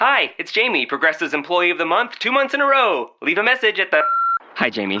Hi, it's Jamie, Progressive's Employee of the Month, 2 months in a row. Leave a message at the... Hi,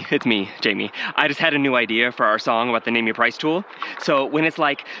 Jamie. It's me, Jamie. I just had a new idea for our song about the Name Your Price tool. So when it's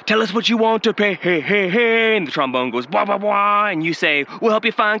like, tell us what you want to pay, hey, hey, hey, and the trombone goes, blah, blah, blah, and you say, we'll help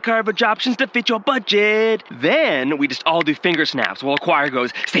you find coverage options to fit your budget. Then we just all do finger snaps while a choir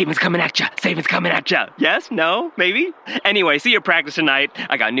goes, savings coming at ya, savings coming at ya. Yes? No? Maybe? Anyway, see your practice tonight.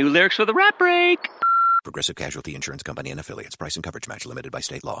 I got new lyrics for the rap break. Progressive Casualty Insurance Company and Affiliates. Price and coverage match limited by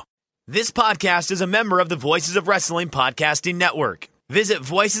state law. This podcast is a member of the Voices of Wrestling Podcasting Network. Visit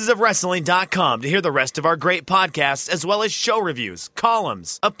voicesofwrestling.com to hear the rest of our great podcasts, as well as show reviews,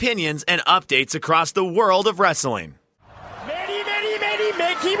 columns, opinions, and updates across the world of wrestling. Many,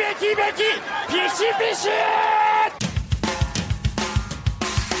 Mickey, Fishy!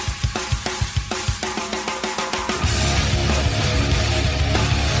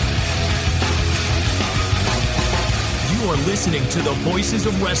 You are listening to the Voices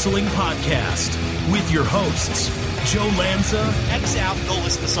of Wrestling podcast with your hosts, Joe Lanza. X out and go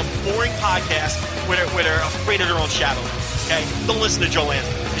listen to some boring podcast where they're afraid of their own shadow. Okay? Don't listen to Joe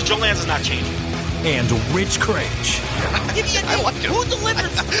Lanza, because Joe Lanza's not changing. And Rich Craich. Give me a name. Who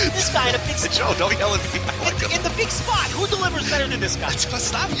delivers this guy in a big spot? Joe, don't yell at me. I like him. In the big spot, who delivers better than this guy?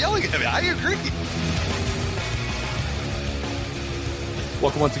 Stop yelling at me. I agree.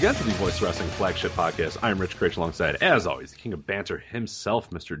 Welcome once again to the Voice Wrestling Flagship Podcast. I'm Rich Craich alongside, as always, the king of banter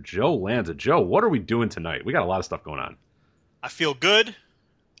himself, Mr. Joe Lanza. Joe, what are we doing tonight? We got a lot of stuff going on. I feel good.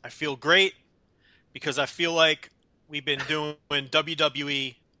 I feel great, because I feel like we've been doing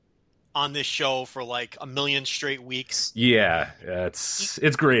WWE on this show for like a million straight weeks. Yeah,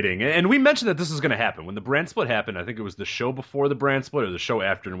 it's grating. And we mentioned that this was going to happen. When the brand split happened, I think it was the show before the brand split or the show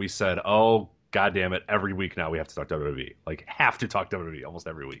after, and we said, oh, God damn it, every week now we have to talk WWE. Like, have to talk WWE almost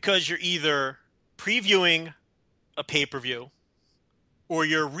every week. Because you're either previewing a pay-per-view or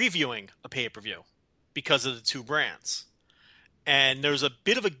you're reviewing a pay-per-view because of the two brands. And there's a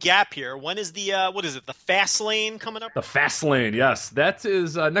bit of a gap here. When is the, what is it, the Fast Lane coming up? The Fast Lane, yes. That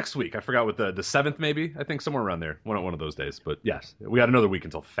is next week. I forgot what the 7th maybe. I think somewhere around there. One of those days. But yes, we got another week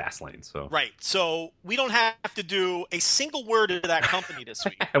until Fast Lane. So. Right. So we don't have to do a single word to that company this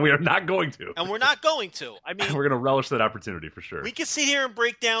week. And we are not going to. And we're not going to. I mean, we're going to relish that opportunity for sure. We can sit here and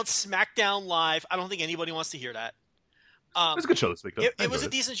break down SmackDown Live. I don't think anybody wants to hear that. It was a good show this week, though. It was a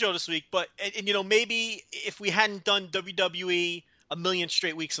decent show this week. But, and, you know, maybe if we hadn't done WWE a million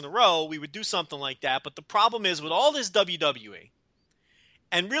straight weeks in a row, we would do something like that. But the problem is with all this WWE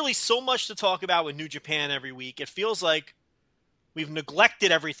and really so much to talk about with New Japan every week, it feels like we've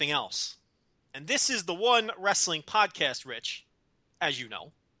neglected everything else. And this is the one wrestling podcast, Rich, as you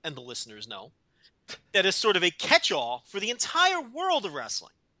know, and the listeners know, that is sort of a catch-all for the entire world of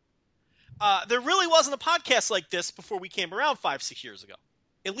wrestling. There really wasn't a podcast like this before we came around 5-6 years ago.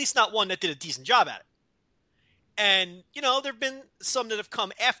 At least not one that did a decent job at it. And, you know, there have been some that have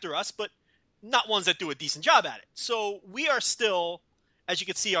come after us, but not ones that do a decent job at it. So we are still, as you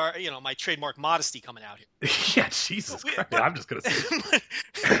can see, my trademark modesty coming out here. Yeah, Jesus Christ. I'm just going to say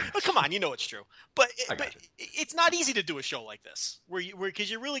but come on, you know it's true. But it's not easy to do a show like this, because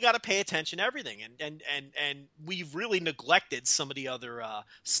you really got to pay attention to everything. And we've really neglected some of the other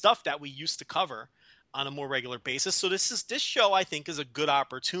stuff that we used to cover on a more regular basis. So this show, I think, is a good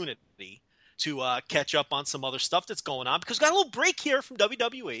opportunity to catch up on some other stuff that's going on, because we got a little break here from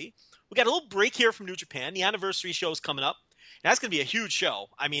WWE. We got a little break here from New Japan. The anniversary show is coming up. And that's going to be a huge show.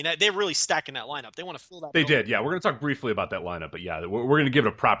 I mean, they're really stacking that lineup. They want to fill that. They did, yeah. We're going to talk briefly about that lineup, but yeah, we're going to give it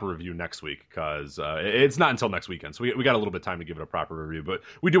a proper review next week, because it's not until next weekend. So we got a little bit of time to give it a proper review, but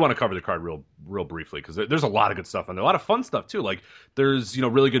we do want to cover the card real briefly, because there's a lot of good stuff on there. A lot of fun stuff too. Like, there's, you know,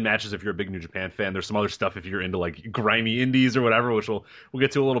 really good matches if you're a big New Japan fan. There's some other stuff if you're into like grimy indies or whatever, which we'll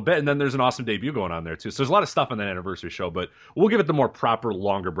get to a little bit. And then there's an awesome debut going on there too. So there's a lot of stuff on that anniversary show, but we'll give it the more proper,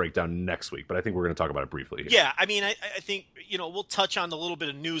 longer breakdown next week. But I think we're going to talk about it briefly here. Yeah, I mean, I think, you know, we'll touch on the little bit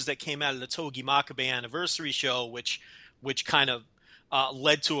of news that came out of the Togi Makabe anniversary show, which kind of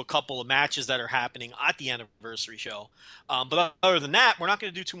led to a couple of matches that are happening at the anniversary show. But other than that, we're not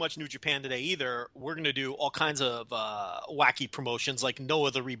going to do too much New Japan today either. We're going to do all kinds of wacky promotions like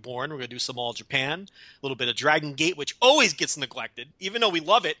Noah the Reborn. We're going to do some All Japan, a little bit of Dragon Gate, which always gets neglected, even though we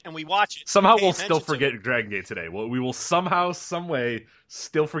love it and we watch it. Somehow we'll still forget Dragon Gate today. We will somehow, some way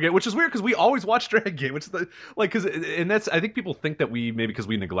still forget, which is weird because we always watch Dragon Gate, which is that's, I think people think that we, maybe because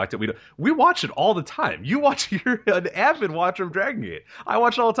we neglect it, we watch it all the time. You're an avid watcher of Dragon Gate. Gate. I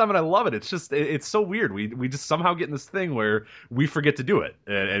watch it all the time and I love it. It's just it's so weird. We just somehow get in this thing where we forget to do it,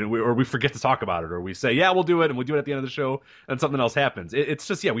 or we forget to talk about it, or we say yeah we'll do it, and we do it at the end of the show, and something else happens. It's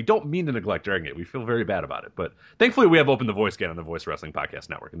just we don't mean to neglect Dragon Gate. We feel very bad about it, but thankfully we have opened the Voice Gate on the Voice Wrestling Podcast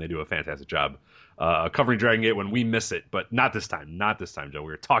Network, and they do a fantastic job covering Dragon Gate when we miss it. But not this time, Joe.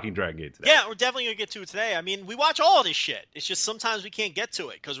 We're talking Dragon Gate today. Yeah, we're definitely gonna get to it today. I mean, we watch all of this shit. It's just sometimes we can't get to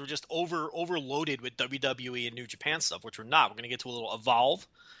it because we're just overloaded with WWE and New Japan stuff, which we're not. We're gonna get to a little Evolve,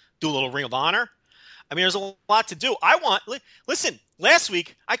 do a little Ring of Honor. I mean, there's a lot to do. Listen, last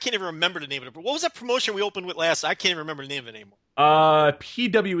week, I can't even remember the name of it. What was that promotion we opened with last? I can't even remember the name of it anymore.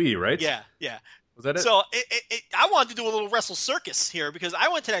 PWE, right? Yeah. Was that it? So I wanted to do a little Wrestle Circus here because I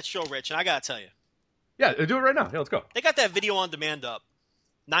went to that show, Rich, and I gotta tell you. Yeah, do it right now. Yeah, let's go. They got that video on demand up,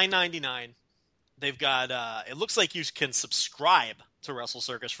 $9.99. They've got it looks like you can subscribe to Wrestle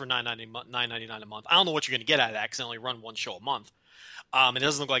Circus for $9.99 a month. I don't know what you're going to get out of that because they only run one show a month. It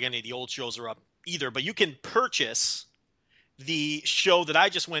doesn't look like any of the old shows are up either, but you can purchase the show that I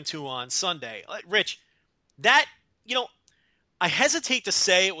just went to on Sunday. Rich, that, I hesitate to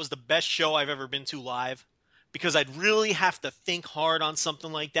say it was the best show I've ever been to live because I'd really have to think hard on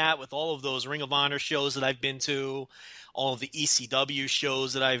something like that with all of those Ring of Honor shows that I've been to, all of the ECW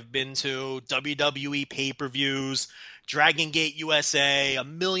shows that I've been to, WWE pay-per-views, Dragon Gate USA, a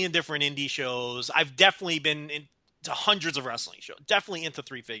million different indie shows. I've definitely been into hundreds of wrestling shows, definitely into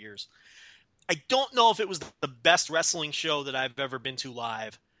three figures. I don't know if it was the best wrestling show that I've ever been to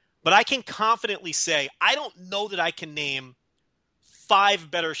live, but I can confidently say I don't know that I can name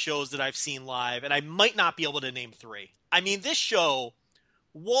 5 better shows that I've seen live, and I might not be able to name 3. I mean, this show,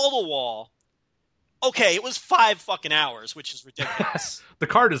 wall to wall, okay, it was 5 fucking hours, which is ridiculous. The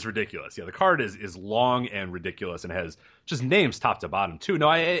card is ridiculous. Yeah, the card is long and ridiculous and has just names top to bottom too. No,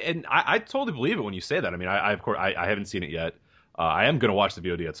 I totally believe it when you say that. I mean, I of course I haven't seen it yet. I am going to watch the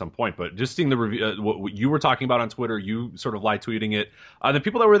VOD at some point, but just seeing the review, what you were talking about on Twitter, you sort of live tweeting it. The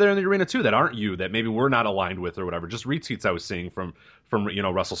people that were there in the arena too, that aren't you, that maybe we're not aligned with or whatever, just retweets I was seeing from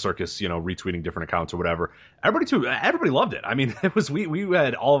Wrestle Circus, retweeting different accounts or whatever. Everybody loved it. I mean, it was we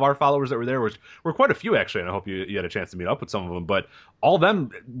had all of our followers that were there, which were quite a few actually, and I hope you had a chance to meet up with some of them. But all of them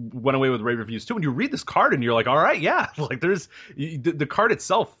went away with rave reviews too. And you read this card and you're like, all right, yeah, like the card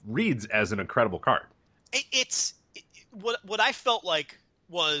itself reads as an incredible card. What I felt like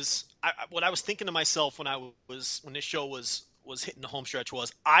was what I was thinking to myself when this show was hitting the home stretch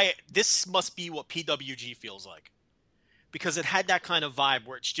was this must be what PWG feels like, because it had that kind of vibe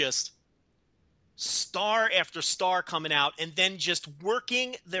where it's just star after star coming out and then just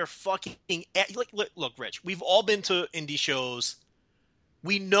working their fucking look, Rich, we've all been to indie shows.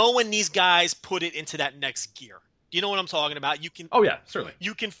 We know when these guys put it into that next gear. Do you know what I'm talking about? You can. Oh yeah, certainly.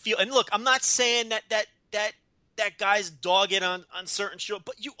 You can feel, and look, I'm not saying that guys dog it on certain shows,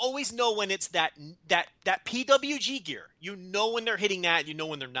 but you always know when it's that PWG gear. You know when they're hitting that, you know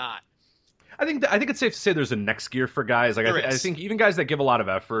when they're not. I think it's safe to say there's a next gear for guys. Like I think even guys that give a lot of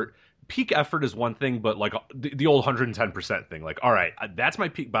effort, peak effort is one thing, but like the old 110% thing. Like, all right, that's my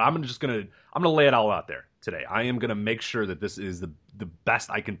peak, but I'm gonna lay it all out there today. I am gonna make sure that this is the best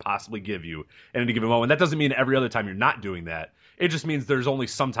I can possibly give you at any given moment. That doesn't mean every other time you're not doing that. It just means there's only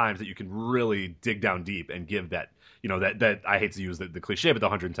some times that you can really dig down deep and give that, that I hate to use the cliche, but the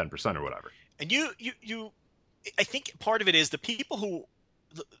 110% or whatever. And you I think part of it is the people who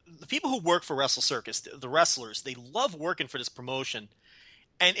work for Wrestle Circus, the wrestlers, they love working for this promotion.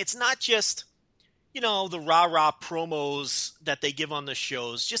 And it's not just, the rah-rah promos that they give on the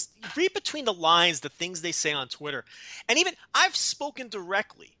shows. Just read between the lines, the things they say on Twitter. And even I've spoken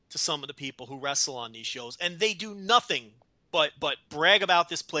directly to some of the people who wrestle on these shows, and they do nothing but brag about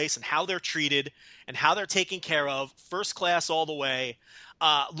this place and how they're treated and how they're taken care of, first class all the way.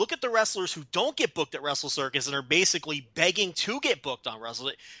 Look at the wrestlers who don't get booked at Wrestle Circus and are basically begging to get booked on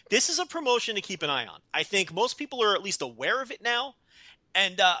Wrestle. This is a promotion to keep an eye on. I think most people are at least aware of it now.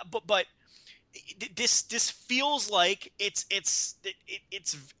 And but this feels like it's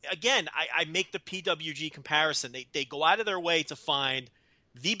again. I make the PWG comparison. They go out of their way to find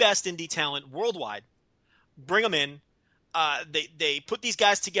the best indie talent worldwide, bring them in. They put these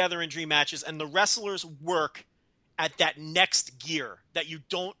guys together in dream matches, and the wrestlers work at that next gear that you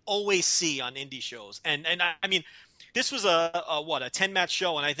don't always see on indie shows. And I mean, this was a 10-match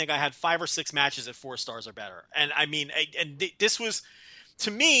show, and I think I had 5 or 6 matches at 4 stars or better. And I mean, this was. To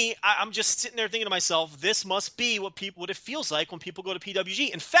me, I'm just sitting there thinking to myself, this must be what it feels like when people go to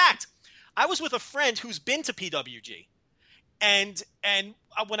PWG. In fact, I was with a friend who's been to PWG, and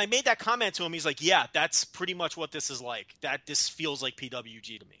when I made that comment to him, he's like, "Yeah, that's pretty much what this is like. That this feels like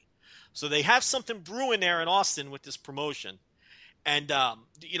PWG to me." So they have something brewing there in Austin with this promotion, And the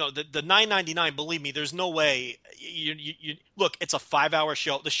 $9.99. Believe me, there's no way. You look. It's a 5-hour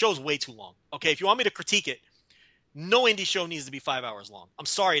show. The show's way too long. Okay, if you want me to critique it, no indie show needs to be 5 hours long. I'm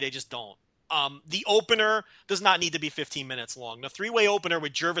sorry, they just don't. The opener does not need to be 15 minutes long. The 3-way opener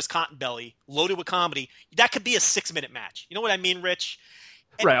with Jervis Cottonbelly, loaded with comedy, that could be a 6-minute match. You know what I mean, Rich?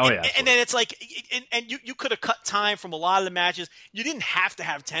 Right. Oh, yeah. And then it's like, and you could have cut time from a lot of the matches. You didn't have to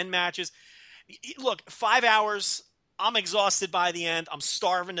have 10 matches. Look, 5 hours. I'm exhausted by the end. I'm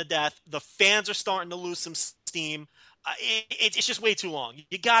starving to death. The fans are starting to lose some steam. It's just way too long.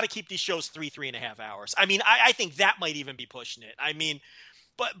 You got to keep these shows 3.5 hours. I mean, I think that might even be pushing it. I mean,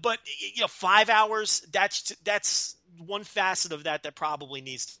 but 5 hours. That's one facet of that probably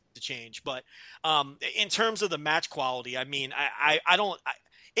needs to change. But in terms of the match quality, I mean, I don't.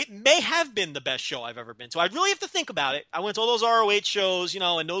 It may have been the best show I've ever been to. I really have to think about it. I went to all those ROH shows,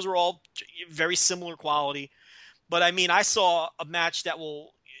 and those were all very similar quality. But I mean, I saw a match that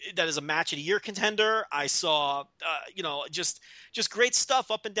is a match of the year contender. I saw, just great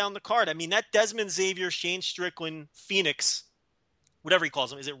stuff up and down the card. I mean, that Desmond Xavier, Shane Strickland, Phoenix, whatever he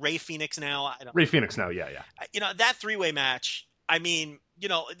calls him. Is it Ray Phoenix now? Ray Phoenix now. Yeah. That 3-way match. I mean,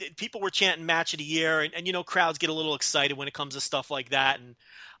 people were chanting match of the year, and crowds get a little excited when it comes to stuff like that. And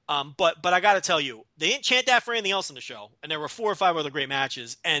but I got to tell you, they didn't chant that for anything else in the show. And there were 4 or 5 other great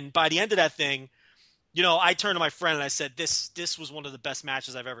matches. And by the end of that thing, I turned to my friend and I said, this was one of the best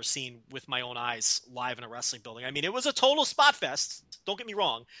matches I've ever seen with my own eyes live in a wrestling building. I mean, it was a total spot fest. Don't get me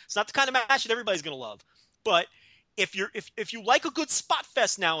wrong. It's not the kind of match that everybody's going to love. But if you like a good spot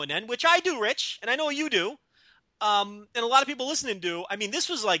fest now and then, which I do, Rich, and I know you do, and a lot of people listening do, I mean, this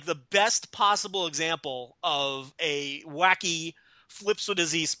was like the best possible example of a wacky flips with a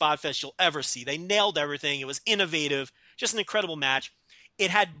Z spot fest you'll ever see. They nailed everything. It was innovative, just an incredible match. It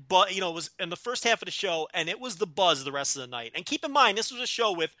had, it was in the first half of the show, and it was the buzz the rest of the night. And keep in mind, this was a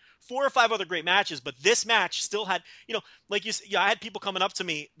show with 4 or 5 other great matches, but this match still had, like I had people coming up to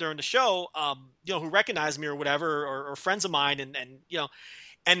me during the show, who recognized me or whatever, or friends of mine,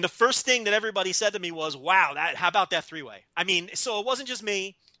 and the first thing that everybody said to me was, "Wow, how about that 3-way?" I mean, so it wasn't just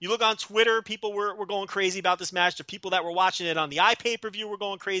me. You look on Twitter, people were going crazy about this match. The people that were watching it on the iPay-per-view were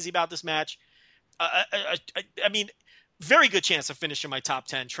going crazy about this match. I mean, very good chance of finishing my top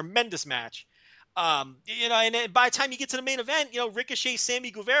 10. Tremendous match. And then by the time you get to the main event, Ricochet,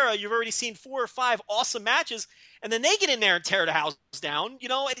 Sammy Guevara, you've already seen 4 or 5 awesome matches, and then they get in there and tear the house down.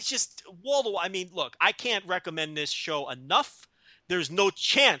 And it's just wall to wall. I mean, look, I can't recommend this show enough. There's no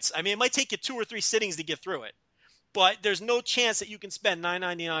chance. I mean, it might take you 2 or 3 sittings to get through it, but there's no chance that you can spend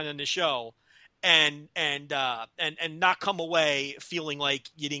 $9.99 on the show and not come away feeling like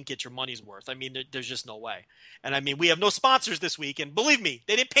you didn't get your money's worth. I mean, there's just no way. And I mean, we have no sponsors this week, and believe me,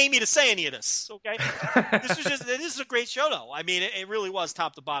 they didn't pay me to say any of this. Okay, this is a great show, though. I mean, it really was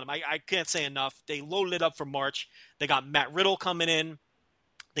top to bottom. I can't say enough. They loaded it up for March. They got Matt Riddle coming in.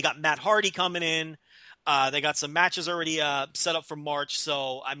 They got Matt Hardy coming in. They got some matches already set up for March.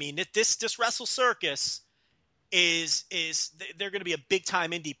 So I mean, this Wrestle Circus is they're going to be a big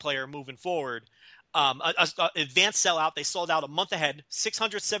time indie player moving forward. Advanced sellout. They sold out a month ahead.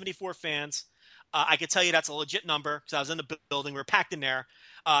 674 fans. I can tell you that's a legit number because I was in the building. We were packed in there.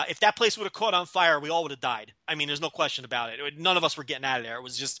 If that place would have caught on fire, we all would have died. I mean, there's no question about it. None of us were getting out of there. It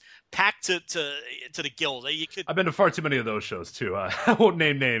was just packed to the gills. I've been to far too many of those shows too. I won't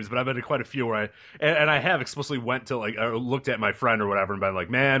name names, but I've been to quite a few where I have explicitly went to looked at my friend or whatever and been like,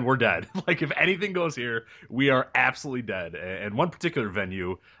 man, we're dead. Like if anything goes here, we are absolutely dead. And one particular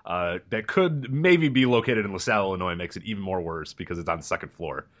venue that could maybe be located in LaSalle, Illinois, makes it even more worse because it's on the 2nd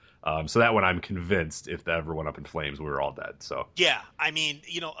floor. So that one, I'm convinced if that ever went up in flames, we were all dead. So yeah, I mean,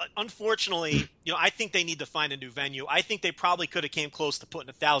 unfortunately, I think they need to find a new venue. I think they probably could have came close to putting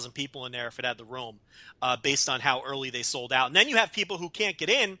 1,000 people in there if it had the room, based on how early they sold out. And then you have people who can't get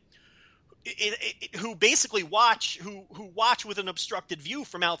in, who basically watch with an obstructed view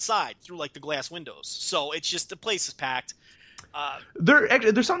from outside through like the glass windows. So it's just the place is packed.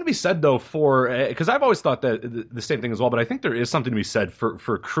 There's something to be said though for because I've always thought that the same thing as well, but I think there is something to be said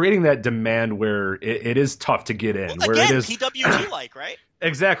for creating that demand where it is tough to get in. Well, where again, it is PWG like, right?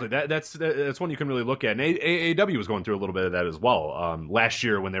 Exactly. That's one you can really look at. And AEW was going through a little bit of that as well last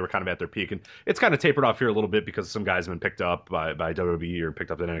year when they were kind of at their peak. And it's kind of tapered off here a little bit because some guys have been picked up by WWE or picked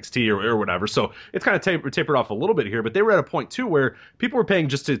up at NXT or whatever. So it's kind of tapered off a little bit here. But they were at a point, too, where people were paying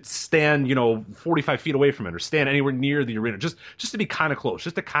just to stand, 45 feet away from it or stand anywhere near the arena, just to be kind of close,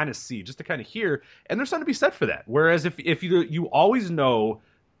 just to kind of see, just to kind of hear. And there's something to be said for that. Whereas if you always know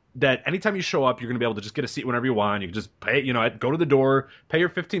that anytime you show up, you're going to be able to just get a seat whenever you want. You can just pay, go to the door, pay your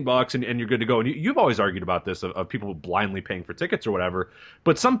 $15, and you're good to go. And you've always argued about this of people blindly paying for tickets or whatever.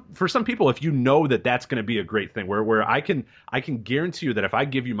 But for some people, if you know that that's going to be a great thing, where I can guarantee you that if I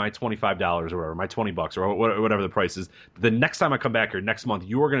give you my $25 or whatever, my $20 or whatever the price is, the next time I come back here next month,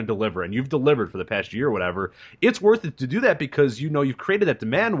 you are going to deliver, and you've delivered for the past year or whatever. It's worth it to do that because you've created that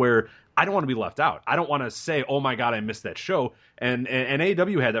demand where I don't want to be left out. I don't want to say, oh my God, I missed that show. And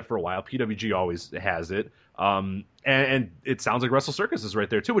AEW had that for a while. PWG always has it. And it sounds like Wrestle Circus is right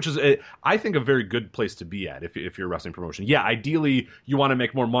there too, which is, I think, a very good place to be at if you're a wrestling promotion. Yeah, ideally you want to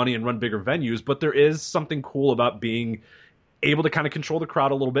make more money and run bigger venues, but there is something cool about being able to kind of control the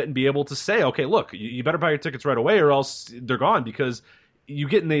crowd a little bit and be able to say, okay, look, you better buy your tickets right away or else they're gone, because you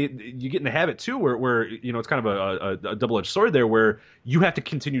get in the habit too where it's kind of a double-edged sword there, where you have to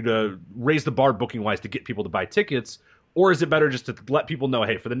continue to raise the bar booking wise to get people to buy tickets. Or is it better just to let people know,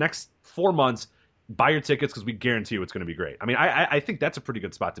 hey, for the next 4 months, buy your tickets because we guarantee you it's going to be great? I mean, I think that's a pretty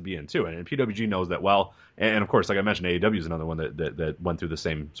good spot to be in too, and PWG knows that well. And of course, like I mentioned, AEW is another one that went through the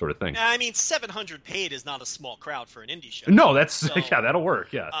same sort of thing. I mean, 700 paid is not a small crowd for an indie show. No, that'll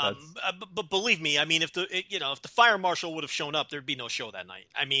work. Yeah, but believe me, I mean, if the fire marshal would have shown up, there'd be no show that night.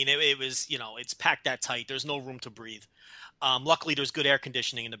 I mean, it was it's packed that tight. There's no room to breathe. Luckily, there's good air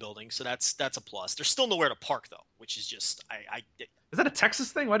conditioning in the building, so that's a plus. There's still nowhere to park though, which is just Is that a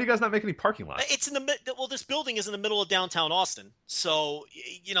Texas thing? Why do you guys not make any parking lots? It's in this building is in the middle of downtown Austin, so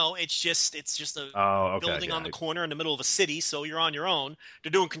it's just a building on the corner in the middle of a city. So you're on your own.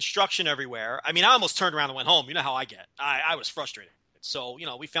 They're doing construction everywhere. I mean, I almost turned around and went home. You know how I get. I was frustrated. So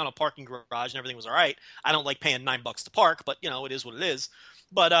we found a parking garage and everything was all right. I don't like paying $9 to park, but it is what it is.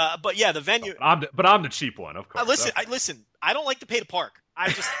 But yeah, the venue. I'm the cheap one, of course. Listen. I don't like to pay to park. I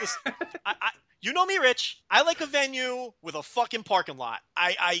just listen. You know me, Rich. I like a venue with a fucking parking lot.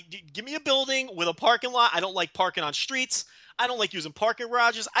 I give me a building with a parking lot. I don't like parking on streets. I don't like using parking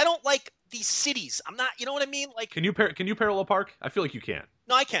garages. I don't like these cities. I'm not. You know what I mean? Like, can you parallel park? I feel like you can.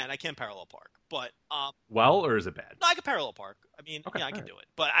 No, I can. I can parallel park. But or is it bad? No, I can parallel park. I mean, okay, yeah, I can do it,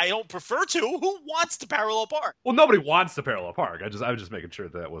 but I don't prefer to. Who wants to parallel park? Well, nobody wants to parallel park. I was just making sure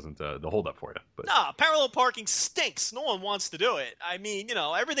that wasn't the holdup for you. But no, parallel parking stinks. No one wants to do it. I mean,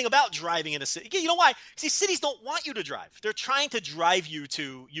 everything about driving in a city. You know why? See, cities don't want you to drive. They're trying to drive you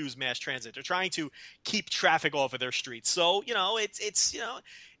to use mass transit. They're trying to keep traffic off of their streets. So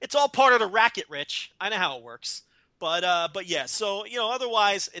it's all part of the racket, Rich. I know how it works. But yeah, so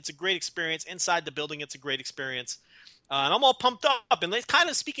otherwise it's a great experience inside the building. It's a great experience, and I'm all pumped up. And kind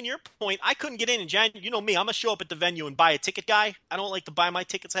of speaking to your point, I couldn't get in January. You know me, I'm gonna show up at the venue and buy a ticket guy. I don't like to buy my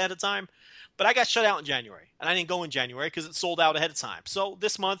tickets ahead of time, but I got shut out in January, and I didn't go in January because it sold out ahead of time. So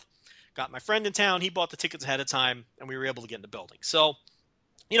this month, got my friend in town. He bought the tickets ahead of time, and we were able to get in the building. So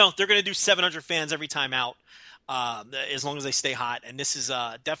they're gonna do 700 fans every time out, as long as they stay hot. And this is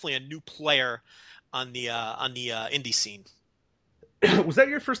definitely a new player on the indie scene. Was that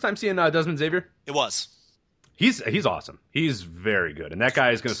your first time seeing Desmond Xavier? It was. He's awesome. He's very good, and that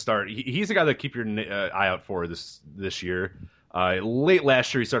guy is going to start. He's the guy that keep your eye out for this year. Late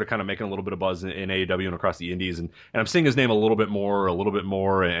last year, he started kind of making a little bit of buzz in AEW and across the indies, and I'm seeing his name a little bit more,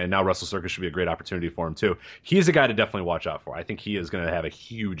 and now Wrestle Circus should be a great opportunity for him too. He's a guy to definitely watch out for. I think he is going to have a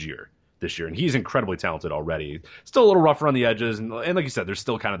huge year this year, and he's incredibly talented already. Still a little rough around the edges, and like you said, there's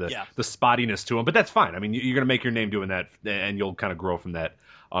still kind of the spottiness to him, but that's fine. I mean, you're going to make your name doing that, and you'll kind of grow from that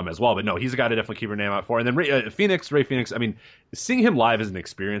as well. But no, he's a guy to definitely keep your name out for. And then Ray Phoenix, I mean, seeing him live is an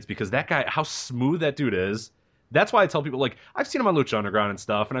experience, because that guy, how smooth that dude is. That's why I tell people, like, I've seen him on Lucha Underground and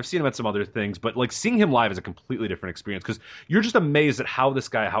stuff, and I've seen him at some other things, but like seeing him live is a completely different experience, because you're just amazed at how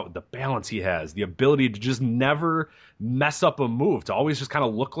the balance he has, the ability to just never mess up a move, to always just kind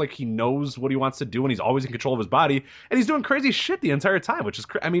of look like he knows what he wants to do, and he's always in control of his body, and he's doing crazy shit the entire time, which is,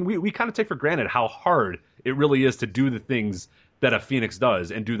 I mean, we kind of take for granted how hard it really is to do the things that a Phoenix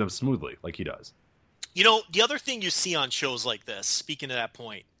does and do them smoothly like he does. The other thing you see on shows like this, speaking to that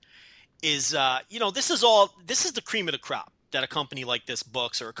point, is this is the cream of the crop that a company like this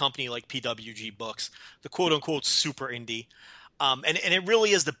books, or a company like PWG books, the quote unquote super indie, and it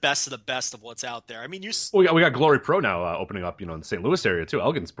really is the best of what's out there. I mean, we got Glory Pro now opening up in the St. Louis area too.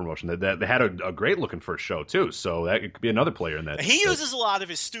 Elgin's promotion that they had a great looking first show too, so that could be another player in that. He uses a lot of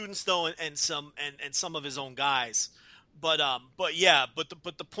his students though, and some of his own guys. But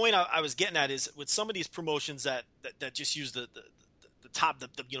the point I was getting at is with some of these promotions that just use the top,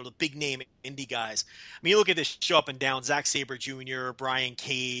 the big name indie guys. I mean, you look at this show up and down: Zack Sabre Jr., Brian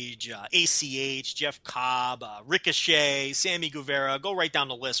Cage, ACH, Jeff Cobb, Ricochet, Sammy Guevara. Go right down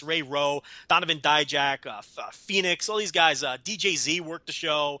the list. Ray Rowe, Donovan Dijak, Phoenix. All these guys. DJZ worked the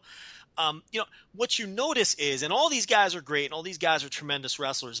show. What you notice is, and all these guys are great, and all these guys are tremendous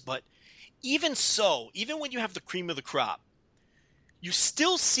wrestlers, but even so, even when you have the cream of the crop, you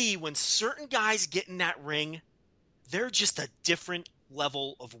still see when certain guys get in that ring, they're just a different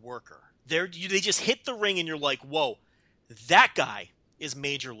level of worker. They just hit the ring and you're like, whoa, that guy is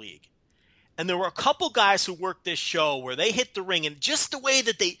major league. And there were a couple guys who worked this show where they hit the ring and just the way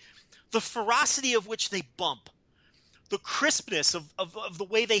that the ferocity of which they bump, the crispness of the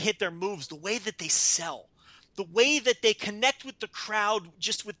way they hit their moves, the way that they sell, the way that they connect with the crowd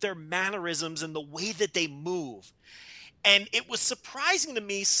just with their mannerisms and the way that they move. And it was surprising to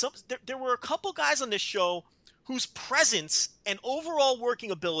me. There were a couple guys on this show whose presence and overall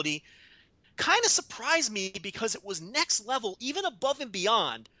working ability kind of surprised me because it was next level, even above and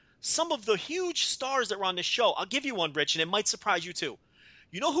beyond some of the huge stars that were on this show. I'll give you one, Rich, and it might surprise you too.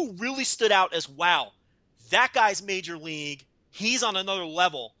 You know who really stood out as, wow, that guy's major league. He's on another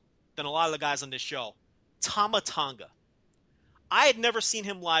level than a lot of the guys on this show. Tama Tonga. I had never seen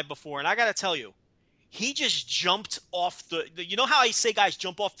him live before, and I got to tell you, he just jumped off you know how I say guys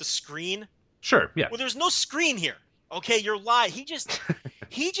jump off the screen? Sure, yeah. Well, there's no screen here. Okay, you're live. He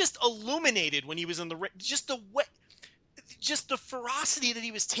just illuminated when he was in the ring. Just the ferocity that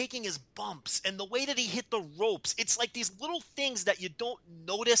he was taking his bumps and the way that he hit the ropes. It's like these little things that you don't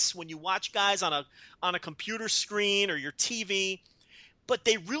notice when you watch guys on a computer screen or your TV, but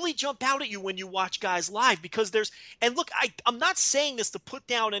they really jump out at you when you watch guys live because and look, I'm not saying this to put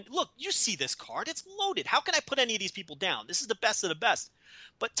down, and look, you see this card, it's loaded. How can I put any of these people down? This is the best of the best.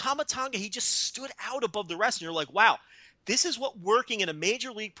 But Tama Tonga, he just stood out above the rest, and you're like, wow, this is what working in a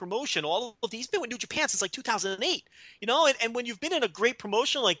major league promotion, he's been with New Japan since like 2008, and when you've been in a great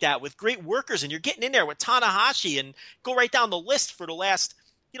promotion like that with great workers and you're getting in there with Tanahashi and go right down the list for the last,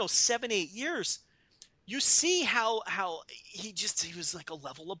 7-8 years, you see how he was like a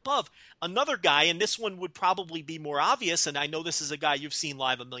level above. Another guy, and this one would probably be more obvious, and I know this is a guy you've seen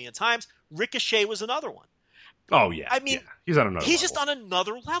live a million times, Ricochet was another one. Oh, yeah. I mean, yeah. He's on another level. Just on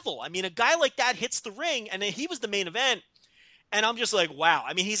another level. I mean, a guy like that hits the ring, and he was the main event. And I'm just like, wow.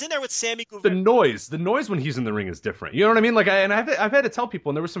 I mean, he's in there with Sammy Guevara. The noise when he's in the ring is different. You know what I mean? Like, I've had to tell people,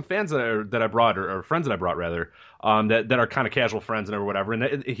 and there were some fans that I brought, or friends that I brought rather, that are kind of casual friends and whatever.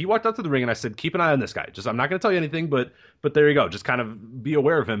 And he walked up to the ring, and I said, keep an eye on this guy. I'm not going to tell you anything, but there you go. Just kind of be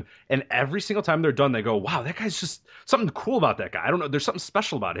aware of him. And every single time they're done, they go, wow, that guy's just something cool about that guy. I don't know. There's something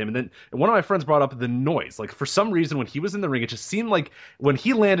special about him. And one of my friends brought up the noise. Like, for some reason, when he was in the ring, it just seemed like when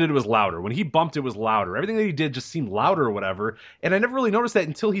he landed, it was louder. When he bumped, it was louder. Everything that he did just seemed louder or whatever. And I never really noticed that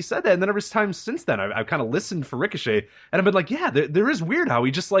until he said that. And then every time since then, I've kind of listened for Ricochet, and I've been like, yeah, there is weird how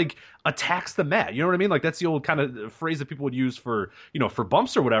he just like attacks the mat. You know what I mean? Like, that's the old kind of phrase that people would use for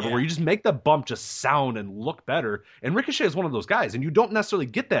bumps or whatever, where you just make the bump just sound and look better. And Ricochet is one of those guys, and you don't necessarily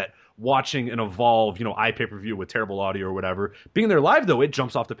get that watching an Evolve, iPay-per-view with terrible audio or whatever. Being there live, though, it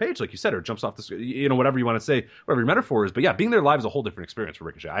jumps off the page, like you said, or jumps off the, whatever you want to say, whatever your metaphor is. But yeah, being there live is a whole different experience for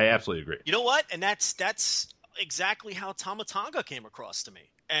Ricochet. I absolutely agree. You know what? And that's exactly how Tama Tonga came across to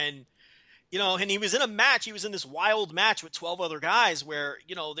me. And, and he was in a match. He was in this wild match with 12 other guys where,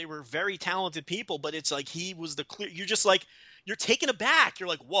 they were very talented people, but it's like he was the clear. You're just like, you're taken aback. You're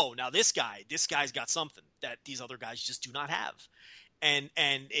like, whoa, now this guy's got something that these other guys just do not have. And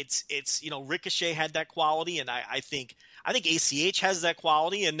it's Ricochet had that quality, and I think ACH has that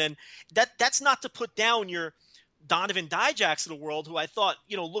quality. And then that's not to put down your Donovan Dijaks of the world, who I thought,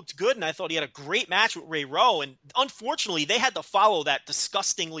 looked good, and I thought he had a great match with Ray Rowe. And unfortunately, they had to follow that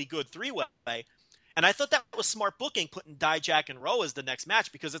disgustingly good three-way. And I thought that was smart booking, putting Dijak and Rowe as the next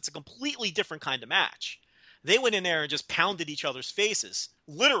match, because it's a completely different kind of match. They went in there and just pounded each other's faces,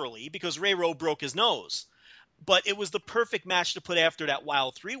 literally, because Ray Rowe broke his nose. But it was the perfect match to put after that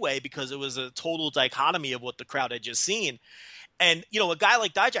wild three-way, because it was a total dichotomy of what the crowd had just seen. And, a guy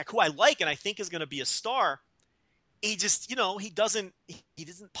like Dijak, who I like and I think is going to be a star, he just, he doesn't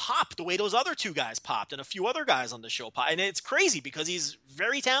pop the way those other two guys popped and a few other guys on the show pop. And it's crazy because he's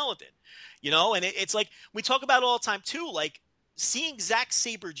very talented, and it's like we talk about all the time too, like seeing Zack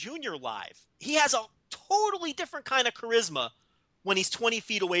Sabre Jr. live. He has a totally different kind of charisma when he's 20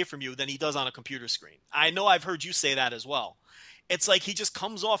 feet away from you than he does on a computer screen. I know I've heard you say that as well. It's like he just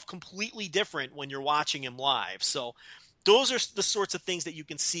comes off completely different when you're watching him live. So those are the sorts of things that you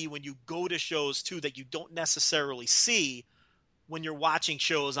can see when you go to shows too, that you don't necessarily see when you're watching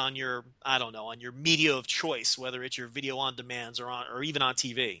shows on your, I don't know, on your media of choice, whether it's your video on demands or even on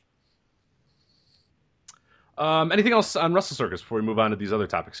TV. Anything else on Wrestle Circus before we move on to these other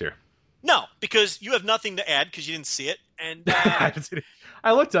topics here? No, because you have nothing to add because you didn't see it. And I haven't seen it.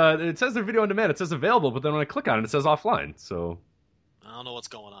 I looked. It says their video on demand. It says available, but then when I click on it, it says offline. So I don't know what's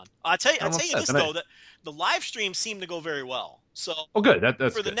going on. I'll tell you this though, that the live stream seemed to go very well. So good.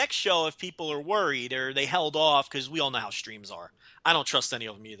 That's for the good. next show, if people are worried or they held off, because we all know how streams are. I don't trust any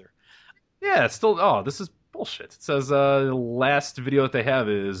of them either. Yeah, it's still. Oh, this is bullshit. It says the last video that they have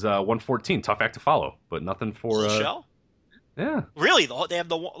is 114. Tough act to follow, but nothing for show. Yeah, really? They have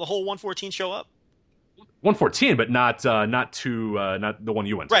the whole 114 show up. 114, but not the one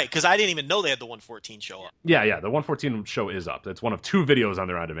you went to. Right, because I didn't even know they had the 114 show up. Yeah, the 114 show is up. It's one of 2 videos on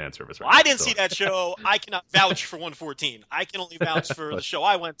their on-demand service. Right well, I didn't see that show. I cannot vouch for 114. I can only vouch for the show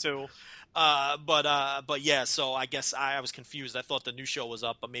I went to. But yeah, so I guess I was confused. I thought the new show was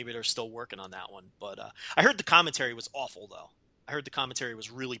up, but maybe they're still working on that one. But I heard the commentary was awful, though. I heard the commentary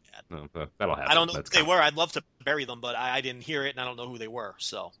was really bad. No, that'll happen. I don't know who they were. I'd love to bury them, but I didn't hear it, and I don't know who they were.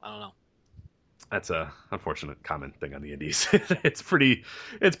 So I don't know. That's a unfortunate common thing on the indies. It's pretty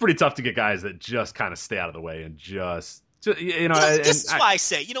tough to get guys that just kind of stay out of the way and just this is why I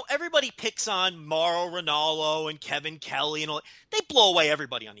say, everybody picks on Mauro Ranallo and Kevin Kelly and all. They blow away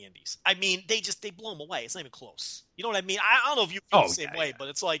everybody on the indies. I mean, they blow them away. It's not even close. You know what I mean? I don't know if you feel the same way, but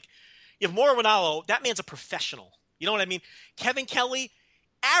it's like, if Mauro Ranallo, that man's a professional. You know what I mean? Kevin Kelly,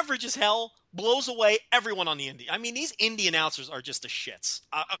 average as hell, blows away everyone on the indie. I mean, these indie announcers are just the shits.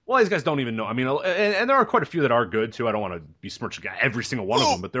 Well, these guys don't even know. I mean, and there are quite a few that are good, too. I don't want to besmirch every single one of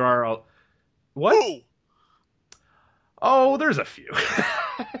them, but there are... What? Who? Oh, there's a few. Yeah,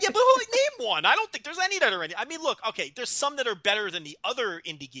 but name one. I don't think there's any that are any. I mean, look, okay, there's some that are better than the other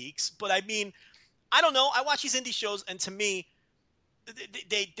indie geeks, but I mean, I don't know. I watch these indie shows, and to me,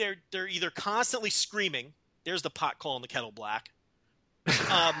 they're either constantly screaming. There's the pot calling the kettle black.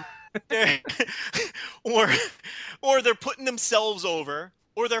 Or they're putting themselves over,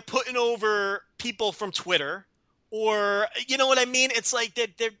 or they're putting over people from Twitter, or you know what I mean? It's like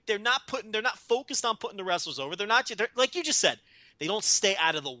they're not focused on putting the wrestlers over. They're like you just said, they don't stay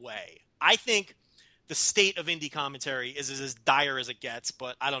out of the way. I think the state of indie commentary is as dire as it gets,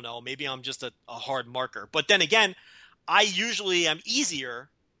 but I don't know. Maybe I'm just a hard marker. But then again, I usually am easier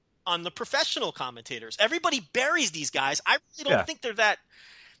on the professional commentators. Everybody buries these guys. I really don't think they're that.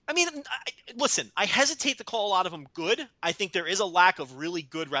 I mean, listen, I hesitate to call a lot of them good. I think there is a lack of really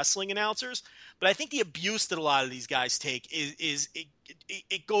good wrestling announcers, but I think the abuse that a lot of these guys take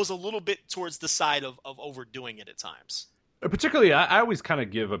it goes a little bit towards the side of overdoing it at times. Particularly, I always kind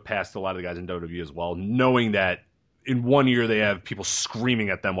of give a pass to a lot of the guys in WWE as well, knowing that in one year they have people screaming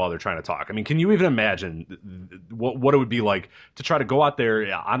at them while they're trying to talk. I mean, can you even imagine what it would be like to try to go out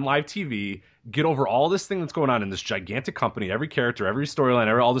there on live TV, get over all this thing that's going on in this gigantic company, every character, every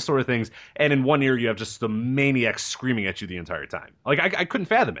storyline, all this sort of things, and in one year you have just the maniacs screaming at you the entire time. Like, I couldn't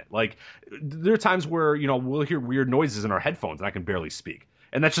fathom it. Like, there are times where, we'll hear weird noises in our headphones and I can barely speak.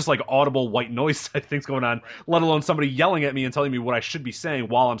 And that's just like audible white noise type things going on, let alone somebody yelling at me and telling me what I should be saying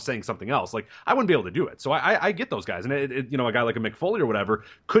while I'm saying something else. Like, I wouldn't be able to do it. So I get those guys. And, a guy like a Mick Foley or whatever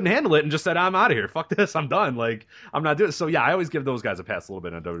couldn't handle it and just said, I'm out of here. Fuck this. I'm done. Like, I'm not doing it. So, yeah, I always give those guys a pass a little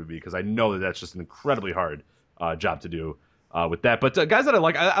bit on WWE because I know that that's just an incredibly hard job to do with that. But guys that I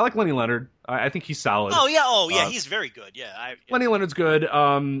like Lenny Leonard. I think he's solid. Oh, yeah. He's very good. Yeah. Lenny Leonard's good.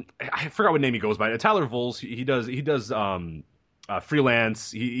 I forgot what name he goes by. Tyler Voles, he does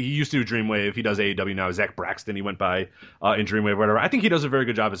freelance. He used to do Dreamwave. He does AEW now. Zach Braxton, he went by in Dreamwave, whatever. I think he does a very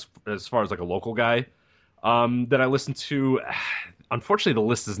good job as far as like a local guy that I listen to. Unfortunately, the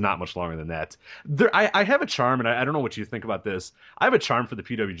list is not much longer than that. I have a charm, and I don't know what you think about this. I have a charm for the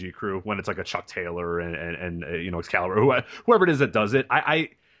PWG crew when it's like a Chuck Taylor and Excalibur, whoever it is that does it.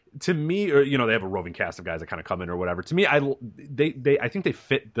 To me, or they have a roving cast of guys that kind of come in or whatever. To me, I think they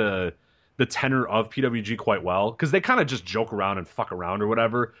fit the tenor of PWG quite well because they kind of just joke around and fuck around or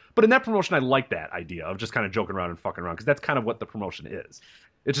whatever. But in that promotion, I like that idea of just kind of joking around and fucking around because that's kind of what the promotion is.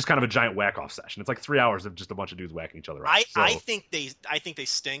 It's just kind of a giant whack-off session. It's like 3 hours of just a bunch of dudes whacking each other out. I think they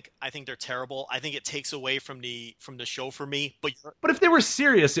stink. I think they're terrible. I think it takes away from the show for me. But if they were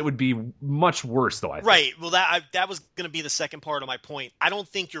serious, it would be much worse, though. I think. Right. Well, that was going to be the second part of my point. I don't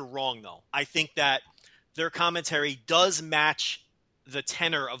think you're wrong, though. I think that their commentary does match the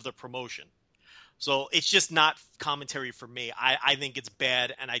tenor of the promotion. So it's just not commentary for me. I think it's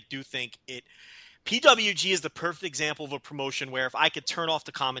bad, and I do think it. PWG is the perfect example of a promotion where if I could turn off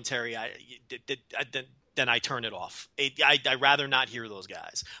the commentary, then I turn it off. I'd rather not hear those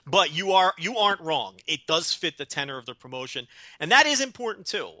guys. But you aren't wrong. It does fit the tenor of the promotion, and that is important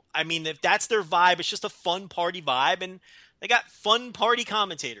too. I mean, if that's their vibe, it's just a fun party vibe, and they got fun party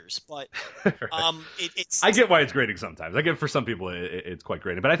commentators. But it's I get why it's grating sometimes. I get for some people it's quite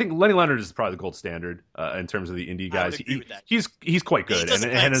grating, but I think Lenny Leonard is probably the gold standard in terms of the indie guys. He's quite good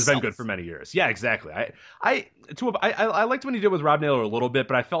and has been good for many years. Yeah, exactly. I liked when he did with Rob Naylor a little bit,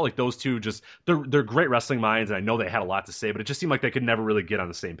 but I felt like those two just they're great wrestling minds, and I know they had a lot to say, but it just seemed like they could never really get on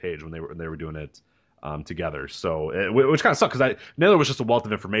the same page when they were doing it together. So which kind of sucked because Naylor was just a wealth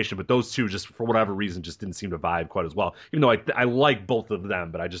of information, but those two just for whatever reason just didn't seem to vibe quite as well. Even though I like both of them,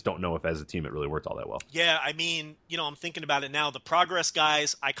 but I just don't know if as a team it really worked all that well. Yeah, I mean, I'm thinking about it now. The Progress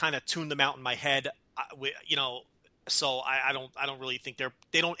guys, I kind of tuned them out in my head. So I don't really think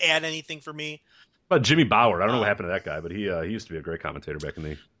they don't add anything for me. But Jimmy Bauer, I don't know what happened to that guy, but he used to be a great commentator back in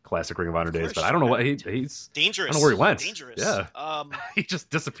the classic Ring of Honor days. But I don't know what he's dangerous. I don't know where he went. Dangerous. Yeah, he just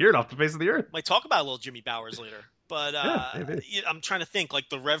disappeared off the face of the earth. Might talk about a little Jimmy Bowers later, but I'm trying to think like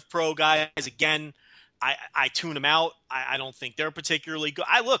the Rev Pro guys again. I tune them out. I don't think they're particularly good.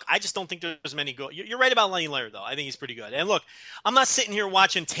 I just don't think there's many good. You're right about Lenny Laird, though. I think he's pretty good. And look, I'm not sitting here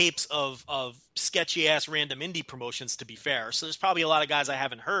watching tapes of sketchy ass random indie promotions. To be fair, so there's probably a lot of guys I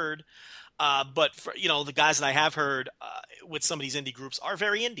haven't heard. But for, the guys that I have heard with some of these indie groups are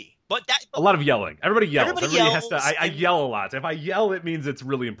very indie. But a lot of yelling. Everybody yells. Everybody has to. I and, yell a lot. If I yell, it means it's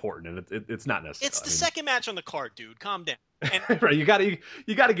really important, and it's not necessary. It's the second match on the card, dude. Calm down. And, right, you got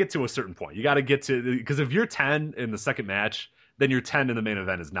to get to a certain point. You got to get to because if you're 10 in the second match, then your 10 in the main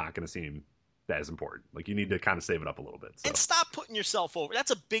event is not going to seem that is important. Like you need to kind of save it up a little bit. So. And stop putting yourself over. That's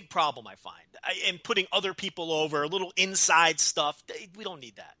a big problem I find. And putting other people over, a little inside stuff. We don't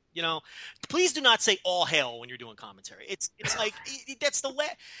need that. Please do not say all hail when you're doing commentary. It's like that's the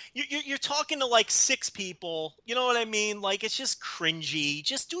you're talking to like 6 people. You know what I mean? Like it's just cringy.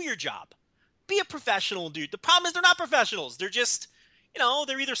 Just do your job. Be a professional, dude. The problem is they're not professionals. They're just,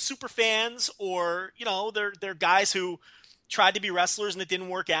 they're either super fans or, they're guys who tried to be wrestlers and it didn't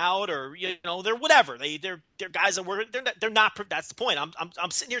work out, or they're whatever. They're guys that work. They're not. That's the point.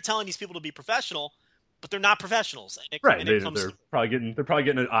 I'm sitting here telling these people to be professional, but they're not professionals. Right. They're probably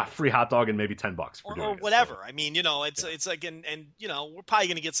getting a free hot dog and maybe $10 for doing or whatever. So. I mean, it's like and we're probably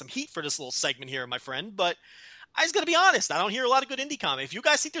going to get some heat for this little segment here, my friend, but. I was gonna be honest. I don't hear a lot of good indie commentary. If you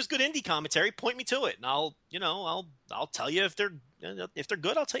guys think there's good indie commentary, point me to it, and I'll tell you if they're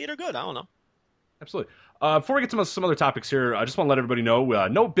good. I'll tell you they're good. I don't know. Absolutely. Before we get to some other topics here, I just want to let everybody know,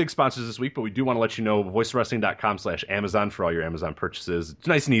 no big sponsors this week, but we do want to let you know voicewrestling.com/Amazon for all your Amazon purchases. It's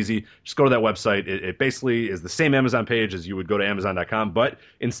nice and easy. Just go to that website. It basically is the same Amazon page as you would go to Amazon.com, but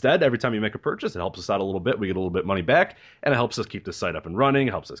instead, every time you make a purchase, it helps us out a little bit. We get a little bit of money back, and it helps us keep the site up and running.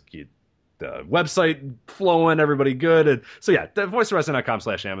 It helps us keep the website flowing, everybody good. And so yeah,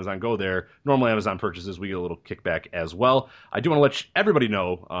 voicewrestling.com/Amazon. Go there. Normal Amazon purchases, we get a little kickback as well. I do want to let everybody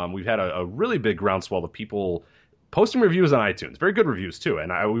know we've had a really big groundswell of people posting reviews on iTunes. Very good reviews too,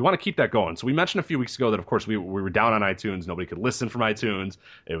 and we want to keep that going. So we mentioned a few weeks ago that of course we were down on iTunes. Nobody could listen from iTunes.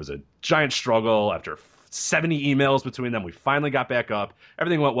 It was a giant struggle. After 70 emails between them, we finally got back up.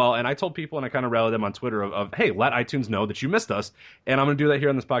 Everything went well, and I told people, and I kind of rallied them on Twitter of hey, let iTunes know that you missed us, and I'm going to do that here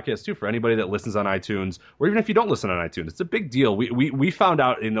on this podcast too for anybody that listens on iTunes, or even if you don't listen on iTunes. It's a big deal. We found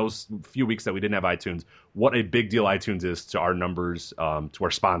out in those few weeks that we didn't have iTunes what a big deal iTunes is to our numbers, to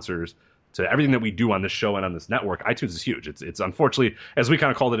our sponsors, to everything that we do on this show and on this network. iTunes is huge. It's unfortunately, as we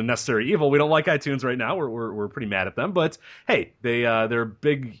kind of called it, a necessary evil. We don't like iTunes right now. We're pretty mad at them. But hey, they're a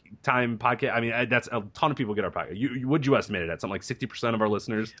big time podcast. I mean, that's a ton of people get our podcast. Would you estimate it at something like 60% of our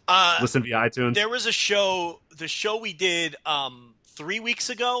listeners listen via iTunes? There was the show we did 3 weeks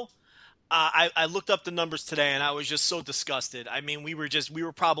ago. I looked up the numbers today and I was just so disgusted. I mean, we were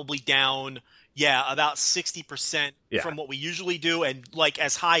probably down. Yeah, about 60% from what we usually do, and like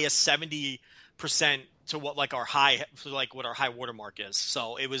as high as 70% to what like our high watermark is.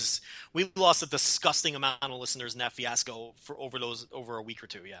 So we lost a disgusting amount of listeners in that fiasco for over a week or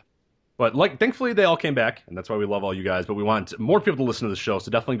two. Yeah. But thankfully, they all came back, and that's why we love all you guys. But we want more people to listen to the show, so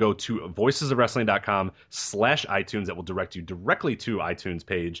definitely go to voicesofwrestling.com/iTunes. That will direct you directly to iTunes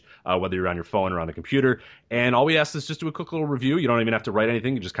page, whether you're on your phone or on the computer. And all we ask is just do a quick little review. You don't even have to write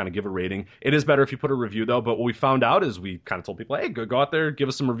anything. You just kind of give a rating. It is better if you put a review, though. But what we found out is we kind of told people, hey, go out there, give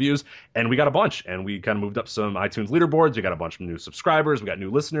us some reviews. And we got a bunch. And we kind of moved up some iTunes leaderboards. We got a bunch of new subscribers. We got new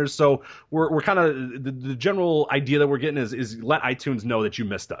listeners. So we're kind of the general idea that we're getting is let iTunes know that you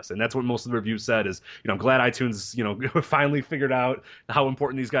missed us. And that's what most of the reviews said is, I'm glad iTunes, finally figured out how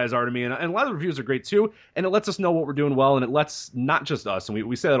important these guys are to me. And a lot of the reviews are great too. And it lets us know what we're doing well. And it lets not just us, and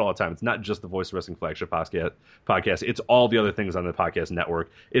we say that all the time, it's not just the Voice Wrestling Flagship podcast. It's all the other things on the podcast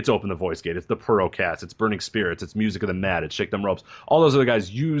network. It's Open the Voice Gate. It's the Purocast. It's Burning Spirits. It's Music of the Mad. It's Shake Them Ropes. All those other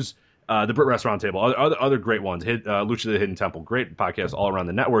guys use the Brit Rest Roundtable, other great ones, Lucha the Hidden Temple, great podcasts all around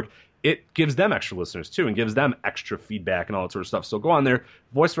the network. It gives them extra listeners too and gives them extra feedback and all that sort of stuff. So go on there,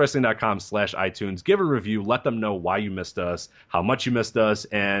 voicewrestling.com/iTunes, give a review, let them know why you missed us, how much you missed us,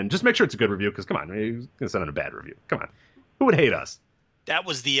 and just make sure it's a good review, because come on, you're going to send in a bad review. Come on. Who would hate us? That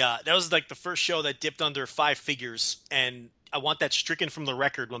was like the first show that dipped under 5 figures, and I want that stricken from the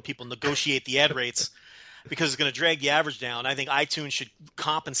record when people negotiate the ad rates, because it's going to drag the average down. I think iTunes should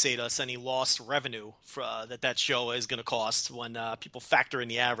compensate us any lost revenue for, that show is going to cost when people factor in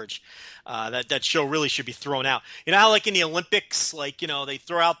the average. That show really should be thrown out. You know how like in the Olympics, they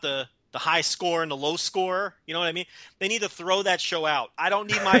throw out the high score and the low score. You know what I mean? They need to throw that show out. I don't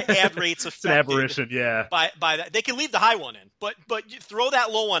need my ad rates affected. It's an aberration, yeah. By that, they can leave the high one in, but you throw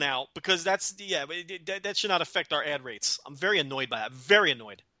that low one out, because that should not affect our ad rates. I'm very annoyed by that. Very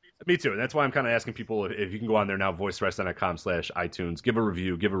annoyed. Me too. And that's why I'm kind of asking people if you can go on there now, voicewrestling.com/iTunes, give a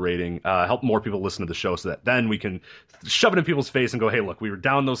review, give a rating, help more people listen to the show, so that then we can shove it in people's face and go, hey, look, we were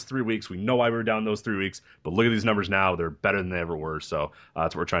down those 3 weeks. We know why we were down those 3 weeks, but look at these numbers now. They're better than they ever were. So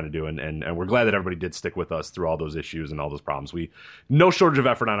that's what we're trying to do. And we're glad that everybody did stick with us through all those issues and all those problems. No shortage of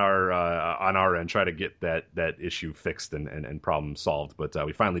effort on our end, try to get that issue fixed and problem solved. But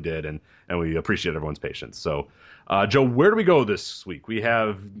we finally did, and we appreciate everyone's patience. So, Joe, where do we go this week? We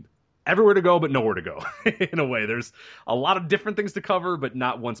have everywhere to go, but nowhere to go. In a way, there's a lot of different things to cover, but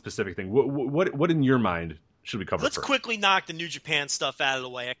not one specific thing. What in your mind should we cover? Let's first? quickly knock the New Japan stuff out of the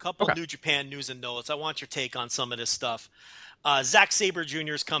way. A couple of New Japan news and notes. I want your take on some of this stuff. Zack Sabre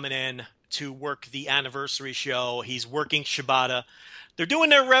Jr. is coming in to work the anniversary show. He's working Shibata. They're doing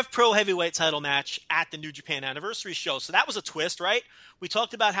their Rev Pro heavyweight title match at the New Japan anniversary show. So that was a twist, right? We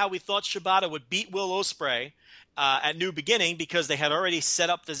talked about how we thought Shibata would beat Will Ospreay at New Beginning, because they had already set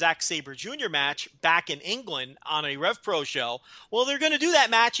up the Zack Sabre Jr. match back in England on a Rev Pro show. Well, they're going to do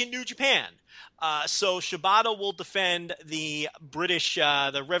that match in New Japan. So Shibata will defend the British,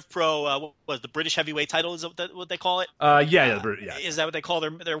 the Rev Pro, the British heavyweight title, is that what they call it? Yeah. Is that what they call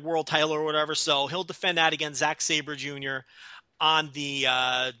their world title or whatever? So he'll defend that against Zack Sabre Jr. on the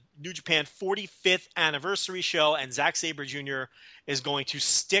New Japan 45th anniversary show, and Zack Sabre Jr. is going to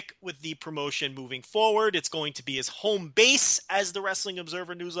stick with the promotion moving forward. It's going to be his home base, as the Wrestling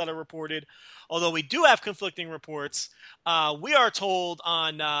Observer newsletter reported. Although we do have conflicting reports, we are told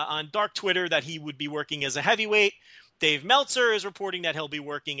on dark Twitter that he would be working as a heavyweight. Dave Meltzer is reporting that he'll be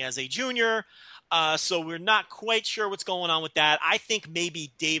working as a junior. So we're not quite sure what's going on with that. I think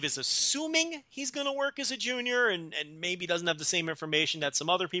maybe Dave is assuming he's going to work as a junior and maybe doesn't have the same information that some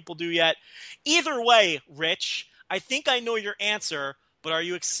other people do yet. Either way, Rich, I think I know your answer, but are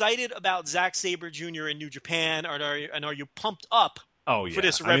you excited about Zack Sabre Jr. in New Japan, or are you pumped up for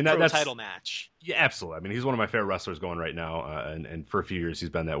this Rev Pro title match? Yeah, absolutely. I mean, he's one of my favorite wrestlers going right now, and for a few years he's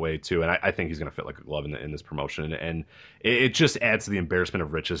been that way too. And I think he's going to fit like a glove in this promotion, and it just adds to the embarrassment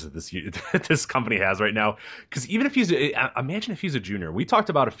of riches that this company has right now. Because even if imagine if he's a junior. We talked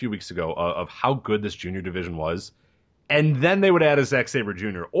about a few weeks ago of how good this junior division was. And then they would add a Zack Sabre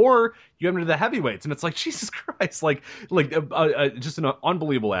Jr. Or you have him to the heavyweights, and it's like, Jesus Christ, just an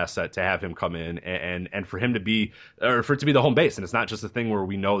unbelievable asset to have him come in and for him to be, or for it to be the home base. And it's not just a thing where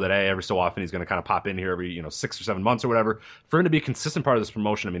we know that every so often he's going to kind of pop in here every 6 or 7 months or whatever. For him to be a consistent part of this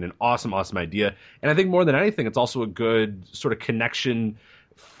promotion, I mean, an awesome idea. And I think more than anything, it's also a good sort of connection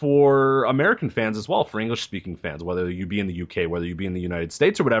for American fans as well, for English-speaking fans, whether you be in the UK, whether you be in the United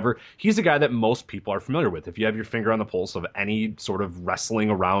States or whatever. He's a guy that most people are familiar with. If you have your finger on the pulse of any sort of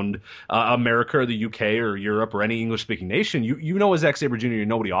wrestling around America or the UK or Europe or any English-speaking nation, you know Zack Sabre Jr., you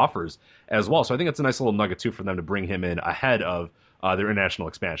know what he offers as well. So I think it's a nice little nugget, too, for them to bring him in ahead of their international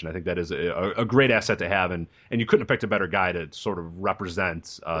expansion. I think that is a great asset to have, and you couldn't have picked a better guy to sort of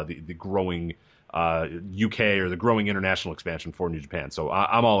represent the growing UK or the growing international expansion for New Japan. So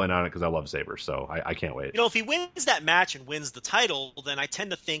I'm all in on it because I love Sabre. So I can't wait. If he wins that match and wins the title, then I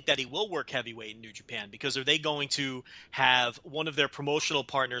tend to think that he will work heavyweight in New Japan, because are they going to have one of their promotional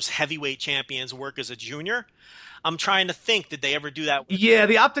partners, heavyweight champions, work as a junior? I'm trying to think, did they ever do that? Yeah,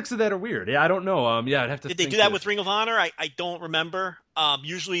 the optics of that are weird. Yeah, I don't know. I'd have to. Did they do that with Ring of Honor? I don't remember.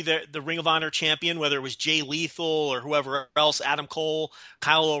 Usually the Ring of Honor champion, whether it was Jay Lethal or whoever else, Adam Cole,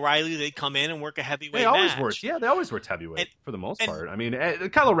 Kyle O'Reilly, they'd come in and work a heavyweight match. They always worked heavyweight for the most part. I mean,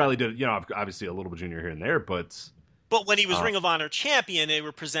 Kyle O'Reilly did, obviously a little bit junior here and there, but But when he was Ring of Honor champion, they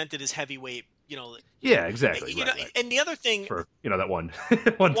were presented as heavyweight, Yeah, exactly. Right. And the other thing, for that one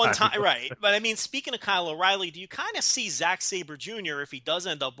time, right? But I mean, speaking of Kyle O'Reilly, do you kind of see Zack Sabre Jr. if he does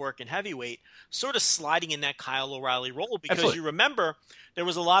end up working heavyweight, sort of sliding in that Kyle O'Reilly role? Because Absolutely. You remember there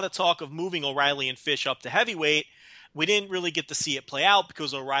was a lot of talk of moving O'Reilly and Fish up to heavyweight. We didn't really get to see it play out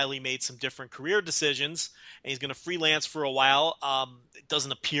because O'Reilly made some different career decisions, and he's going to freelance for a while. It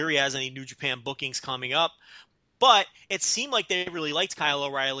doesn't appear he has any New Japan bookings coming up. But it seemed like they really liked Kyle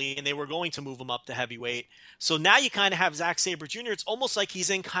O'Reilly, and they were going to move him up to heavyweight. So now you kind of have Zack Sabre Jr. It's almost like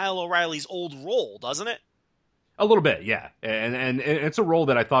he's in Kyle O'Reilly's old role, doesn't it? A little bit, yeah. And it's a role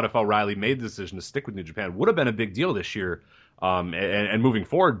that I thought if O'Reilly made the decision to stick with New Japan would have been a big deal this year and moving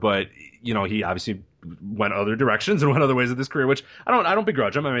forward. But, he obviously went other directions and went other ways with his career, which I don't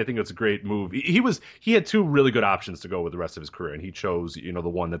begrudge him. I mean, I think it's a great move. He had two really good options to go with the rest of his career, and he chose, the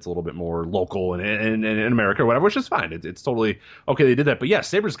one that's a little bit more local and in America or whatever, which is fine. It's totally okay. They did that. But yeah,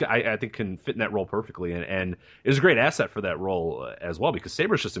 Sabre's, I think, can fit in that role perfectly and is a great asset for that role as well, because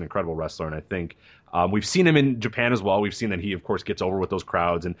Sabre's just an incredible wrestler. And I think we've seen him in Japan as well. We've seen that he, of course, gets over with those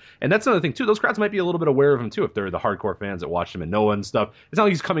crowds. And that's another thing, too. Those crowds might be a little bit aware of him, too, if they're the hardcore fans that watch him and know and stuff. It's not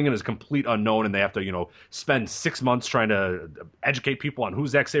like he's coming in as a complete unknown and they have to, spend 6 months trying to educate people on who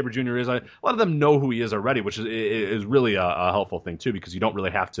Zack Sabre Jr. is. A lot of them know who he is already, which is really a helpful thing, too, because you don't really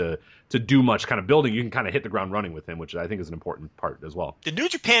have to do much kind of building. You can kind of hit the ground running with him, which I think is an important part as well. The New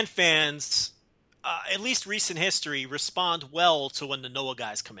Japan fans, at least recent history, respond well to when the Noah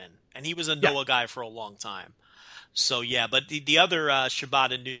guys come in. And he was a Noah guy for a long time. So, yeah, but the other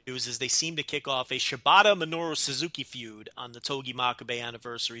Shibata news is they seem to kick off a Shibata Minoru Suzuki feud on the Togi Makabe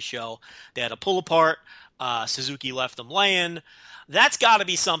anniversary show. They had a pull apart. Suzuki left them laying. That's got to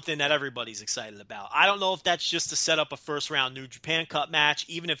be something that everybody's excited about. I don't know if that's just to set up a first-round New Japan Cup match.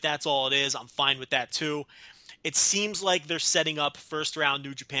 Even if that's all it is, I'm fine with that too. It seems like they're setting up first-round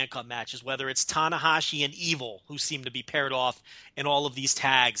New Japan Cup matches, whether it's Tanahashi and Evil, who seem to be paired off in all of these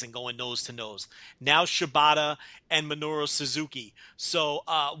tags and going nose-to-nose. Now Shibata and Minoru Suzuki. So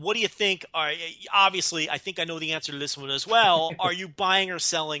what do you think? Obviously, I think I know the answer to this one as well. Are you buying or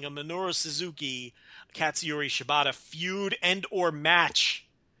selling a Minoru Suzuki, Katsuyori Shibata feud and or match?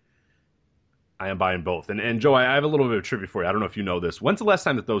 I am buying both. And Joe, I have a little bit of trivia for you. I don't know if you know this. When's the last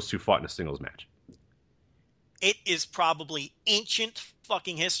time that those two fought in a singles match? It is probably ancient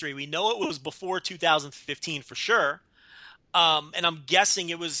fucking history. We know it was before 2015 for sure. And I'm guessing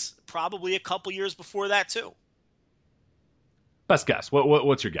it was probably a couple years before that too. Best guess.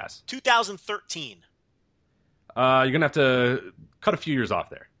 What's your guess? 2013. You're going to have to cut a few years off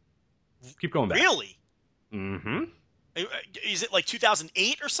there. Keep going back. Really? Mm-hmm. Is it like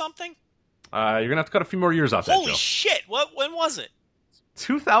 2008 or something? You're going to have to cut a few more years off that, Joe. Holy shit. When was it?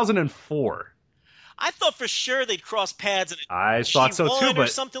 2004. I thought for sure they'd cross pads in I thought so too, but or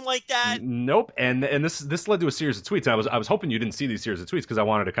something like that. Nope. And this led to a series of tweets. I was hoping you didn't see these series of tweets because I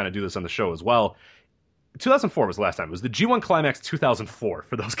wanted to kind of do this on the show as well. 2004 was the last time. It was the G1 Climax 2004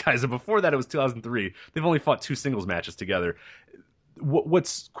 for those guys. And before that, it was 2003. They've only fought 2 singles matches together.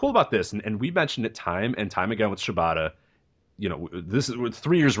 What's cool about this, and we mentioned it time and time again with Shibata. This is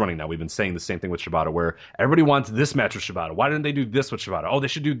 3 years running now. We've been saying the same thing with Shibata, where everybody wants this match with Shibata. Why didn't they do this with Shibata? Oh, they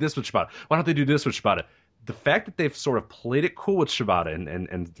should do this with Shibata. Why don't they do this with Shibata? The fact that they've sort of played it cool with Shibata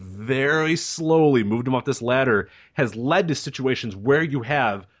and very slowly moved him up this ladder has led to situations where you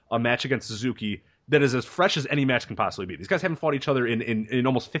have a match against Suzuki that is as fresh as any match can possibly be. These guys haven't fought each other in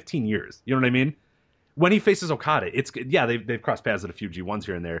almost 15 years. You know what I mean? When he faces Okada, they've crossed paths at a few G1s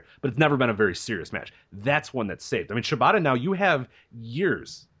here and there, but it's never been a very serious match. That's one that's saved. I mean, Shibata now, you have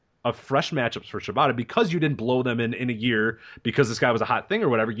years of fresh matchups for Shibata because you didn't blow them in a year because this guy was a hot thing or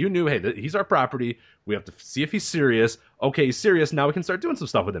whatever. You knew, hey, he's our property. We have to see if he's serious. Okay, he's serious. Now we can start doing some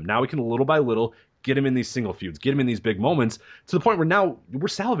stuff with him. Now we can little by little get him in these single feuds, get him in these big moments to the point where now we're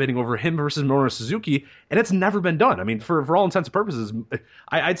salivating over him versus Minoru Suzuki, and it's never been done. I mean, for all intents and purposes,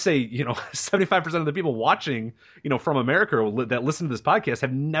 I'd say, 75% of the people watching, from America that listen to this podcast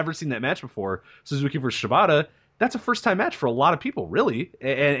have never seen that match before, Suzuki versus Shibata. That's a first-time match for a lot of people, really.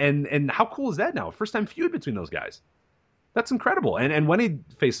 And how cool is that now? A first-time feud between those guys. That's incredible. And when he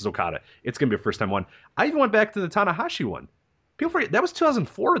faces Okada, it's going to be a first-time one. I even went back to the Tanahashi one. People forget that was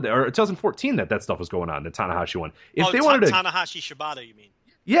 2004 or 2014 that stuff was going on, the Tanahashi one. If they wanted to Tanahashi Shibata, you mean?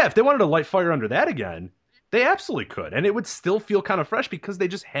 Yeah, if they wanted to light fire under that again, they absolutely could, and it would still feel kind of fresh because they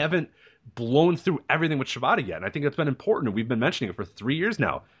just haven't blown through everything with Shibata yet. And I think that's been important, and we've been mentioning it for 3 years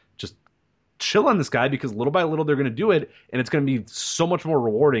now. Just chill on this guy because little by little they're going to do it, and it's going to be so much more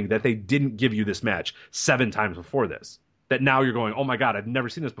rewarding that they didn't give you this match 7 times before this. that now you're going, oh my God, I've never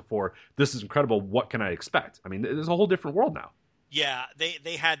seen this before. This is incredible. What can I expect? I mean, there's a whole different world now. Yeah,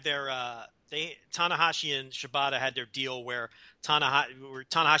 they had their Tanahashi and Shibata had their deal where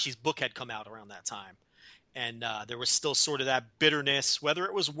Tanahashi's book had come out around that time. And there was still sort of that bitterness, whether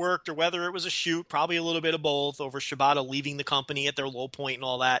it was worked or whether it was a shoot, probably a little bit of both, over Shibata leaving the company at their low point and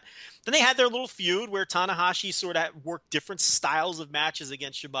all that. Then they had their little feud where Tanahashi sort of worked different styles of matches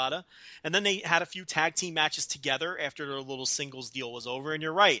against Shibata. And then they had a few tag team matches together after their little singles deal was over. And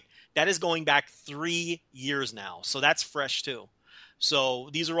you're right, that is going back 3 years now. So that's fresh too. So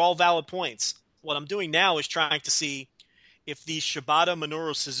these are all valid points. What I'm doing now is trying to see if these Shibata,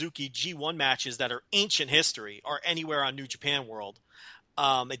 Minoru Suzuki G1 matches that are ancient history are anywhere on New Japan World.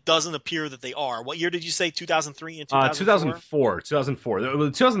 It doesn't appear that they are. What year did you say? 2003 and 2004? 2004.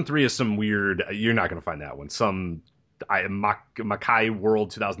 2003 is some weird. You're not going to find that one. Some Makai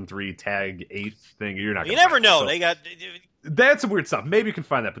World 2003 Tag 8 thing. You're not. You never know. So, they got. That's some weird stuff. Maybe you can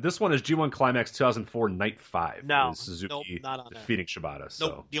find that. But this one is G1 Climax 2004 Night 5. No, Suzuki not on defeating Shibata. So.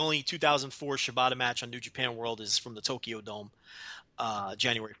 Nope. The only 2004 Shibata match on New Japan World is from the Tokyo Dome,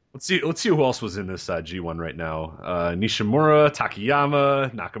 January. Let's see who else was in this G1 right now. Nishimura,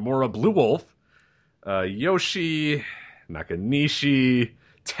 Takayama, Nakamura, Blue Wolf, Yoshi, Nakanishi,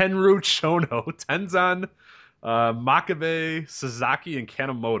 Tenru, Chono, Tenzan, Makabe, Sasaki, and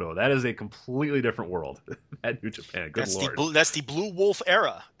Kanemoto. That is a completely different world at New Japan. Good Lord. That's the Blue Wolf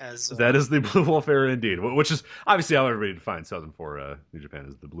era. That is the Blue Wolf era indeed, which is obviously how everybody defines 2004 New Japan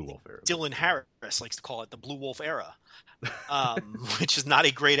as the Blue Wolf era. Dylan Harris likes to call it the Blue Wolf era, which is not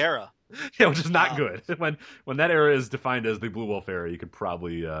a great era. Yeah, which is not good. When that era is defined as the Blue Wolf era, you could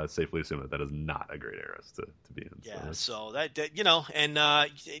probably safely assume that is not a great era to be in. Yeah, so that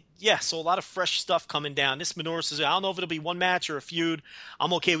so a lot of fresh stuff coming down. This Minoru Suzuki, I don't know if it'll be one match or a feud.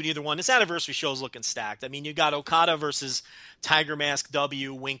 I'm okay with either one. This anniversary show is looking stacked. I mean, you got Okada versus Tiger Mask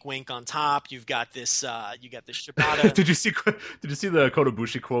W, wink wink on top. You've got this Shibata. Did you see the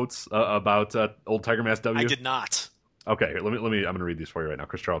Kotobushi quotes about old Tiger Mask W? I did not. Okay, here, let me. I'm going to read these for you right now.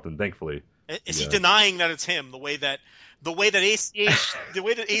 Chris Charlton, thankfully, is he denying that it's him? The way that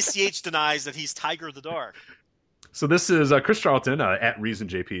ACH denies that he's Tiger the Dark. So this is Chris Charlton at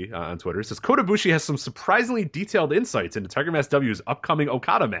ReasonJP on Twitter. It says Kotobushi has some surprisingly detailed insights into Tiger Mask W's upcoming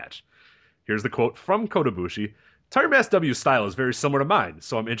Okada match. Here's the quote from Kotobushi: "Tiger Mask W's style is very similar to mine,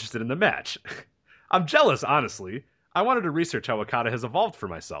 so I'm interested in the match. I'm jealous, honestly. I wanted to research how Okada has evolved for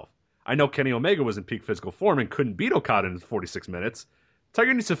myself. I know Kenny Omega was in peak physical form and couldn't beat Okada in 46 minutes.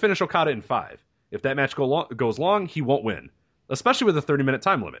 Tiger needs to finish Okada in 5. If that match goes long, he won't win, especially with a 30-minute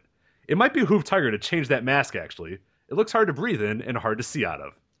time limit. It might behoove Tiger to change that mask, actually. It looks hard to breathe in and hard to see out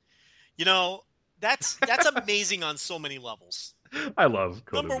of." You know, that's amazing on so many levels. I love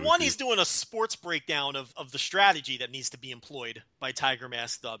Kotobushi. Number one, he's doing a sports breakdown of the strategy that needs to be employed by Tiger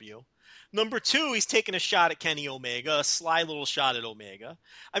Mask W. Number two, he's taking a shot at Kenny Omega, a sly little shot at Omega.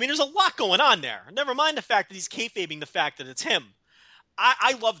 I mean, there's a lot going on there. Never mind the fact that he's kayfabing the fact that it's him.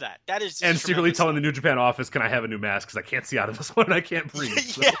 I love that. That is just and secretly telling the New Japan office, "Can I have a new mask? Because I can't see out of this one and I can't breathe."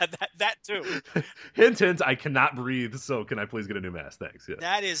 So. Yeah, that too. Hint, hint. I cannot breathe. So can I please get a new mask? Thanks.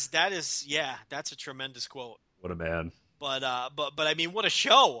 Yeah. That's a tremendous quote. What a man. But I mean, what a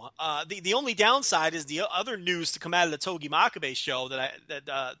show! The only downside is the other news to come out of the Togi Makabe show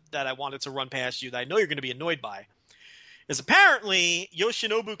that I wanted to run past you that I know you're going to be annoyed by is apparently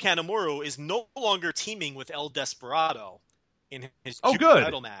Yoshinobu Kanemaru is no longer teaming with El Desperado in his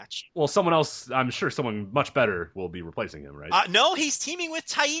title match. Well, someone else, I'm sure someone much better will be replacing him, right? No, he's teaming with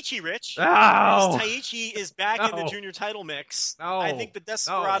Taichi, Rich. Oh! Taichi is back in the junior title mix. I think the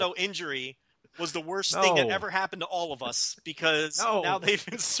Desperado injury was the worst thing that ever happened to all of us because now they've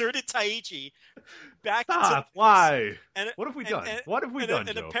inserted Taichi back into why? And what have we done? What have we done,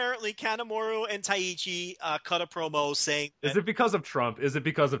 And Joe? Apparently Kanemaru and Taichi cut a promo saying Is it because of Trump?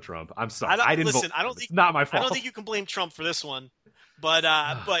 I'm sorry. It's not my fault. I don't think you can blame Trump for this one. But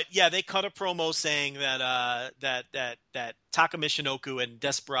yeah, they cut a promo saying that Taka Michinoku and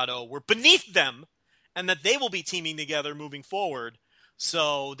Desperado were beneath them and that they will be teaming together moving forward.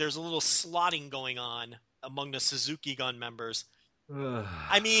 So there's a little slotting going on among the Suzuki Gun members.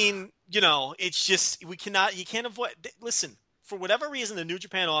 I mean, it's just you can't avoid. Listen, for whatever reason, the New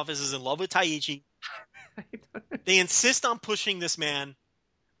Japan office is in love with Taichi. They insist on pushing this man.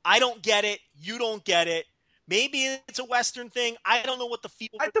 I don't get it. You don't get it. Maybe it's a Western thing. I don't know what the feel.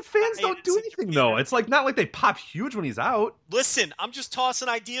 The fans don't do anything though. It's not like they pop huge when he's out. Listen, I'm just tossing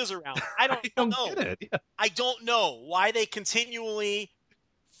ideas around. I don't know. Get it. Yeah. I don't know why they continually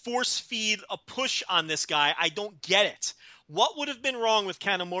force feed a push on this guy. I don't get it. What would have been wrong with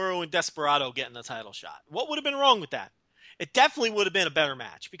Kanemaru and Desperado getting the title shot? What would have been wrong with that? It definitely would have been a better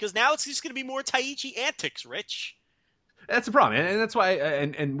match because now it's just going to be more Taichi antics, Rich. That's the problem, and that's why.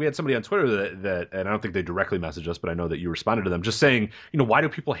 And we had somebody on Twitter that, and I don't think they directly messaged us, but I know that you responded to them, just saying, why do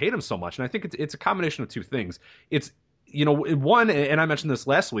people hate him so much? And I think it's a combination of two things. It's one, and I mentioned this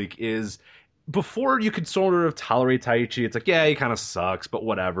last week, is before you could sort of tolerate Taichi, it's like, yeah, he kind of sucks, but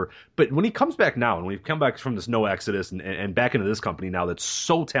whatever. But when he comes back now, and we've come back from this no exodus and back into this company now that's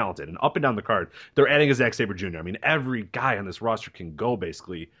so talented and up and down the card, they're adding a Zack Sabre Jr. I mean, every guy on this roster can go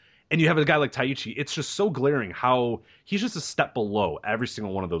basically. And you have a guy like Taichi, it's just so glaring how he's just a step below every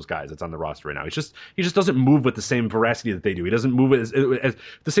single one of those guys that's on the roster right now. He just doesn't move with the same veracity that they do. He doesn't move as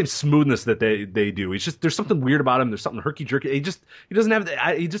the same smoothness that they do. He's just, there's something weird about him. There's something herky jerky. He just doesn't have it.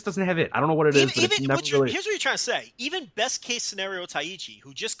 I don't know what it is. Here's what you're trying to say. Even best case scenario Taichi,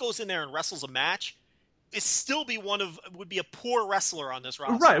 who just goes in there and wrestles a match, would be a poor wrestler on this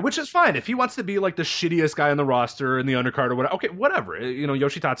roster. Right, which is fine. If he wants to be like the shittiest guy on the roster in the undercard or whatever, okay, whatever.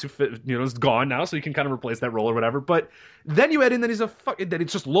 Yoshitatsu is gone now, so he can kind of replace that role or whatever. But then you add in that that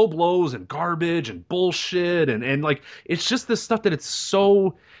it's just low blows and garbage and bullshit and like it's just this stuff that it's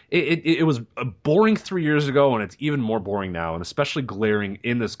so it was a boring 3 years ago and it's even more boring now, and especially glaring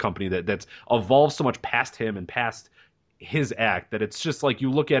in this company that's evolved so much past him and past his act that it's just like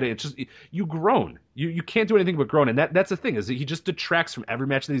you look at it, it's just you groan. You can't do anything but groan, and that's the thing is that he just detracts from every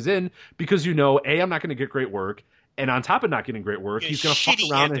match that he's in because I'm not going to get great work, and on top of not getting great work, he's going to fuck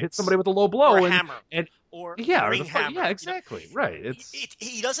around and hit somebody with a low blow or a and hammer or ring hammer. Yeah, exactly. Right.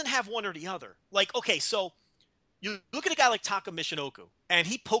 He doesn't have one or the other. Like, okay, so you look at a guy like Taka Michinoku, and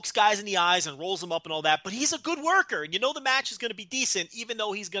he pokes guys in the eyes and rolls them up and all that, but he's a good worker. And the match is going to be decent, even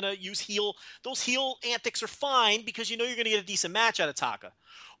though he's going to use heel. Those heel antics are fine because you're going to get a decent match out of Taka.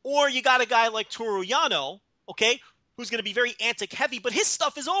 Or you got a guy like Toru Yano, okay, who's going to be very antic heavy, but his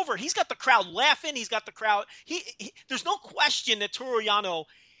stuff is over. He's got the crowd laughing. He's got the crowd. There's no question that Toru Yano,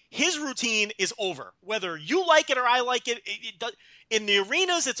 his routine is over. Whether you like it or I like it, in the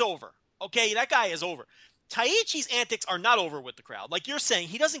arenas, it's over. Okay, that guy is over. Taichi's antics are not over with the crowd. Like you're saying,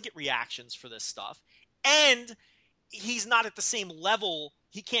 he doesn't get reactions for this stuff. And he's not at the same level.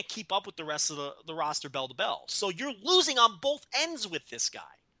 He can't keep up with the rest of the roster bell to bell. So you're losing on both ends with this guy.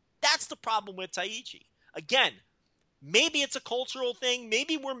 That's the problem with Taichi. Again, maybe it's a cultural thing.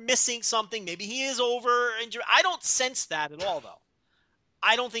 Maybe we're missing something. Maybe he is over injured. I don't sense that at all, though.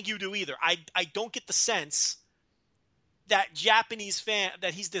 I don't think you do either. I don't get the sense that Japanese fan,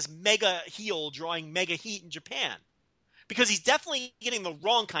 that he's this mega heel drawing mega heat in Japan, because he's definitely getting the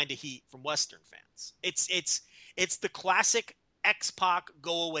wrong kind of heat from Western fans. It's the classic X-Pac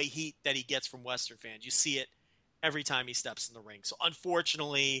go away heat that he gets from Western fans. You see it every time he steps in the ring. So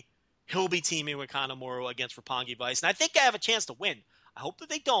unfortunately, he'll be teaming with Kanemaru against Roppongi Vice, and I think they have a chance to win. I hope that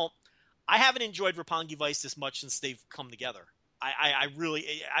they don't. I haven't enjoyed Roppongi Vice this much since they've come together. I've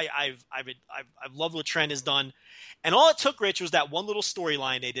loved what Trent has done. And all it took, Rich, was that one little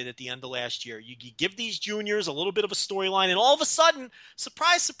storyline they did at the end of last year. You give these juniors a little bit of a storyline, and all of a sudden,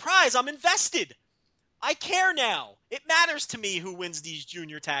 surprise, surprise, I'm invested. I care now. It matters to me who wins these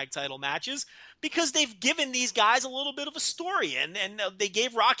junior tag title matches because they've given these guys a little bit of a story. And they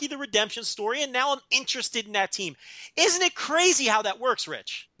gave Rocky the redemption story, and now I'm interested in that team. Isn't it crazy how that works,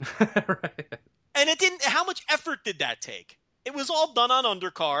 Rich? Right. And how much effort did that take? It was all done on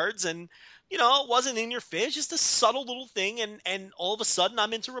undercards, and it wasn't in your face, just a subtle little thing, and all of a sudden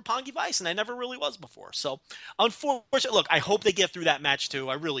I'm into Roppongi Vice, and I never really was before. So, unfortunately, look, I hope they get through that match too.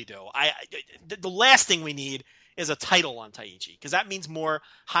 I really do. The last thing we need is a title on Taichi, because that means more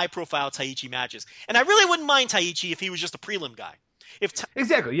high-profile Taichi matches. And I really wouldn't mind Taichi if he was just a prelim guy.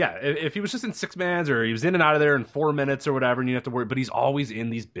 Exactly, yeah. If he was just in 6-mans or he was in and out of there in 4 minutes or whatever, and you have to worry, but he's always in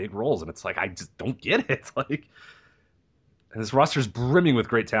these big roles, and it's like I just don't get it. Like. And this roster's brimming with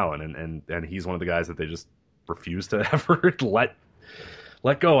great talent, and he's one of the guys that they just refuse to ever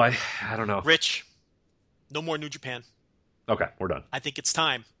let go. I don't know. Rich, no more New Japan. Okay, we're done. I think it's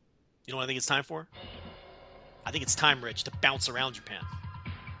time. You know what I think it's time for? I think it's time, Rich, to bounce around Japan.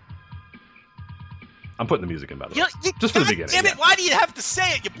 I'm putting the music in, by the way. Just for the beginning. Damn it, why do you have to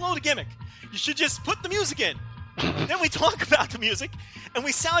say it? You blow the gimmick. You should just put the music in. Then we talk about the music, and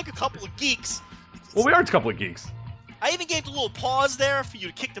we sound like a couple of geeks. Well, we are a couple of geeks. I even gave a little pause there for you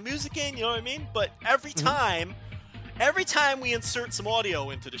to kick the music in, you know what I mean? But every time we insert some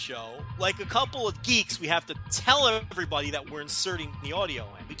audio into the show, like a couple of geeks, we have to tell everybody that we're inserting the audio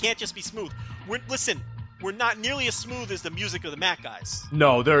in. We can't just be smooth. Listen, we're not nearly as smooth as the music of the Mac guys.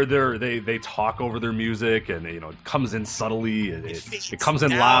 No, they talk over their music, and it comes in subtly. It comes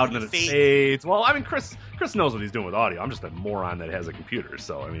in loud, and then it fades. Well, I mean, Chris knows what he's doing with audio. I'm just a moron that has a computer,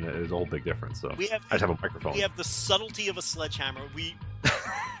 so I mean, there's a whole big difference. So I just have a microphone. We have the subtlety of a sledgehammer. We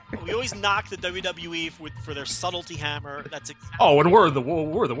always knock the WWE for their subtlety hammer. That's exactly. Oh, and we're the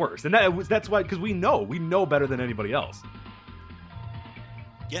worst, and that's why, because we know better than anybody else.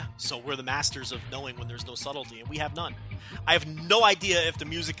 Yeah, so we're the masters of knowing when there's no subtlety, and we have none. I have no idea if the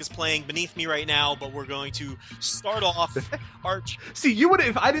music is playing beneath me right now, but we're going to start off our... See,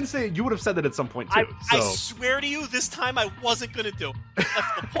 if I didn't say it, you would have said that at some point, too. I swear to you, this time I wasn't going to do it. I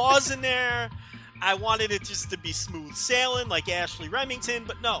left the pause in there. I wanted it just to be smooth sailing like Ashley Remington,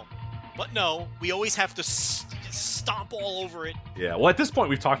 but no, we always have to stomp all over it. Yeah, well, at this point,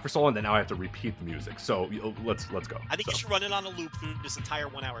 we've talked for so long that now I have to repeat the music. So let's go. I think you should run it on a loop through this entire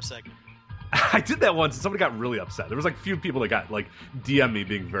 1 hour segment. I did that once, and somebody got really upset. There was like a few people that got DM me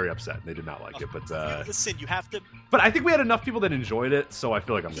being very upset, and they did not like it. But listen, you have to. But I think we had enough people that enjoyed it, so I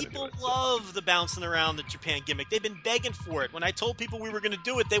feel like I'm going to do it. People love the bouncing around the Japan gimmick. They've been begging for it. When I told people we were going to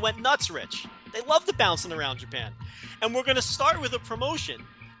do it, they went nuts, Rich. They love the bouncing around Japan, and we're going to start with a promotion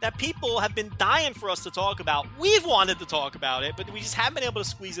that people have been dying for us to talk about. We've wanted to talk about it, but we just haven't been able to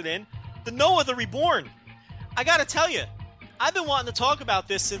squeeze it in. The Noah the Reborn. I got to tell you, I've been wanting to talk about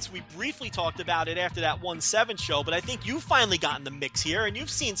this since we briefly talked about it after that 1-7 show, but I think you've finally gotten the mix here, and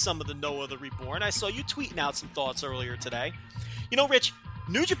you've seen some of the Noah the Reborn. I saw you tweeting out some thoughts earlier today. You know, Rich,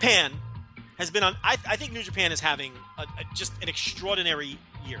 New Japan has been on... I think New Japan is having just an extraordinary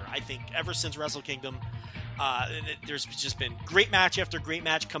year. I think ever since Wrestle Kingdom... there's just been great match after great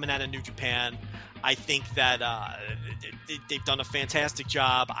match coming out of New Japan. I think that they've done a fantastic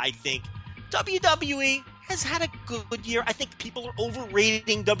job. I think WWE has had a good year. I think people are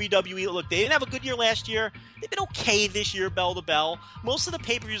overrating WWE. Look, they didn't have a good year last year. They've been okay this year, bell to bell. Most of the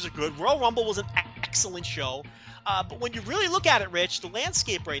pay-per-views are good. Royal Rumble was an excellent show. But when you really look at it, Rich, the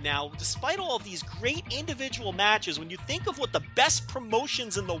landscape right now, despite all of these great individual matches, when you think of what the best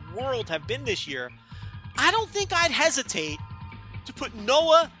promotions in the world have been this year, I don't think I'd hesitate to put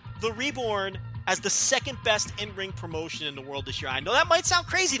Noah the Reborn as the second best in-ring promotion in the world this year. I know that might sound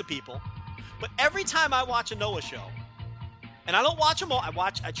crazy to people, but every time I watch a Noah show, and I don't watch them all,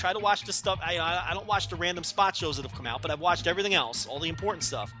 I try to watch the stuff, I don't watch the random spot shows that have come out, but I've watched everything else, all the important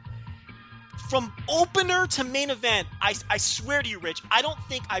stuff. From opener to main event, I swear to you, Rich, I don't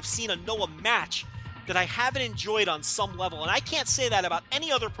think I've seen a Noah match that I haven't enjoyed on some level, and I can't say that about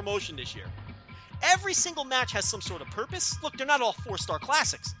any other promotion this year. Every single match has some sort of purpose. Look, they're not all 4-star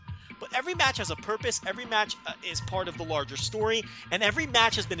classics, but every match has a purpose. Every match is part of the larger story, and every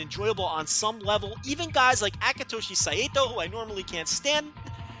match has been enjoyable on some level. Even guys like Akitoshi Saito, who I normally can't stand.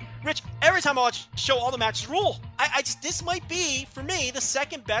 Rich, every time I watch a show, all the matches rule. This might be, for me, the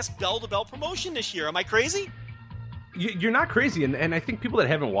second best bell-to-bell promotion this year. Am I crazy? You're not crazy, and I think people that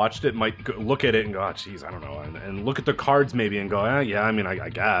haven't watched it might look at it and go, oh, geez, I don't know, and look at the cards maybe and go, yeah, I mean, I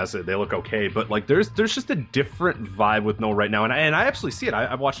guess they look okay, but like there's just a different vibe with Noah right now, and I absolutely see it.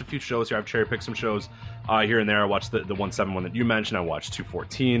 I've watched a few shows here. I've cherry-picked some shows here and there. I watched the 1-7 one that you mentioned. I watched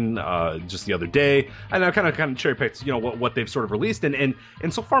 214 just the other day, and I kind of cherry-picked, what they've sort of released, and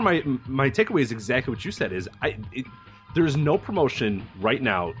so far my takeaway is exactly what you said. Is there's no promotion right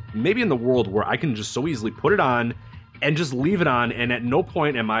now, maybe in the world, where I can just so easily put it on and just leave it on, and at no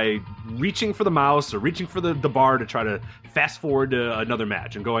point am I reaching for the mouse or reaching for the bar to try to fast forward to another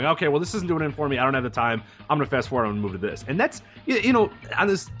match and going, okay, well, this isn't doing it for me. I don't have the time. I'm going to fast forward. I'm going to move to this. And that's, on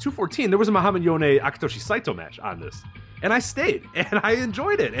this 214, there was a Muhammad Yone Akitoshi Saito match on this. And I stayed, and I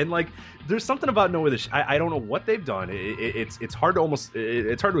enjoyed it. And, there's something about Noah that I don't know what they've done. It's hard to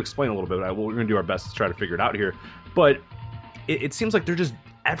it's hard to explain a little bit. We're going to do our best to try to figure it out here. But it seems like they're just,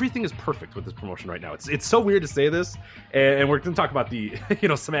 everything is perfect with this promotion right now. It's so weird to say this, and we're going to talk about the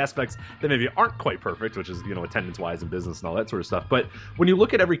some aspects that maybe aren't quite perfect, which is attendance wise and business and all that sort of stuff. But when you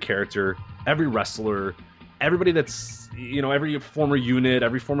look at every character, every wrestler, everybody that's every former unit,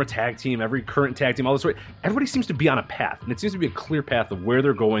 every former tag team, every current tag team, all this, everybody seems to be on a path, and it seems to be a clear path of where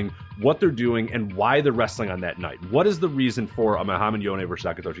they're going, what they're doing, and why they're wrestling on that night. What is the reason for a Muhammad Yone versus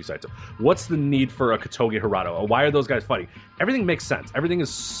Akitoshi Saito? What's the need for a Katoge Hirado? Why are those guys fighting? Everything makes sense. Everything is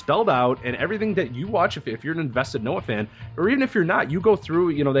spelled out, and everything that you watch, if you're an invested Noah fan, or even if you're not, you go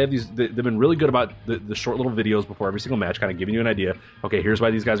through, they have they've been really good about the short little videos before every single match, kind of giving you an idea. Okay, here's why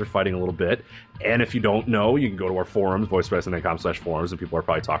these guys are fighting a little bit. And if you don't know, you can go to our forums, voicewrestling.com/forums, and people are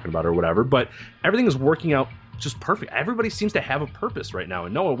probably talking about it or whatever. But everything is working out just perfect. Everybody seems to have a purpose right now.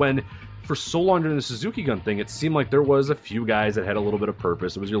 And Noah, when for so long during the Suzuki Gun thing, it seemed like there was a few guys that had a little bit of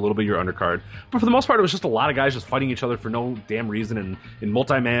purpose. It was a little bit your undercard. But for the most part, it was just a lot of guys just fighting each other for no damn reason and in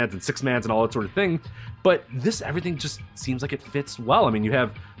multi-mans and six-mans and all that sort of thing. But everything just seems like it fits well. I mean, you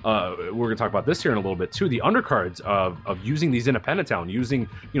have, we're going to talk about this here in a little bit too, the undercards of using these independent talent, using,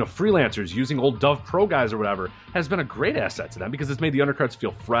 freelancers, using old Dove Pro guys or whatever, has been a great asset to them because it's made the undercards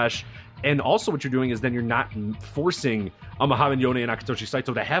feel fresh. And also what you're doing is then you're not forcing Muhammad Yone and Akitoshi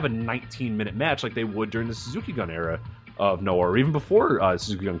Saito to have a 19-minute match like they would during the Suzuki Gun era of Noah, or even before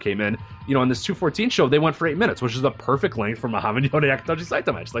Suzuki Gun came in. On this 214 show, they went for 8 minutes, which is the perfect length for Muhammad Yone and Akitoshi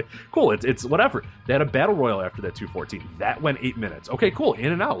Saito match. Like, cool, it's whatever. They had a battle royal after that 214. That went 8 minutes. Okay, cool,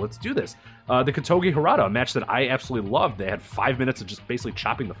 in and out, let's do this. The Kotoge Harada, a match that I absolutely loved. They had 5 minutes of just basically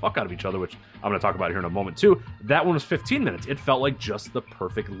chopping the fuck out of each other, which I'm going to talk about here in a moment too. That one was 15 minutes. It felt like just the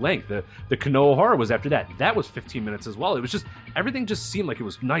perfect length. The Kanoa Hara was after that. That was 15 minutes as well. It was just, everything just seemed like it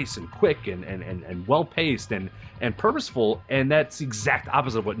was nice and quick and well-paced and purposeful, and that's the exact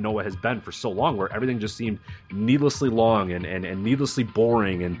opposite of what Noah has been for so long, where everything just seemed needlessly long and needlessly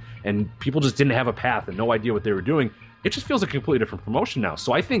boring, and people just didn't have a path and no idea what they were doing. It just feels like a completely different promotion now.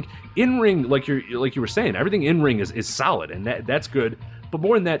 So I think in-ring, like you were saying, everything in-ring is solid, and that's good. But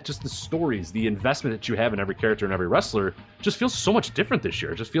more than that, just the stories, the investment that you have in every character and every wrestler just feels so much different this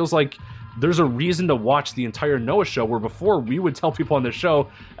year. It just feels like there's a reason to watch the entire Noah show, where before we would tell people on the show,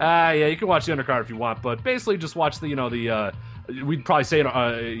 yeah, you can watch the undercard if you want, but basically just watch we'd probably say a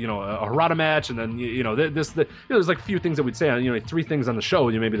Harada match, and then there's like a few things that we'd say, 3 things on the show,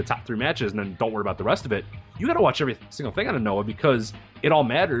 maybe the top 3 matches, and then don't worry about the rest of it. You got to watch every single thing on a Noah because it all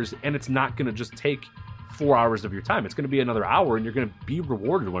matters, and it's not going to just take 4 hours of your time. It's going to be another hour, and you're going to be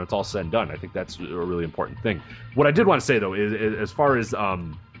rewarded when it's all said and done. I think that's a really important thing. What I did want to say though is as far as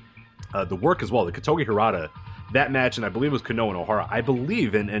the work as well, the Kotoge Harada, that match, and I believe it was Kanoa and O'Hara, I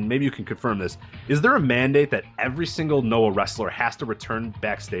believe, and maybe you can confirm this, is there a mandate that every single Noah wrestler has to return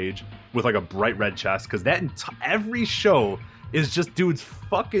backstage with like a bright red chest? Because every show is just dudes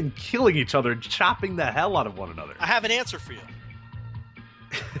fucking killing each other, chopping the hell out of one another. I have an answer for you.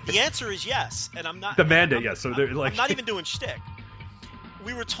 The answer is yes, and I'm not... The mandate, yes. So they're like... I'm not even doing shtick.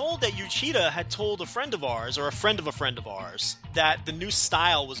 We were told that Uchida had told a friend of ours, or a friend of ours, that the new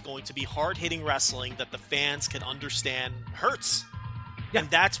style was going to be hard-hitting wrestling that the fans could understand hurts. Yeah. And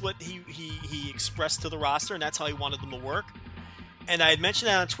that's what he expressed to the roster, and that's how he wanted them to work. And I had mentioned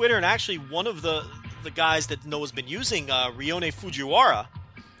that on Twitter, and actually one of the guys that Noah's been using, Rione Fujiwara,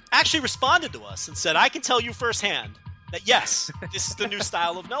 actually responded to us and said, I can tell you firsthand that yes, this is the new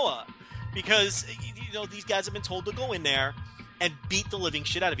style of Noah. Because, these guys have been told to go in there and beat the living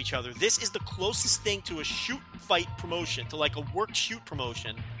shit out of each other. This is the closest thing to a shoot-fight promotion, to like a work-shoot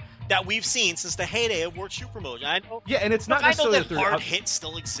promotion that we've seen since the heyday of work-shoot promotion. I know, yeah, and it's not necessarily that hard hits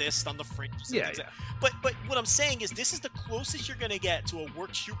still exist on the fringes. Yeah. But what I'm saying is this is the closest you're going to get to a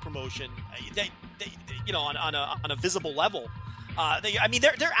work-shoot promotion that on a visible level.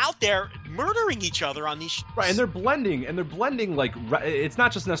 They're out there murdering each other on these right, and they're blending like it's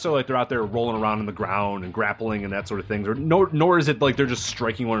not just necessarily like they're out there rolling around on the ground and grappling and that sort of thing, nor is it like they're just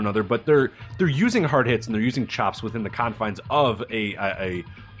striking one another, but they're using hard hits and they're using chops within the confines of a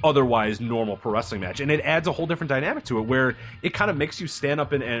otherwise normal pro wrestling match, and it adds a whole different dynamic to it where it kind of makes you stand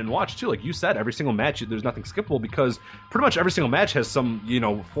up and watch too. Like you said, every single match there's nothing skippable because pretty much every single match has some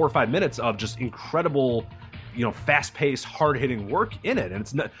 4 or 5 minutes of just incredible fast-paced, hard-hitting work in it,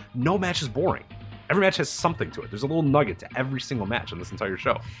 and no match is boring. Every match has something to it. There's a little nugget to every single match on this entire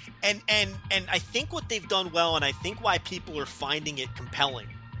show. And I think what they've done well, and I think why people are finding it compelling,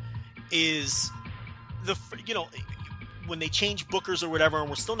 is when they change bookers or whatever, and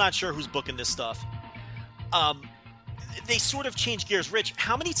we're still not sure who's booking this stuff. They sort of change gears. Rich,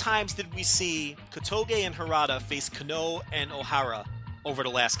 how many times did we see Kotoge and Harada face Kano and O'Hara over the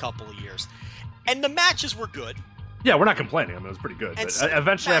last couple of years? And the matches were good. Yeah, we're not complaining. I mean, it was pretty good. But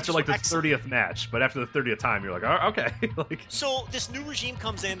eventually, after like the 30th match, but after the 30th time, you're like, oh, okay. So this new regime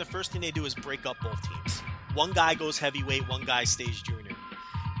comes in. The first thing they do is break up both teams. One guy goes heavyweight, one guy stays junior.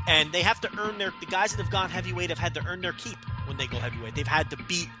 And they have to earn the guys that have gone heavyweight have had to earn their keep when they go heavyweight. They've had to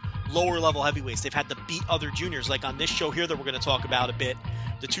beat lower level heavyweights. They've had to beat other juniors. Like on this show here that we're going to talk about a bit,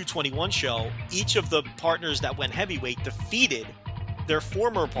 the 221 show, each of the partners that went heavyweight defeated their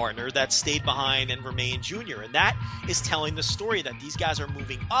former partner that stayed behind and remained junior, and that is telling the story that these guys are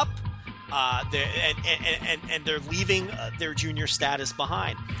moving up, and they're leaving their junior status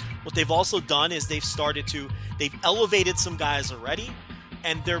behind. What they've also done is they've elevated some guys already,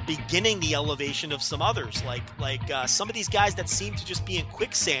 and they're beginning the elevation of some others, like some of these guys that seem to just be in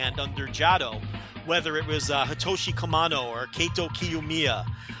quicksand under Jado, whether it was Hitoshi Kamano or Keito Kiyomiya,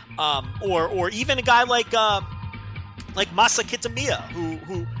 or even a guy like Masa Kitamiya,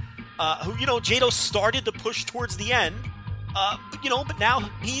 who Jado started to push towards the end. But now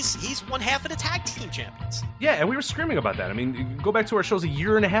he's one half of the tag team champions. Yeah, and we were screaming about that. I mean, go back to our shows a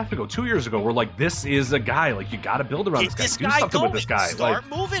year and a half ago, 2 years ago. We're like, this is a guy. Like, you got to build around this guy. Do something with this guy. Start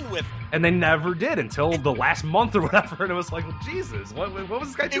moving with him. And they never did until the last month or whatever. And it was like, well, Jesus, what was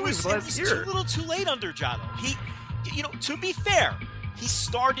this guy doing for the last year? It was too little too late under Jado. He, to be fair, he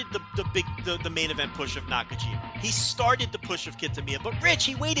started the main event push of Nakajima. He started the push of Kitamiya. But Rich,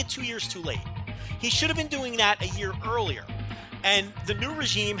 he waited 2 years too late. He should have been doing that a year earlier. And the new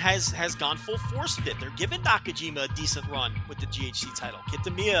regime has gone full force with it. They're giving Nakajima a decent run with the GHC title.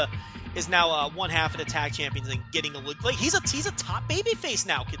 Kitamiya is now one half of the tag champions and getting he's a top babyface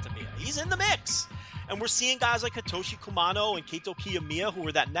now. Kitamiya, he's in the mix, and we're seeing guys like Hitoshi Kumano and Keito Kiyomiya who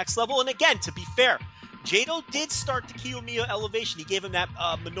are that next level. And again, to be fair, Jado did start the Kiyomiya elevation. He gave him that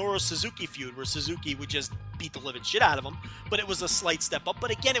Minoru Suzuki feud where Suzuki would just beat the living shit out of him, but it was a slight step up. But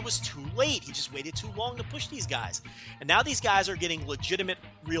again, it was too late. He just waited too long to push these guys. And now these guys are getting legitimate,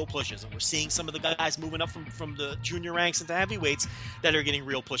 real pushes. And we're seeing some of the guys moving up from the junior ranks into heavyweights that are getting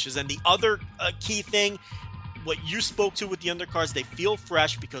real pushes. And the other key thing, what you spoke to with the undercards, they feel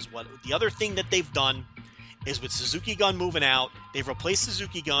fresh because the other thing that they've done is with Suzuki Gun moving out, they've replaced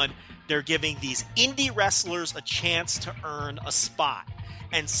Suzuki Gun. They're giving these indie wrestlers a chance to earn a spot.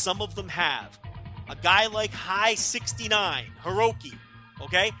 And some of them have. A guy like High 69, Hiroki,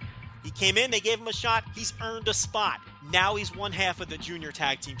 okay? He came in, they gave him a shot, he's earned a spot. Now he's one half of the junior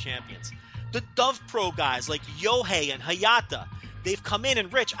tag team champions. The Dove Pro guys like Yohei and Hayata, they've come in,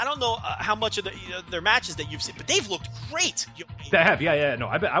 and Rich, I don't know how much of their matches that you've seen, but they've looked great. They have, yeah. No,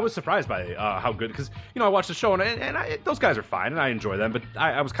 I was surprised by how good, because, I watched the show, and those guys are fine, and I enjoy them, but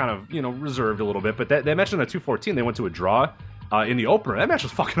I was kind of, reserved a little bit. But they mentioned at 214, they went to a draw in the opener. That match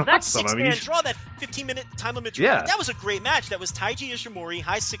was fucking awesome. That 6-man draw, that 15-minute time limit draw, that was a great match. That was Taiji Ishimori,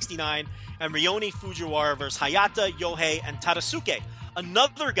 High 69, and Rioni Fujiwara versus Hayata, Yohei, and Tadasuke.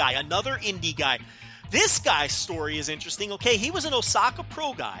 Another guy, another indie guy. This guy's story is interesting, okay? He was an Osaka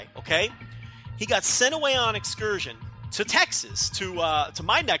pro guy, okay? He got sent away on excursion to Texas, to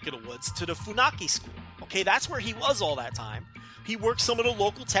my neck of the woods, to the Funaki school, okay? That's where he was all that time. He worked some of the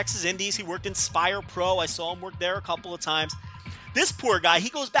local Texas indies. He worked in Spire Pro. I saw him work there a couple of times. This poor guy, he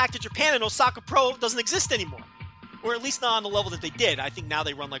goes back to Japan, and Osaka Pro doesn't exist anymore. Or at least not on the level that they did. I think now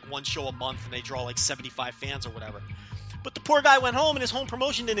they run like one show a month, and they draw like 75 fans or whatever. But the poor guy went home, and his home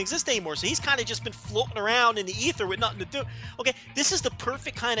promotion didn't exist anymore. So he's kind of just been floating around in the ether with nothing to do. Okay, this is the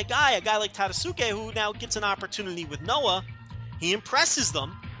perfect kind of guy, a guy like Tadasuke, who now gets an opportunity with Noah. He impresses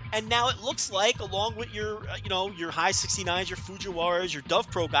them, and now it looks like, along with your High 69s, your Fujiwaras, your Dove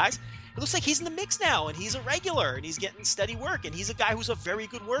Pro guys, it looks like he's in the mix now, and he's a regular, and he's getting steady work, and he's a guy who's a very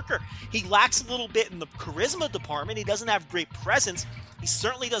good worker. He lacks a little bit in the charisma department. He doesn't have great presence. He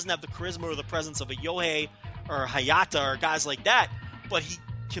certainly doesn't have the charisma or the presence of a Yohei or Hayata or guys like that, but he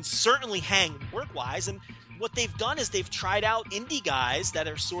can certainly hang work-wise. And what they've done is they've tried out indie guys that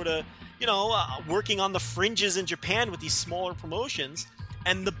are sort of, working on the fringes in Japan with these smaller promotions,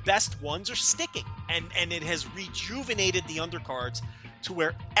 and the best ones are sticking. And it has rejuvenated the undercards to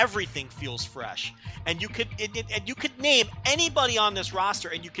where everything feels fresh. And you could name anybody on this roster,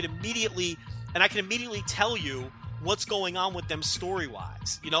 and I can immediately tell you what's going on with them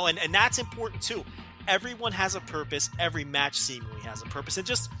story-wise, and that's important too. Everyone has a purpose. Every match seemingly has a purpose. And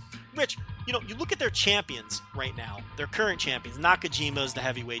just, Rich, you look at their champions right now, their current champions. Nakajima is the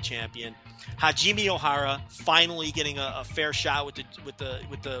heavyweight champion. Hajime Ohara finally getting a fair shot with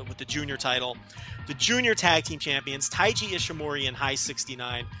the junior title. The junior tag team champions, Taiji Ishimori and High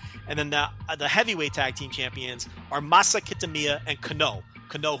 69. And then the heavyweight tag team champions are Masa Kitamiya and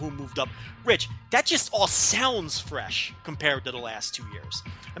Kano, who moved up. Rich, that just all sounds fresh compared to the last 2 years.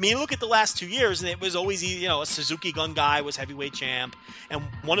 I mean, you look at the last 2 years, and it was always, a Suzuki Gun guy was heavyweight champ, and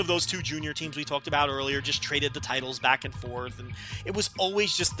one of those two junior teams we talked about earlier just traded the titles back and forth, and it was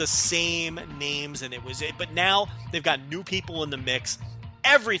always just the same names, but now they've got new people in the mix.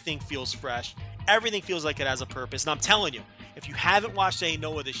 Everything feels fresh. Everything feels like it has a purpose, and I'm telling you, if you haven't watched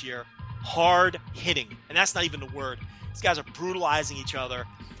Noah this year, hard hitting, and that's not even the word. These guys are brutalizing each other.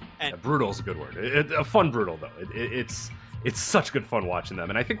 And brutal is a good word. A fun brutal, though. It's such good fun watching them.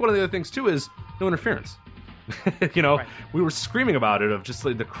 And I think one of the other things, too, is no interference. Right. We were screaming about it, of just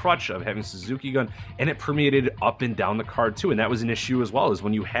like the crutch of having Suzuki Gun, and it permeated up and down the card, too. And that was an issue as well, is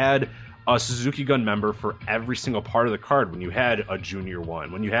when you had a Suzuki Gun member for every single part of the card. When you had a junior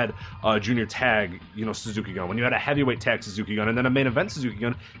one, when you had a junior tag, Suzuki Gun, when you had a heavyweight tag Suzuki Gun, and then a main event Suzuki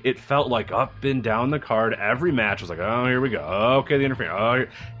Gun, it felt like up and down the card, every match was like, oh, here we go. Okay, the interference.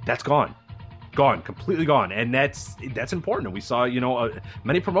 Oh, that's gone. Completely gone. And that's important. And we saw,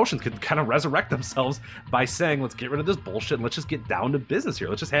 many promotions could kind of resurrect themselves by saying, let's get rid of this bullshit and let's just get down to business here.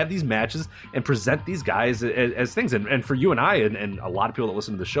 Let's just have these matches and present these guys as things. And for you and I, and a lot of people that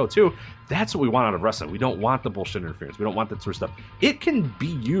listen to the show too, that's what we want out of wrestling. We don't want the bullshit interference. We don't want that sort of stuff. It can be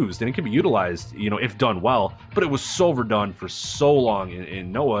used and it can be utilized, if done well, but it was so overdone for so long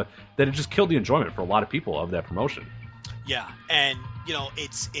in Noah that it just killed the enjoyment for a lot of people of that promotion. Yeah, and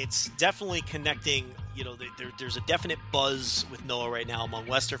it's definitely connecting. There's a definite buzz with Noah right now among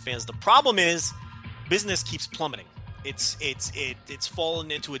Western fans. The problem is business keeps plummeting. It's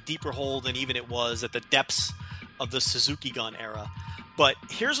fallen into a deeper hole than even it was at the depths of the Suzuki Gun era. But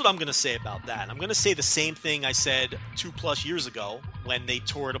here's what I'm going to say about that. I'm going to say the same thing I said 2+ years ago when they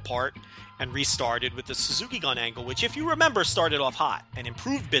tore it apart and restarted with the Suzuki Gun angle, which, if you remember, started off hot and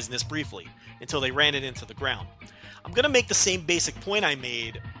improved business briefly until they ran it into the ground. I'm going to make the same basic point I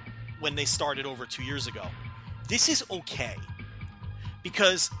made when they started over 2 years ago. This is okay.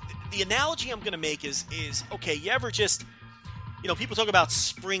 Because the analogy I'm going to make is okay, you ever just, people talk about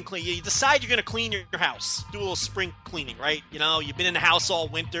spring clean. You decide you're going to clean your house, do a little spring cleaning, right? You've been in the house all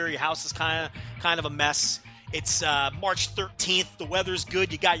winter. Your house is kind of a mess. It's March 13th. The weather's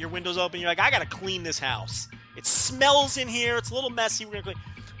good. You got your windows open. You're like, I got to clean this house. It smells in here. It's a little messy. We're going to clean.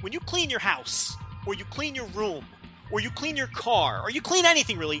 When you clean your house, or you clean your room, or you clean your car, or you clean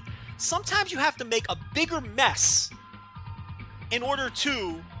anything really, sometimes you have to make a bigger mess in order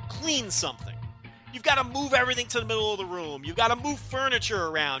to clean something. You've got to move everything to the middle of the room. You've got to move furniture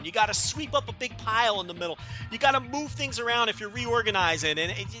around. You got to sweep up a big pile in the middle. You got to move things around if you're reorganizing,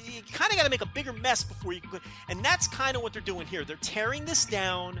 and you kind of got to make a bigger mess before you can clean. And that's kind of what they're doing here. They're tearing this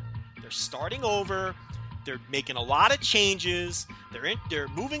down. They're starting over. They're making a lot of changes. They're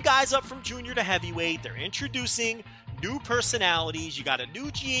moving guys up from junior to heavyweight. They're introducing new personalities. You got a new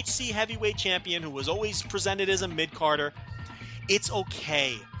GHC heavyweight champion who was always presented as a mid-carder. It's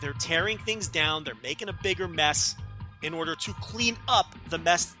okay. They're tearing things down. They're making a bigger mess in order to clean up the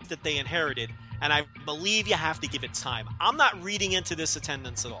mess that they inherited. And I believe you have to give it time. I'm not reading into this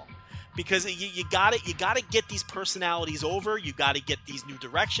attendance at all. Because you gotta get these personalities over. You gotta get these new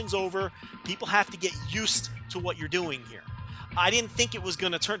directions over. People have to get used to what you're doing here. I didn't think it was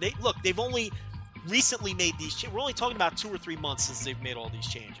going to turn. They've only recently made these changes. We're only talking about 2 or 3 months since they've made all these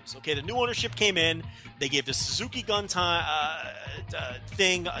changes. Okay, the new ownership came in. They gave the Suzuki Gun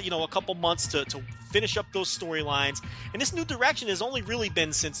thing, a couple months to finish up those storylines. And this new direction has only really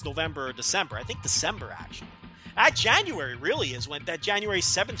been since November or December. I think December, actually. At January, really, is when that January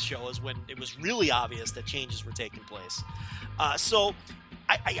 7th show is when it was really obvious that changes were taking place. So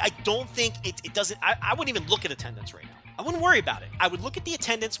I don't think it doesn't. I wouldn't even look at attendance right now. I wouldn't worry about it. I would look at the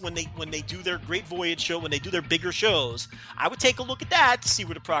attendance when they do their Great Voyage show, when they do their bigger shows. I would take a look at that to see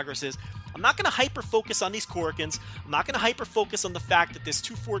where the progress is. I'm not going to hyper-focus on these Corkins. I'm not going to hyper-focus on the fact that this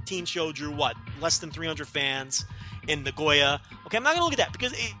 214 show drew, less than 300 fans in Nagoya. Okay, I'm not going to look at that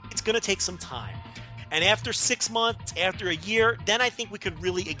because it's going to take some time. And after 6 months, after a year, then I think we could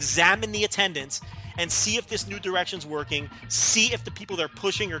really examine the attendance and see if this new direction's working, see if the people they're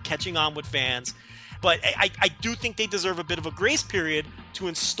pushing are catching on with fans. But I do think they deserve a bit of a grace period to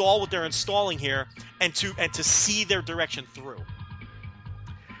install what they're installing here and to see their direction through.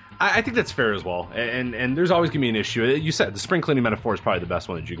 I think that's fair as well, and there's always going to be an issue. You said the spring cleaning metaphor is probably the best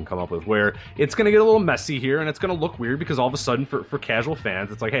one that you can come up with, where it's going to get a little messy here, and it's going to look weird because all of a sudden, for casual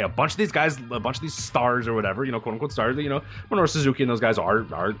fans, it's like, hey, a bunch of these guys, a bunch of these stars or whatever, quote-unquote stars, Minoru Suzuki and those guys are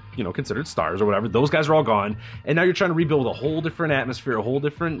considered stars or whatever, those guys are all gone, and now you're trying to rebuild a whole different atmosphere, a whole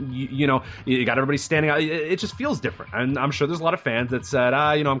different, you got everybody standing out. It just feels different, and I'm sure there's a lot of fans that said,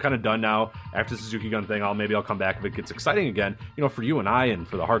 I'm kind of done now after the Suzuki Gun thing. Maybe I'll come back if it gets exciting again. For you and I and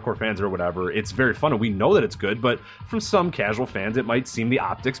for the hardcore fans or whatever, it's very fun and we know that it's good, but from some casual fans it might seem, the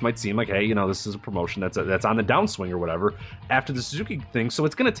optics might seem like, hey, this is a promotion that's on the downswing or whatever after the Suzuki thing. So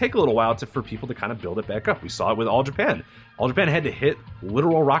it's going to take a little while for people to kind of build it back up. We saw it with All Japan. All Japan had to hit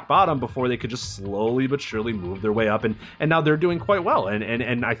literal rock bottom before they could just slowly but surely move their way up, and now they're doing quite well,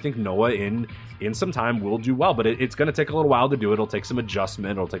 and I think Noah in some time will do well, but it's going to take a little while to do it. It'll take some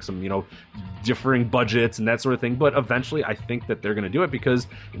adjustment, it'll take some differing budgets and that sort of thing, but eventually I think that they're going to do it because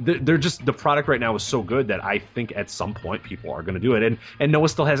they're just, the product right now is so good that I think at some point people are going to do it, and Noah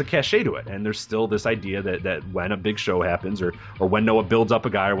still has a cachet to it, and there's still this idea that when a big show happens or when Noah builds up a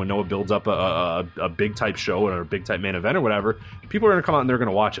guy, or when Noah builds up a big type show or a big type main event or whatever, whatever, people are going to come out and they're going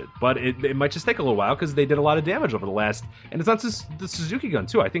to watch it. But it might just take a little while because they did a lot of damage over the last, and it's not just the Suzuki Gun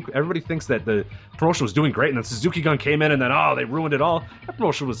too. I think everybody thinks that the promotion was doing great, and then Suzuki Gun came in, and then they ruined it all. That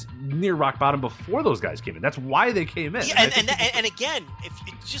promotion was near rock bottom before those guys came in. That's why they came in. Yeah, and again, if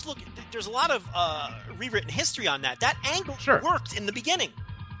you just look, there's a lot of rewritten history on that. That angle worked in the beginning.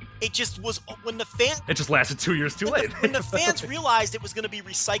 It just was when the fans. It just lasted 2 years too late. When the fans realized it was going to be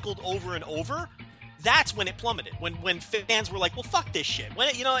recycled over and over, that's when it plummeted. When fans were like, "Well, fuck this shit." When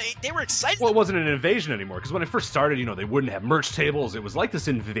they were excited. Well, it wasn't an invasion anymore because when it first started, they wouldn't have merch tables. It was like this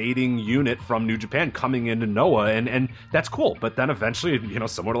invading unit from New Japan coming into Noah, and that's cool. But then eventually,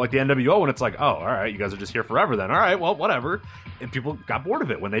 similar to like the NWO, when it's like, "Oh, all right, you guys are just here forever." Then, all right, well, whatever. And people got bored of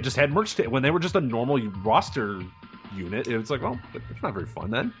it when they just had merch when they were just a normal roster unit. It was like, well, it's not very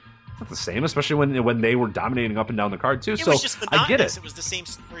fun then. Not the same, especially when they were dominating up and down the card too. It was just monotonous. I get it. It was the same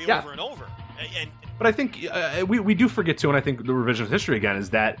story over and over. But I think we do forget too, and I think the revision of history again is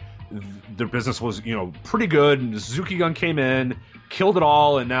that their business was pretty good. And the Suzuki Gun came in, killed it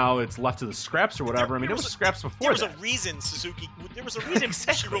all, and now it's left to the scraps or whatever. There was scraps before. There was a reason exactly,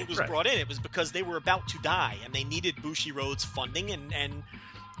 Bushiroad was brought in. It was because they were about to die and they needed Bushiroad's funding and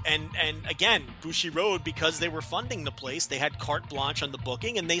again, Bushiroad, because they were funding the place, they had carte blanche on the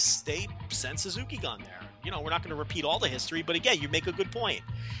booking, and they sent Suzuki Gun there. We're not going to repeat all the history, but again, you make a good point.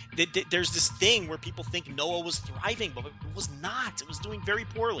 There's this thing where people think Noah was thriving, but it was not. It was doing very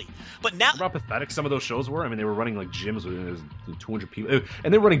poorly. But now, remember how pathetic some of those shows were? I mean, they were running like gyms with 200 people,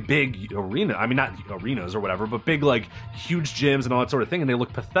 and they were running big arena. I mean, not arenas or whatever, but big like huge gyms and all that sort of thing. And they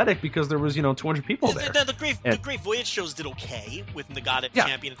looked pathetic because there was 200 people there. The Great Voyage shows did okay with Nagata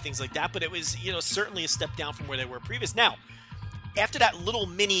champion and things like that, but it was certainly a step down from where they were previous. Now, after that little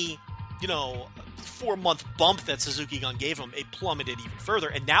mini 4-month bump that Suzuki Gun gave them, it plummeted even further,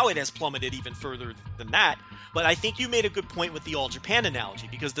 and now it has plummeted even further than that. But I think you made a good point with the All Japan analogy,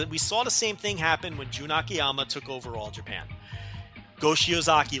 because we saw the same thing happen when Jun Akiyama took over All Japan. Go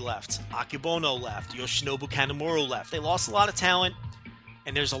Shiozaki left, Akebono left, Yoshinobu Kanemaru left. They lost a lot of talent,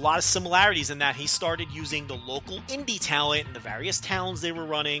 and there's a lot of similarities in that he started using the local indie talent in the various towns they were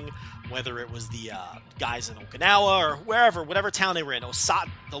running, whether it was the guys in Okinawa or wherever, whatever town they were in,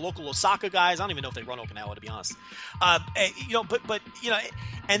 the local Osaka guys. I don't even know if they run Okinawa, to be honest. And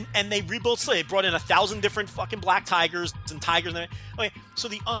they rebuilt. So they brought in 1,000 different fucking black tigers and tigers. Okay, so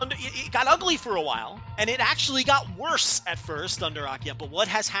it got ugly for a while, and it actually got worse at first under Akiyama. But what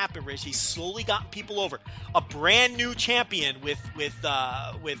has happened, Rich? He's slowly gotten people over. A brand new champion with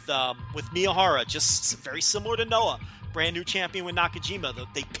Miyahara, just very similar to Noah. Brand new champion with Nakajima.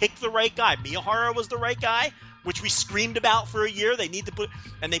 They picked the right guy. Miyahara was the right guy, which we screamed about for a year. They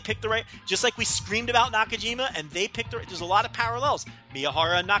picked the right, just like we screamed about Nakajima, and they picked the right. There's a lot of parallels.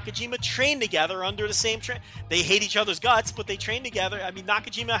 Miyahara and Nakajima trained together under the same train. They hate each other's guts, but they trained together. I mean,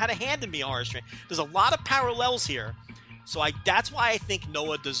 Nakajima had a hand in Miyahara's train. There's a lot of parallels here. So that's why I think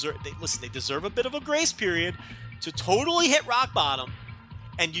Noah they deserve a bit of a grace period to totally hit rock bottom.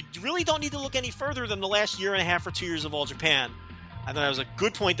 And you really don't need to look any further than the last year and a half or 2 years of All Japan. I thought that was a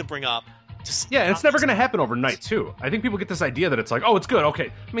good point to bring up. Yeah, and it's never going to happen overnight, too. I think people get this idea that it's like, oh, it's good, okay.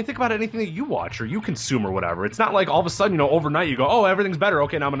 I mean, think about anything that you watch or you consume or whatever. It's not like all of a sudden, overnight you go, oh, everything's better.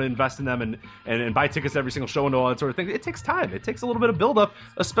 Okay, now I'm going to invest in them and buy tickets to every single show and all that sort of thing. It takes time. It takes a little bit of build-up,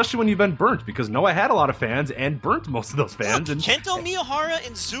 especially when you've been burnt, because Noah had a lot of fans and burnt most of those fans. Look, Kento Miyahara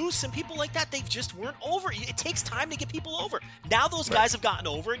and Zeus and people like that, they just weren't over. It takes time to get people over. Now those guys have gotten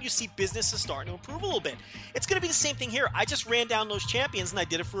over, and you see business is starting to improve a little bit. It's going to be the same thing here. I just ran down those champions, and I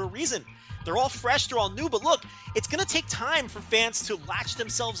did it for a reason. They're all fresh, they're all new, but look, it's going to take time for fans to latch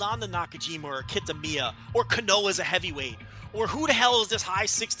themselves on to Nakajima or Kitamiya or Kanoa as a heavyweight or who the hell is this high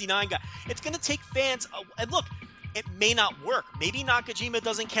 69 guy. It's going to take fans, and look, it may not work. Maybe Nakajima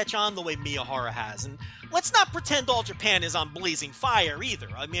doesn't catch on the way Miyahara has, and let's not pretend All Japan is on blazing fire either.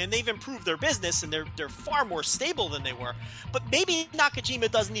 I mean, they've improved their business, and they're far more stable than they were, but maybe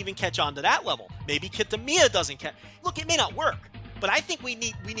Nakajima doesn't even catch on to that level. Maybe Kitamiya doesn't catch. Look, it may not work, but I think we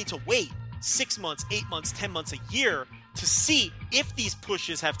need to wait 6 months, 8 months, 10 months, a year to see if these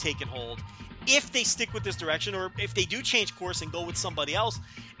pushes have taken hold, if they stick with this direction, or if they do change course and go with somebody else.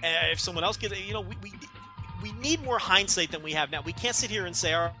 If someone else gets, we need more hindsight than we have now. We can't sit here and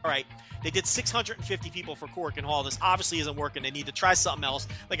say, all right, they did 650 people for Cork and Hall. This obviously isn't working. They need to try something else.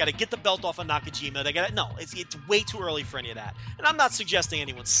 They got to get the belt off of Nakajima. It's way too early for any of that. And I'm not suggesting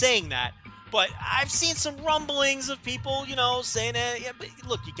anyone's saying that. But I've seen some rumblings of people, saying that. Yeah, but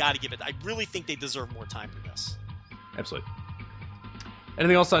look, you got to give it. I really think they deserve more time than this. Absolutely.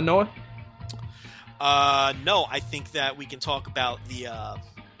 Anything else on Noah? No. I think that we can talk about the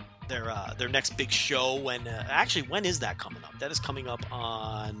their next big show. When when is that coming up? That is coming up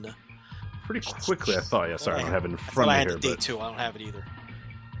on pretty quickly. I thought. Yeah, sorry, I don't have it in front of me I had here. the date too. I don't have it either.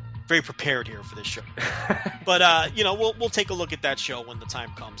 Very prepared here for this show. But we'll take a look at that show when the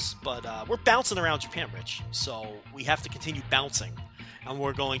time comes. But we're bouncing around Japan, Rich. So we have to continue bouncing. And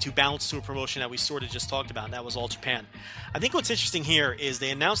we're going to bounce to a promotion that we sort of just talked about, and that was All Japan. I think what's interesting here is they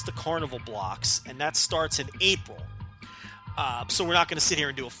announced the Carnival blocks, and that starts in April. So we're not going to sit here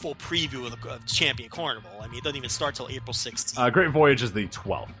and do a full preview of the Champion Carnival. I mean, it doesn't even start till April 16th. Great Voyage is the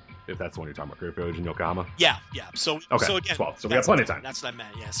 12th, if that's the one you're talking about. Great Voyage in Yokohama? Yeah. So again, 12th. So we got plenty of time. That's what I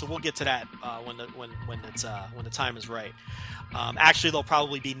meant, yeah. So we'll get to that when the time is right. Actually, there'll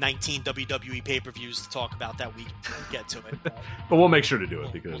probably be 19 WWE pay-per-views to talk about that week. We'll get to it. But we'll make sure to do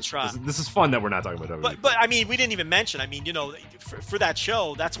it because we'll try. This is fun that we're not talking about WWE. But I mean, we didn't even mention, for that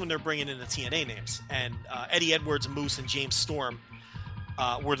show, that's when they're bringing in the TNA names. And Eddie Edwards, Moose, and James Storm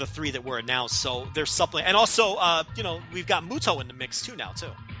were the three that were announced. So they're supplementing. And also, we've got Muto in the mix, too, now,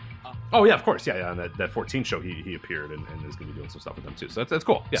 too. Oh, yeah, of course. Yeah. On that 14 show, he appeared and is going to be doing some stuff with them, too. So that's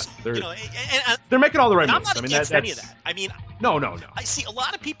cool. Yeah. They're making all the right moves. I'm not against any of that. I mean, no. I see a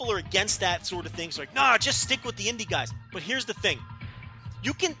lot of people are against that sort of thing. It's like, nah, just stick with the indie guys. But here's the thing.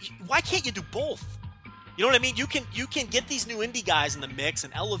 Why can't you do both? You know what I mean? You can get these new indie guys in the mix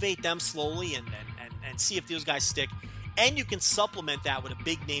and elevate them slowly and see if those guys stick. And you can supplement that with a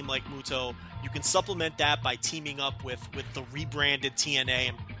big name like Muto. You can supplement that by teaming up with the rebranded TNA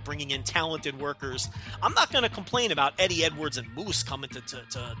and bringing in talented workers. I'm not going to complain about Eddie Edwards and Moose coming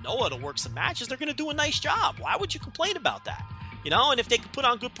to Noah to work some matches. They're going to do a nice job. Why would you complain about that? And if they can put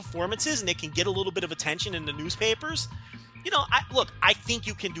on good performances and they can get a little bit of attention in the newspapers, I think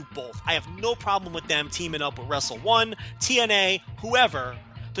you can do both. I have no problem with them teaming up with Wrestle One, TNA, whoever,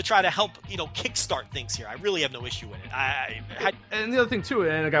 to try to help, kickstart things here. I really have no issue with it. And the other thing, too,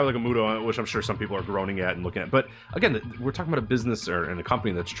 and a guy like a Muto, which I'm sure some people are groaning at and looking at, but again, we're talking about a business and a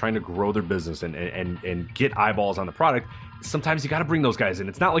company that's trying to grow their business and get eyeballs on the product. Sometimes you got to bring those guys in.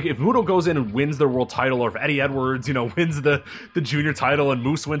 It's not like if Muto goes in and wins their world title, or if Eddie Edwards, wins the junior title and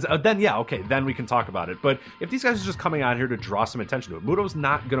Moose wins, then yeah, okay, then we can talk about it. But if these guys are just coming out here to draw some attention to it, Muto's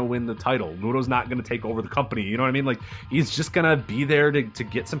not going to win the title. Muto's not going to take over the company. You know what I mean? Like, he's just going to be there to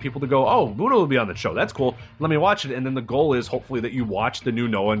get some people to go, oh, Muto will be on the show. That's cool. Let me watch it. And then the goal is hopefully that you watch the new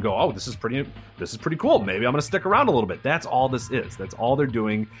Noah and go, oh, this is pretty cool. Maybe I'm going to stick around a little bit. That's all this is. That's all they're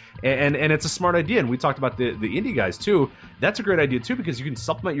doing. And it's a smart idea. And we talked about the indie guys too. That's a great idea too, because you can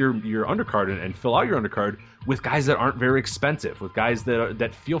supplement your undercard and fill out your undercard with guys that aren't very expensive, with guys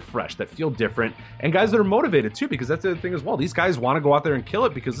that feel fresh, that feel different, and guys that are motivated too, because that's the other thing as well. These guys want to go out there and kill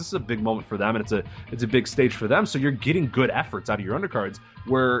it because this is a big moment for them, and it's a big stage for them. So you're getting good efforts out of your undercards,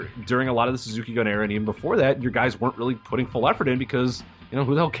 where during a lot of the Suzuki Gun era and even before that, your guys weren't really putting full effort in because,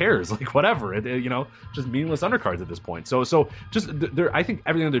 who the hell cares? Like, whatever. Just meaningless undercards at this point. So just I think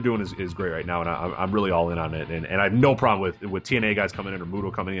everything they're doing is great right now, and I'm really all in on it. And I have no problem with TNA guys coming in, or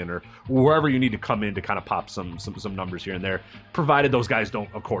Muto coming in, or wherever you need to come in to kind of pop some numbers here and there, provided those guys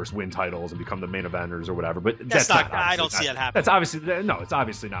don't, of course, win titles and become the main eventers or whatever. But that's not I don't see that happening. That's obviously it's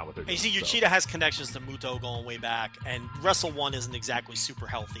obviously not what they're doing. You see, Uchida has connections to Muto going way back, and Wrestle One isn't exactly super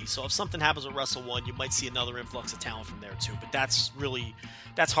healthy. So if something happens with Wrestle One, you might see another influx of talent from there too. But that's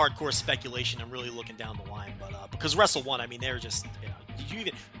hardcore speculation and really looking down the line. But because Wrestle One, I mean, they're just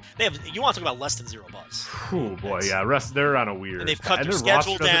you want to talk about less than zero buzz. Oh boy, yeah, they're on a weird. And they've cut their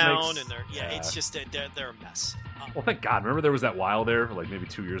schedule down, and it's just they're a mess. Well, thank God. Remember there was that while there, like maybe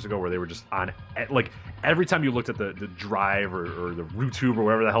 2 years ago, where they were just on, like, every time you looked at the Drive or the RooTube or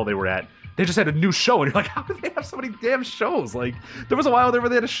wherever the hell they were at, they just had a new show, and you're like, how did they have so many damn shows? Like, there was a while there where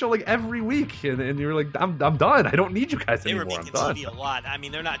they had a show like every week, and you're like, I'm done. I don't need you guys anymore. They were making TV a lot. I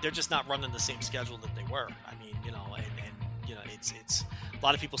mean, they're just not running the same schedule that they were. I mean, it's a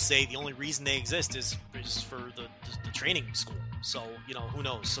lot of people say the only reason they exist is for the training school. So, who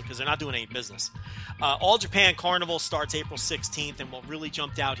knows? So, because they're not doing any business. All Japan Carnival starts April 16th, and what really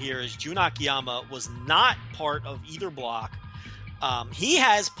jumped out here is Jun Akiyama was not part of either block. He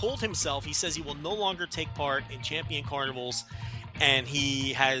has pulled himself. He says he will no longer take part in Champion Carnivals, and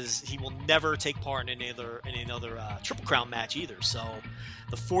he will never take part in another Triple Crown match either. So,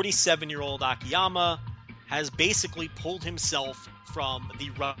 the 47-year-old Akiyama has basically pulled himself from the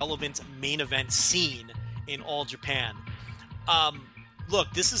relevant main event scene in All Japan.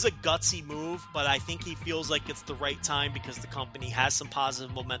 Look, this is a gutsy move, but I think he feels like it's the right time because the company has some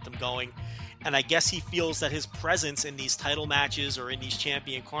positive momentum going. And I guess he feels that his presence in these title matches or in these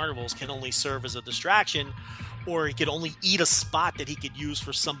champion carnivals can only serve as a distraction, or he could only eat a spot that he could use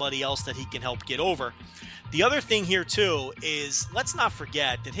for somebody else that he can help get over. The other thing here, too, is let's not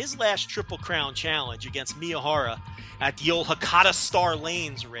forget that his last Triple Crown challenge against Miyahara at the old Hakata Star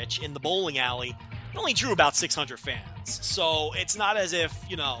Lanes, Rich, in the bowling alley, it only drew about 600 fans. So it's not as if,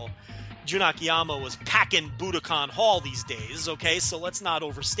 Jun Akiyama was packing Budokan Hall these days, okay? So let's not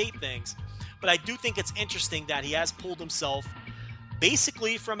overstate things. But I do think it's interesting that he has pulled himself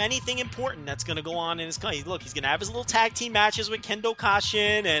basically from anything important that's going to go on in his country. Look, he's going to have his little tag team matches with Kendo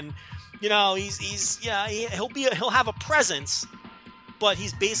Kashin, and he'll have a presence, but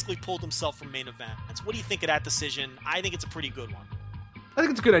he's basically pulled himself from main events. What do you think of that decision? I think it's a pretty good one. I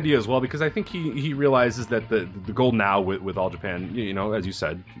think it's a good idea as well, because I think he realizes that the goal now with All Japan, as you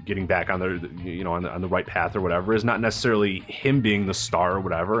said, getting back on the on the right path or whatever, is not necessarily him being the star or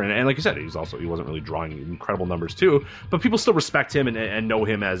whatever. And like you said, he wasn't really drawing incredible numbers too, but people still respect him and know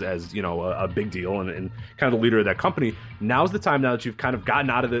him as a big deal and kind of the leader of that company. Now's the time, now that you've kind of gotten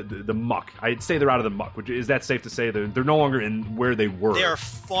out of the muck. I'd say they're out of the muck. Which is that safe to say? They're no longer in where they were. They're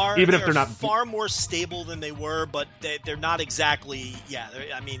they're not far more stable than they were, but they're not exactly. Yeah,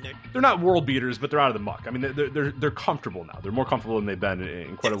 they're not world beaters, but they're out of the muck. I mean, they're comfortable now. They're more comfortable than they've been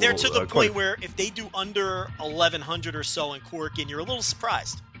in quite a while. They're to the point where if they do under 1,100 or so in Korakuen, you're a little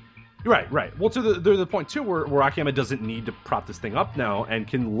surprised. Right. Well, they're the point too where Akiyama doesn't need to prop this thing up now and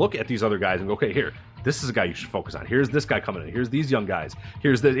can look at these other guys and go, okay, here, this is a guy you should focus on. Here's this guy coming in. Here's these young guys.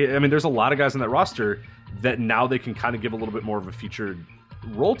 There's a lot of guys on that roster that now they can kind of give a little bit more of a featured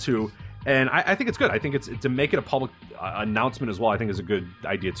role to. And I think it's good. I think it's to make it a public announcement as well. I think is a good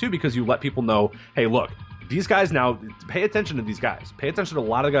idea too, because you let people know, hey, look, these guys now, pay attention to these guys. Pay attention to a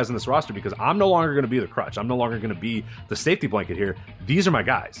lot of guys in this roster, because I'm no longer going to be the crutch. I'm no longer going to be the safety blanket here. These are my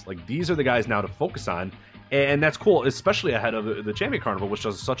guys. Like, these are the guys now to focus on. And that's cool, especially ahead of the Champion Carnival, which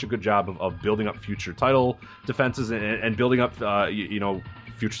does such a good job of building up future title defenses and building up,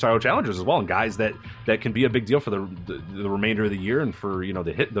 future title challengers as well, and guys that can be a big deal for the remainder of the year and for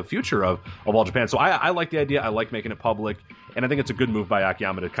the future of All Japan. So I like the idea. I like making it public, and I think it's a good move by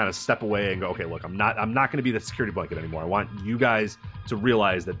Akiyama to kind of step away and go, okay, look, I'm not going to be the security blanket anymore. I want you guys to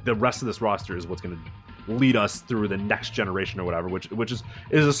realize that the rest of this roster is what's going to lead us through the next generation or whatever, which is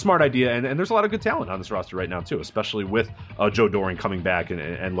a smart idea, and there's a lot of good talent on this roster right now too, especially with Joe Doring coming back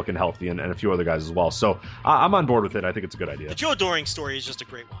and looking healthy, and a few other guys as well. So I'm on board with it. I think it's a good idea. The Joe Doring story is just a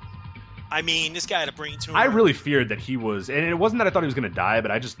great one. I mean, this guy had a brain tumor. I really feared that he was, and it wasn't that I thought he was going to die,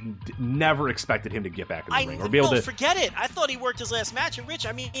 but I just never expected him to get back in the ring or be able to. Forget it. I thought he worked his last match, and Rich,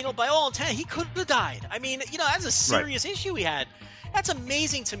 by all intent, he could have died. That's a serious issue he had. That's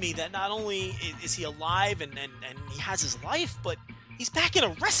amazing to me that not only is he alive and he has his life, but he's back in a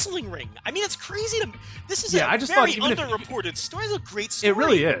wrestling ring. It's crazy to me. This is a very underreported story. It's a great story. It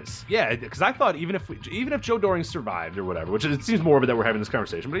really is. Yeah, because I thought even if Joe Doring survived or whatever, which it seems more of it that we're having this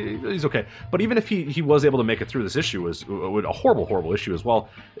conversation, but he's okay. But even if he was able to make it through this issue, was a horrible issue as well,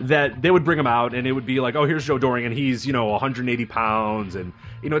 that they would bring him out and it would be like, oh, here's Joe Doring and he's 180 pounds and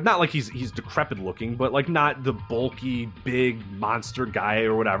not like he's decrepit looking, but like not the bulky big monster guy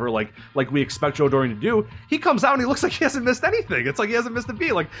or whatever like we expect Joe Doring to do. He comes out and he looks like he hasn't missed anything. It's like he hasn't missed a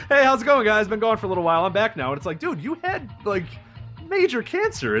beat. Like, hey, how's it going, guys? Been gone for a little while. I'm back now. And it's like, dude, you had like major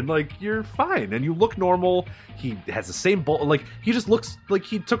cancer and like you're fine and you look normal. He has the same like he just looks like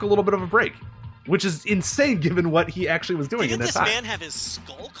he took a little bit of a break, which is insane given what he actually was doing in that time. Didn't this man have his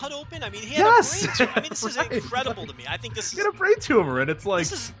skull cut open? He had a brain tumor. This is incredible to me. I think this is... He had a brain tumor, and it's like,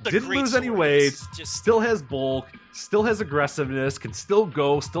 didn't lose any weight, still has bulk, still has aggressiveness, can still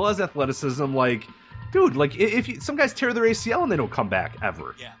go, still has athleticism, like... Dude, like, some guys tear their ACL and they don't come back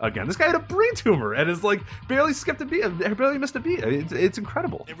ever again. This guy had a brain tumor and is, like, barely skipped a beat, barely missed a beat. It's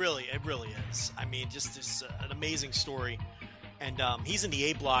incredible. It really is. Just an amazing story. And he's in the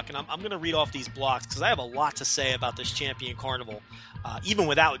A block, and I'm going to read off these blocks because I have a lot to say about this Champion Carnival, even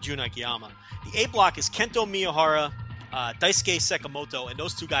without Jun Akiyama. The A block is Kento Miyahara, Daisuke Sakamoto, and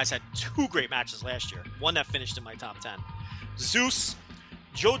those two guys had two great matches last year, one that finished in my top 10. Zeus,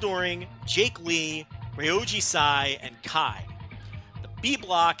 Joe Doring, Jake Lee, Ryoji Sai, and Kai. The B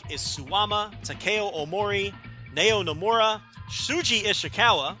block is Suwama, Takeo Omori, Neo Nomura, Shuji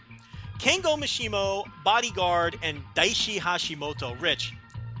Ishikawa, Kengo Mishimo, Bodyguard, and Daishi Hashimoto. Rich,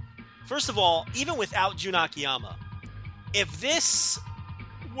 first of all, even without Jun Akiyama, if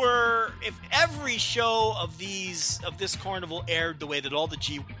every show of this carnival aired the way that all the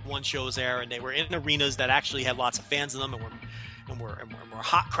G1 shows air, and they were in arenas that actually had lots of fans in them and were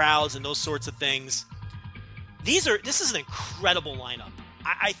hot crowds and those sorts of things, this is an incredible lineup.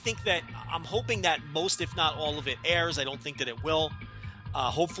 I think that I'm hoping that most, if not all of it, airs. I don't think that it will.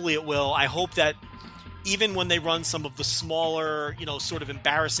 Hopefully it will. I hope that even when they run some of the smaller, sort of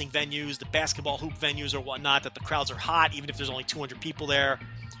embarrassing venues, the basketball hoop venues or whatnot, that the crowds are hot, even if there's only 200 people there.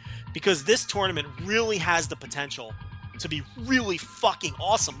 Because this tournament really has the potential to be really fucking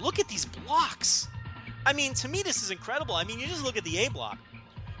awesome. Look at these blocks. I mean, to me, this is incredible. I mean, you just look at the A block.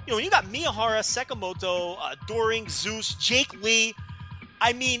 When you got Miyahara, Sakamoto, Doring, Zeus, Jake Lee.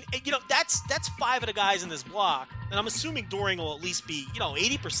 I mean, that's 5 of the guys in this block. And I'm assuming Doring will at least be,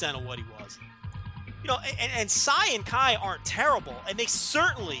 80% of what he was. And Sai and Kai aren't terrible. And they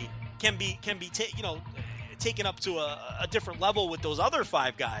certainly can be taken up to a different level with those other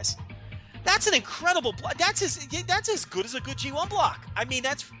 5 guys. That's an incredible block. That's as good as a good G1 block. I mean,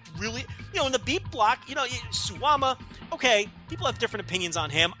 that's really, in the B block, Suwama, okay, people have different opinions on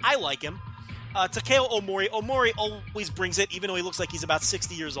him. I like him. Takeo Omori. Omori always brings it, even though he looks like he's about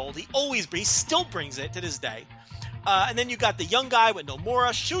 60 years old. He still brings it to this day. And then you got the young guy with Nomura,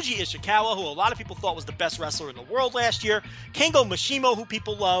 Shuji Ishikawa, who a lot of people thought was the best wrestler in the world last year. Kengo Mishimo, who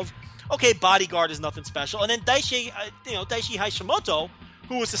people love. Okay, Bodyguard is nothing special. And then Daishi Hashimoto,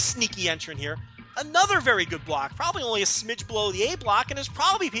 who was a sneaky entrant here. Another very good block, probably only a smidge below the A block, and there's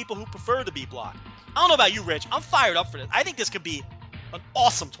probably people who prefer the B block. I don't know about you, Rich. I'm fired up for this. I think this could be an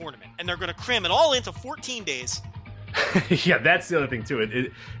awesome tournament, and they're going to cram it all into 14 days. Yeah, that's the other thing,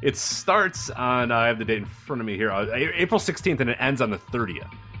 too. It starts on, I have the date in front of me here, April 16th, and it ends on the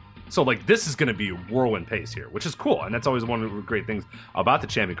 30th. So, this is going to be whirlwind pace here, which is cool. And that's always one of the great things about the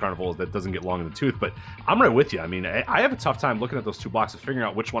Champion Carnival is that it doesn't get long in the tooth. But I'm right with you. I mean, I have a tough time looking at those 2 blocks and figuring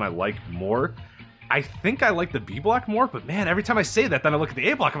out which one I like more. I think I like the B block more, but man, every time I say that, then I look at the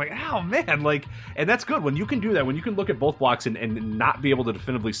A block, I'm like, oh man, and that's good. When you can do that, when you can look at both blocks and not be able to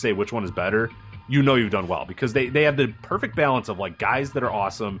definitively say which one is better, you've done well, because they have the perfect balance of guys that are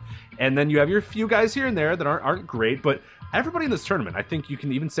awesome, and then you have your few guys here and there that aren't great, but everybody in this tournament, I think you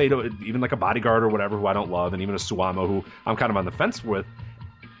can even say to even a Bodyguard or whatever who I don't love, and even a Suwama who I'm kind of on the fence with,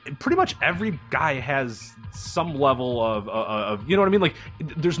 pretty much every guy has some level of you know what I mean?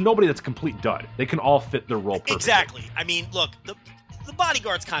 There's nobody that's a complete dud. They can all fit their role perfectly. Exactly. I mean, look, the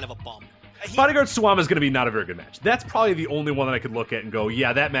Bodyguard's kind of a bum. Bodyguard Suwama is going to be not a very good match. That's probably the only one that I could look at and go,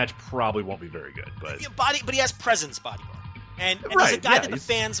 yeah, that match probably won't be very good. But he has presence, Bodyguard. And right, he's a guy that the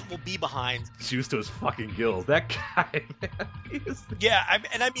fans will be behind. Juice to his fucking gills. That guy, man. Yeah,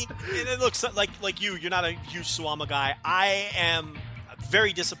 I mean, it looks like you're not a huge Suwama guy. I am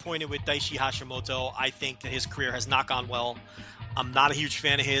very disappointed with Daishi Hashimoto. I think that his career has not gone well. I'm not a huge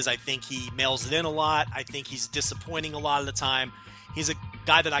fan of his. I think he mails it in a lot. I think he's disappointing a lot of the time. He's a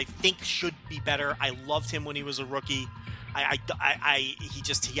guy that I think should be better. I loved him when he was a rookie.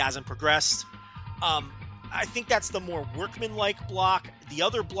 He hasn't progressed. I think that's the more workman-like block. The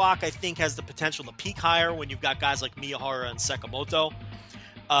other block, I think, has the potential to peak higher when you've got guys like Miyahara and Sakamoto.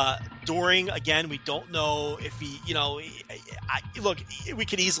 Doring, again, we don't know if he, look, we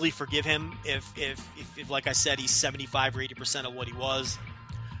could easily forgive him if, like I said, he's 75 or 80% of what he was.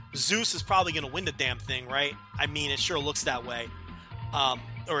 Zeus is probably going to win the damn thing, right? I mean, it sure looks that way.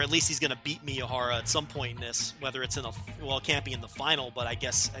 Or at least he's going to beat Miyahara at some point in this, whether it's it can't be in the final, but I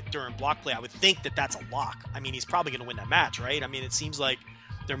guess during block play, I would think that that's a lock. I mean, he's probably going to win that match, right? I mean, it seems like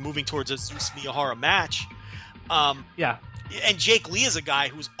they're moving towards a Zeus-Miyahara match. Yeah. And Jake Lee is a guy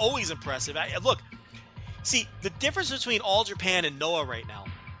who's always impressive. Look, see, the difference between All Japan and Noah right now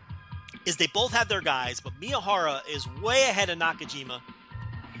is they both have their guys, but Miyahara is way ahead of Nakajima.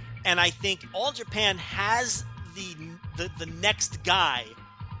 And I think All Japan has the next guy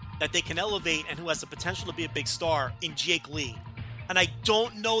that they can elevate and who has the potential to be a big star in Jake Lee. And I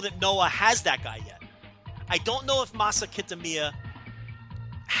don't know that Noah has that guy yet. I don't know if Masa Kitamiya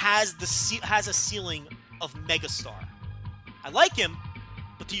has a ceiling of megastar. I like him,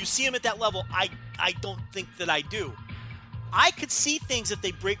 but do you see him at that level? I don't think that I do. I could see things if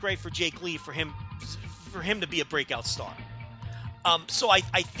they break right for Jake Lee for him to be a breakout star. So I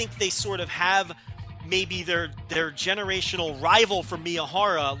think they sort of have maybe their generational rival for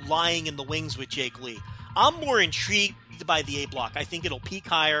Miyahara lying in the wings with Jake Lee. I'm more intrigued by the A block. I think it'll peak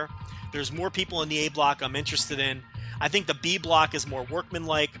higher. There's more people in the A block I'm interested in. I think the B block is more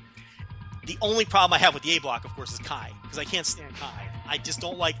workmanlike. The only problem I have with the A block, of course, is Kai, because I can't stand Kai. I just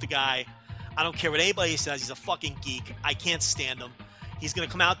don't like the guy. I don't care what anybody says. He's a fucking geek. I can't stand him. He's going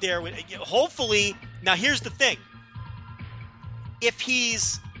to come out there with, hopefully. Now, here's the thing. If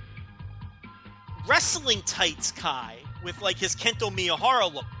he's wrestling tights Kai with his Kento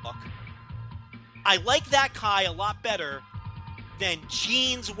Miyahara look, I like that Kai a lot better than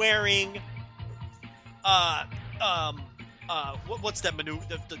jeans wearing what's that maneuver,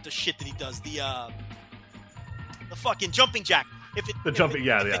 the shit that he does, the fucking jumping jack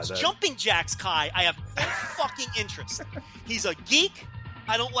Jumping Jacks Kai, I have no fucking interest. He's a geek.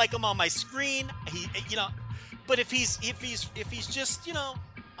 I don't like him on my screen. But if he's just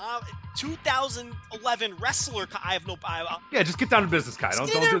 2011 wrestler, I have no. Just get down to business, Kai.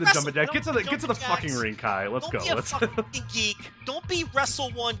 Don't do the jumping jack. Get to the fucking ring, Kai. Let's go. Don't be a fucking geek. Don't be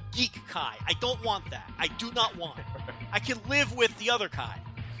Wrestle One geek Kai. I don't want that. I do not want it. I can live with the other Kai.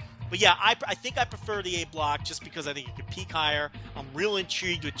 But yeah, I think I prefer the A block just because I think it could peak higher. I'm real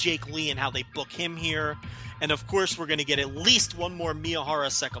intrigued with Jake Lee and how they book him here. And of course, we're going to get at least one more Miyahara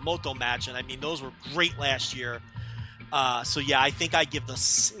Sakamoto match. And I mean, those were great last year. So yeah, I think I give the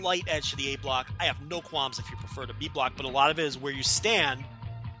slight edge to the A block. I have no qualms if you prefer the B block, but a lot of it is where you stand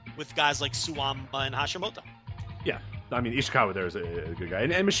with guys like Suwama and Hashimoto. Yeah. I mean, Ishikawa there is a good guy,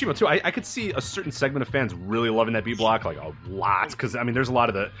 and Mishima too. I could see a certain segment of fans really loving that B block, like a lot, because I mean, there's a lot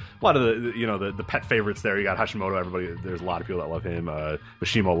of the pet favorites there. You got Hashimoto, everybody. There's a lot of people that love him.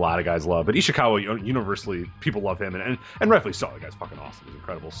 Mishima, a lot of guys love, but Ishikawa universally people love him, and rightfully so. The guy's fucking awesome. He's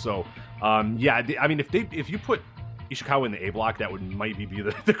incredible. So, I mean, if you put Ishikawa in the A block, that would maybe be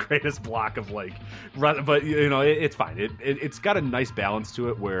the greatest block of like, but it's fine. It's got a nice balance to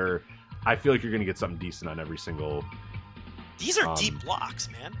it where I feel like you're going to get something decent on every single. These are deep blocks,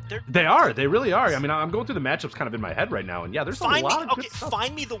 man. They really are. I mean, I'm going through the matchups kind of in my head right now, and yeah, there's a lot of good stuff.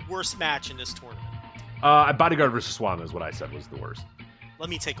 Find me the worst match in this tournament. Bodyguard versus Suwama is what I said was the worst.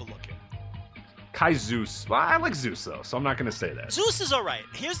 Let me take a look here. Kai Zeus. Well, I like Zeus though, so I'm not going to say that. Zeus is all right.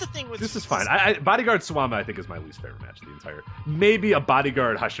 Here's the thing with Zeus is fine. Bodyguard Suwama I think is my least favorite match of the entire. Maybe a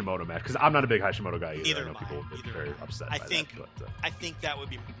Bodyguard Hashimoto match because I'm not a big Hashimoto guy either. Either I know people would be very upset. I think that would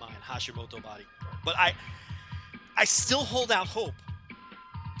be mine, Hashimoto Bodyguard. But I still hold out hope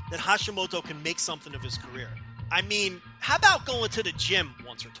that Hashimoto can make something of his career. I mean, how about going to the gym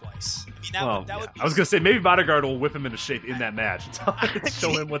once or twice? I mean, that would be. I was going to say, maybe Bodyguard will whip him into shape in that match.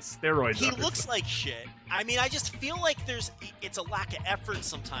 Show him what steroids are. He looks like shit. I mean, I just feel like it's a lack of effort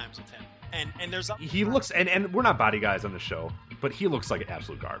sometimes with him. And there's he looks, and we're not body guys on the show, but he looks like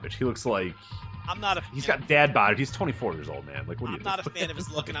absolute garbage. He looks like he's got dad body. He's 24 years old, man. Like, what do you I'm not a fan of his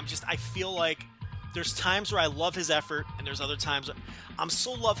look, and I feel like there's times where I love his effort, and there's other times I'm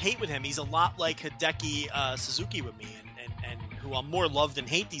so love-hate with him. He's a lot like Hideki Suzuki with me, and who I'm more love than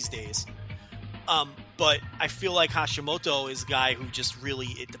hate these days. But I feel like Hashimoto is a guy who just really,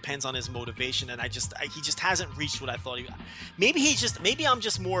 it depends on his motivation, and he just hasn't reached what I thought he. Maybe I'm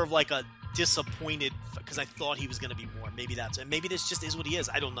just more of like a disappointed because I thought he was going to be more. Maybe this just is what he is.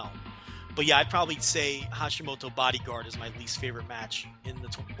 I don't know. But yeah, I'd probably say Hashimoto Bodyguard is my least favorite match in the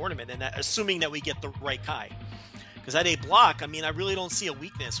tournament, and assuming that we get the right Kai. Because at A block, I mean, I really don't see a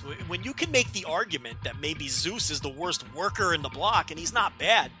weakness. When you can make the argument that maybe Zeus is the worst worker in the block, and he's not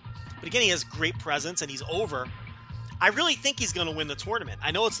bad, but again, he has great presence and he's over, I really think he's going to win the tournament.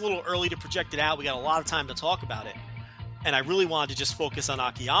 I know it's a little early to project it out. We got a lot of time to talk about it, and I really wanted to just focus on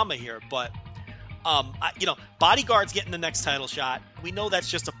Akiyama here, but Bodyguard's getting the next title shot. We know that's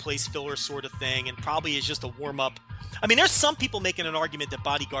just a place filler sort of thing and probably is just a warm-up. I mean, there's some people making an argument that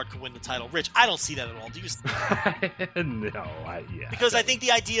Bodyguard could win the title. Rich, I don't see that at all. Do you see that? No, because I think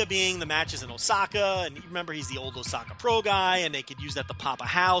the idea being the match is in Osaka, and you remember he's the old Osaka Pro guy, and they could use that to pop a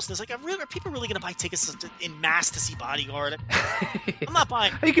house. And it's like, are people really going to buy tickets in mass to see Bodyguard? I'm not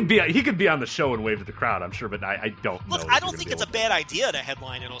buying. He could be on the show and wave to the crowd, I'm sure, but I don't know. Look, I don't think it's a bad idea to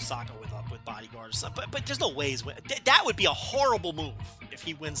headline in Osaka with Bodyguard or something, but there's no ways. That would be a horrible move if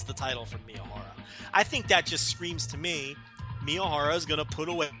he wins the title from Miyahara. I think that just screams to me Miyahara is going to put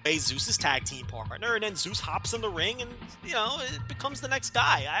away Zeus's tag team partner, and then Zeus hops in the ring and, it becomes the next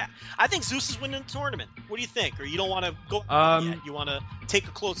guy. I think Zeus is winning the tournament. What do you think? Or you don't want to go yet? You want to take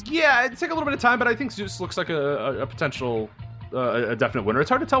a close... Yeah, it'd take a little bit of time, but I think Zeus looks like a potential... a definite winner. It's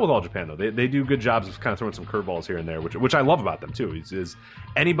hard to tell with All Japan though. They do good jobs of kind of throwing some curveballs here and there, which I love about them too. Is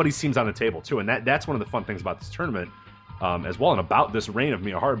anybody seems on the table too, and that's one of the fun things about this tournament as well, and about this reign of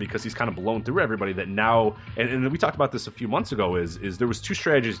Miyahara, because he's kind of blown through everybody that now. And we talked about this a few months ago. Is there was two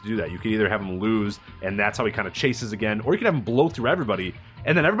strategies to do that. You could either have him lose, and that's how he kind of chases again, or you could have him blow through everybody,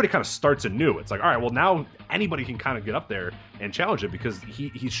 and then everybody kind of starts anew. It's like, all right, well now anybody can kind of get up there and challenge it because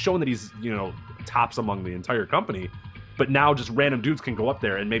he's shown that he's tops among the entire company. But now just random dudes can go up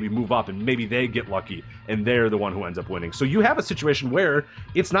there and maybe move up, and maybe they get lucky, and they're the one who ends up winning. So you have a situation where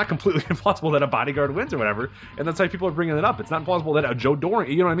it's not completely impossible that a Bodyguard wins or whatever, and that's why people are bringing it up. It's not impossible that a Joe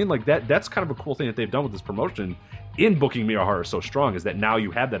Doring, you know what I mean? Like that's kind of a cool thing that they've done with this promotion in booking Miyahara so strong, is that now you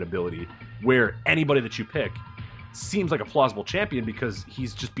have that ability where anybody that you pick seems like a plausible champion because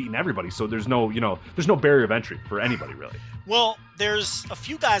he's just beaten everybody. So there's no barrier of entry for anybody really. Well, there's a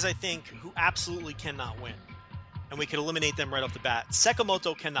few guys I think who absolutely cannot win. and we could eliminate them right off the bat.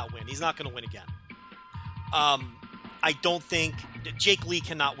 Sakamoto cannot win. He's not going to win again. I don't think Jake Lee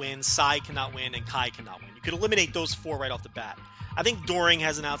cannot win, Sai cannot win, and Kai cannot win. You could eliminate those 4 right off the bat. I think Doring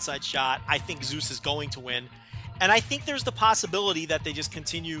has an outside shot. I think Zeus is going to win. And I think there's the possibility that they just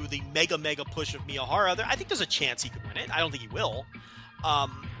continue the mega push of Miyahara. I think there's a chance he could win it. I don't think he will.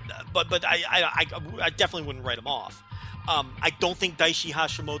 But I definitely wouldn't write him off. I don't think Daishi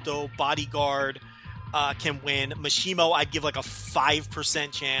Hashimoto, Bodyguard, can win. Mishimo, I'd give like a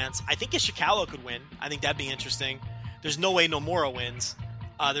 5% chance. I think Ishikawa could win. I think that'd be interesting. There's no way Nomura wins.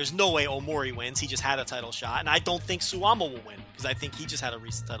 There's no way Omori wins. He just had a title shot. And I don't think Suwama will win because I think he just had a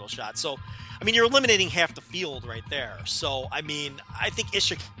recent title shot. So, I mean, you're eliminating half the field right there. So, I mean, I think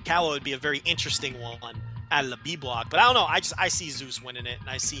Ishikawa would be a very interesting one out of the B block. But I don't know. I see Zeus winning it, and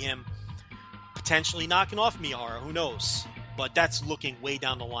I see him potentially knocking off Miyahara. Who knows? But that's looking way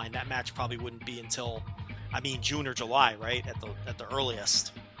down the line. That match probably wouldn't be until, June or July, right? At the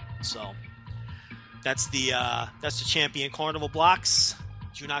earliest. So that's the champion Carnival blocks.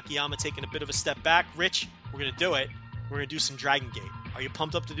 Jun Akiyama taking a bit of a step back. Rich, we're gonna do it. We're gonna do some Dragon Gate. Are you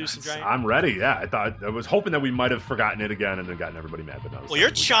pumped up to do some Dragon Gate? I'm ready. Yeah, I was hoping that we might have forgotten it again and then gotten everybody mad. But no. Well, you're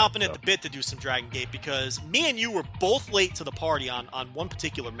chomping at the bit to do some Dragon Gate because me and you were both late to the party on one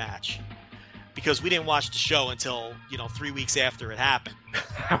particular match. Because we didn't watch the show until 3 weeks after it happened.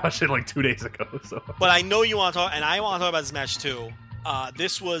 I watched it like 2 days ago. So, but I know you want to talk, and I want to talk about this match too.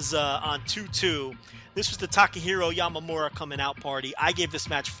 This was on 2-2. This was the Takahiro Yamamura coming out party. I gave this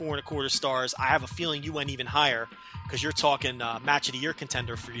match 4.25 stars. I have a feeling you went even higher because you're talking match of the year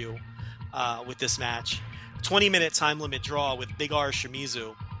contender for you with this match. 20-minute time limit draw with Big R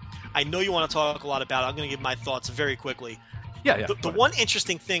Shimizu. I know you want to talk a lot about it. I'm going to give my thoughts very quickly. Yeah. The one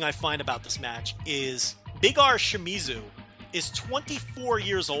interesting thing I find about this match is Big R Shimizu is 24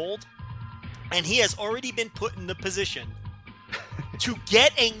 years old, and he has already been put in the position to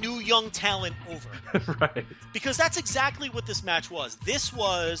get a new young talent over. Right. Because that's exactly what this match was. This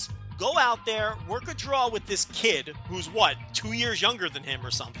was go out there, work a draw with this kid who's, 2 years younger than him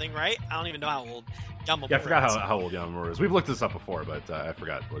or something, right? I don't even know how old Yamamura is. Yeah, I forgot how old Yamamura is. We've looked this up before, but I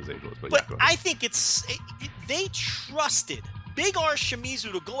forgot what his age was. But yeah, I think they trusted Big R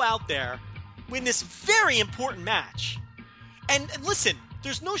Shimizu to go out there, win this very important match. And listen,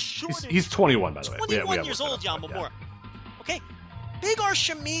 there's no shortage. He's 21, by the way. 21 years old, Yamamura. Yeah. Okay, Big R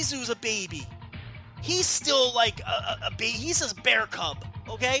Shimizu's a baby. He's still like a baby. He's a bear cub,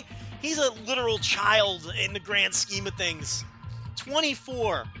 okay? He's a literal child in the grand scheme of things.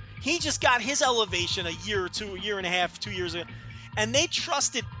 24. He just got his elevation a year or two, a year and a half, 2 years ago. And they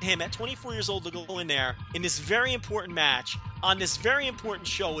trusted him at 24 years old to go in there in this very important match on this very important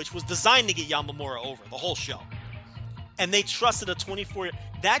show, which was designed to get Yamamura over, the whole show. And they trusted a 24-year...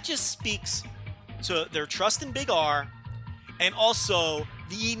 That just speaks to their trust in Big R and also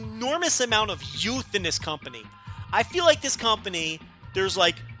the enormous amount of youth in this company. I feel like this company, there's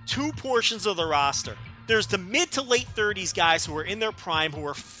like 2 portions of the roster. There's the mid to late 30s guys who are in their prime, who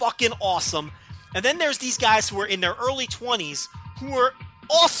are fucking awesome. And then there's these guys who are in their early 20s who are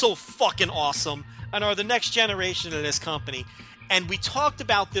also fucking awesome and are the next generation of this company. And we talked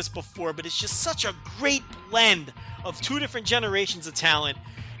about this before, but it's just such a great blend of 2 different generations of talent.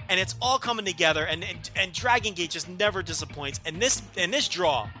 And it's all coming together, and Dragon Gate just never disappoints. And this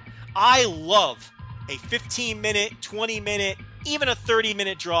draw, I love a 15-minute, 20-minute, even a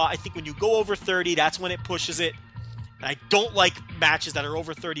 30-minute draw. I think when you go over 30, that's when it pushes it. And I don't like matches that are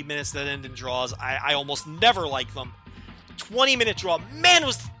over 30 minutes that end in draws. I almost never like them. 20-minute draw. Man,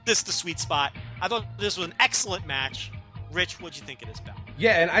 was this the sweet spot. I thought this was an excellent match. Rich, what'd you think of this bout?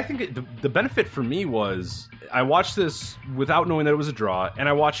 Yeah, and I think the benefit for me was I watched this without knowing that it was a draw, and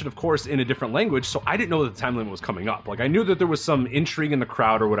I watched it, of course, in a different language, so I didn't know that the time limit was coming up. Like, I knew that there was some intrigue in the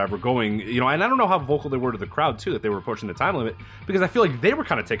crowd or whatever going, and I don't know how vocal they were to the crowd, too, that they were approaching the time limit, because I feel like they were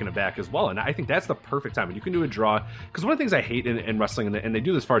kind of taken aback as well, and I think that's the perfect time. And you can do a draw, because one of the things I hate in wrestling, and they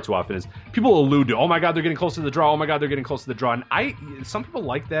do this far too often, is people allude to, oh my god, they're getting close to the draw, oh my god, they're getting close to the draw, and some people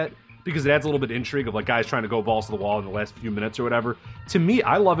like that, because it adds a little bit of intrigue of like guys trying to go balls to the wall in the last few minutes or whatever. To me,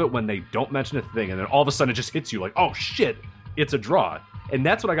 I love it when they don't mention a thing and then all of a sudden it just hits you like, oh shit, it's a draw. And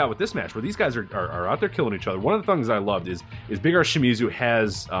that's what I got with this match, where these guys are out there killing each other. One of the things I loved is Big R Shimizu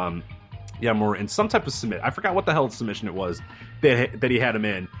has Yamamura in some type of submit. I forgot what the hell submission it was that he had him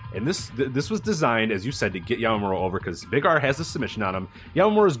in. And this was designed, as you said, to get Yamamura over, because Big R has the submission on him.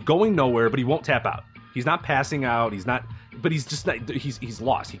 Yamamura is going nowhere, but he won't tap out. He's not passing out. He's not but he's just not, he's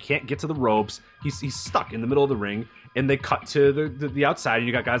lost. He can't get to the ropes. He's stuck in the middle of the ring. And they cut to the outside, and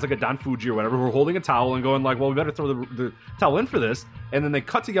you got guys like a Don Fuji or whatever who are holding a towel and going like, well, we better throw the towel in for this. And then they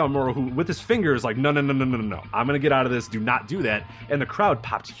cut to Yamamura, who with his fingers like, no, I'm going to get out of this. Do not do that. And the crowd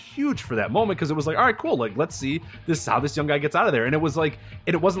popped huge for that moment because it was like, all right, cool. Like, let's see how this young guy gets out of there. And it was like,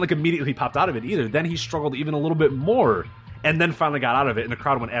 and it wasn't like immediately popped out of it either. Then he struggled even a little bit more and then finally got out of it, and the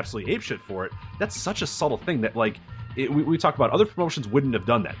crowd went absolutely apeshit for it. That's such a subtle thing that, like, we talk about other promotions wouldn't have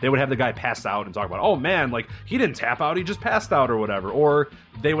done that. They would have the guy pass out and talk about, oh man, like he didn't tap out, he just passed out or whatever. Or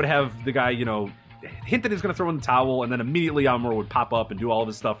they would have the guy, hint that he's going to throw in the towel, and then immediately Yamamura would pop up and do all of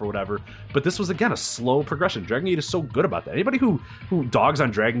his stuff or whatever. But this was, again, a slow progression. Dragon Gate is so good about that. Anybody who dogs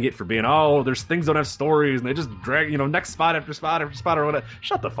on Dragon Gate for being, there's things don't have stories and they just drag, next spot after spot after spot or whatever.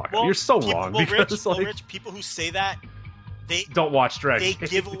 Shut the fuck up. You're so wrong. Because, Rich, people who say that, they don't watch Dragon Gate. They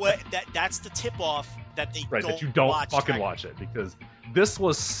give away that's the tip off that they right, that you don't fucking watch it, because this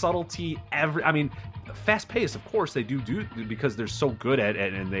was subtlety. Fast pace, of course they do because they're so good at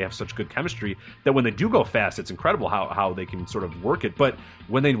it and they have such good chemistry that when they do go fast, it's incredible how they can sort of work it. But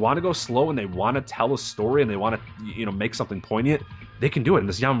when they want to go slow and they want to tell a story and they want to make something poignant, they can do it. And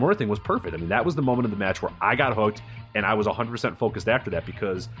this Yamamura thing was perfect. I mean, that was the moment of the match where I got hooked, and I was 100% focused after that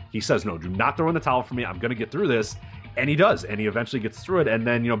because he says, no, do not throw in the towel for me. I'm going to get through this. And he does, and he eventually gets through it. And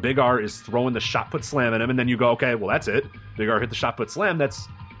then, Big R is throwing the shot put slam at him, and then you go, okay, well, that's it. Big R hit the shot put slam,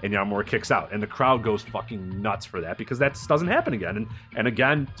 and Yamamura kicks out. And the crowd goes fucking nuts for that because that doesn't happen again. And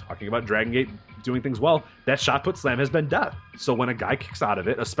again, talking about Dragon Gate doing things well, that shot put slam has been death. So when a guy kicks out of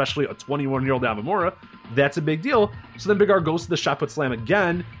it, especially a 21-year-old Yamamura, that's a big deal. So then Big R goes to the shot put slam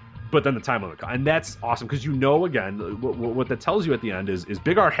again, but then the time limit. And that's awesome because again, what that tells you at the end is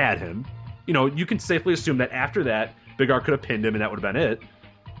Big R had him. You can safely assume that after that, Big R could have pinned him and that would have been it.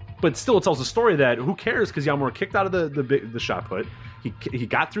 But still, it tells a story that who cares because Yamamura kicked out of the shot put. He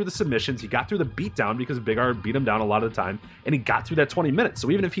got through the submissions. He got through the beatdown because Big R beat him down a lot of the time. And he got through that 20 minutes. So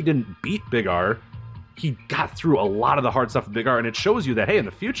even if he didn't beat Big R, he got through a lot of the hard stuff with Big R. And it shows you that, hey, in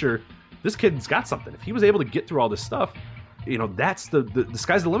the future, this kid's got something. If he was able to get through all this stuff, that's the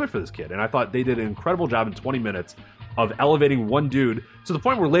sky's the limit for this kid. And I thought they did an incredible job in 20 minutes of elevating one dude to the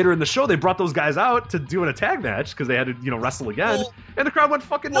point where later in the show they brought those guys out to do a tag match because they had to wrestle again, and the crowd went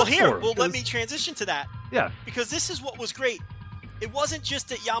fucking nuts for him. Let me transition to that. Yeah, because this is what was great. It wasn't just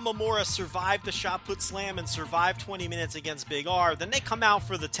that Yamamura survived the shot put slam and survived 20 minutes against Big R. Then they come out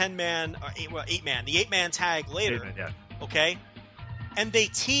for the 8-man, the 8-man tag later. 8-man, yeah. Okay, and they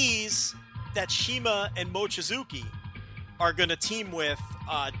tease that Shima and Mochizuki are going to team with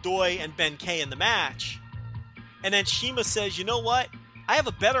Doi and Ben K in the match. And then Shima says, you know what? I have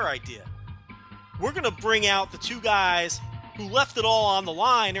a better idea. We're going to bring out the two guys who left it all on the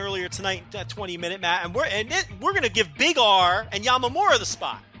line earlier tonight, that 20-minute match, and we're going to give Big R and Yamamura the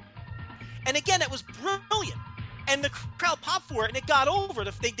spot. And again, it was brilliant. And the crowd popped for it, and it got over.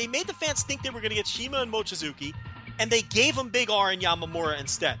 They made the fans think they were going to get Shima and Mochizuki, and they gave them Big R and Yamamura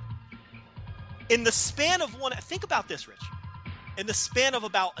instead. In the span of think about this, Rich. In the span of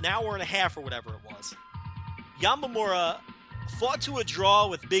about an hour and a half or whatever it was, Yamamura fought to a draw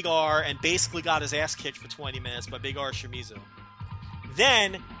with Big R and basically got his ass kicked for 20 minutes by Big R Shimizu.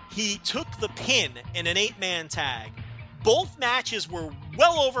 Then he took the pin in an 8-man tag. Both matches were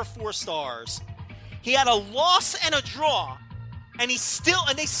well over 4 stars. He had a loss and a draw, and they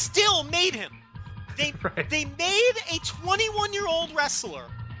still made him. They made a 21-year-old wrestler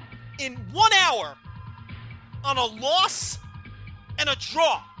in 1 hour on a loss and a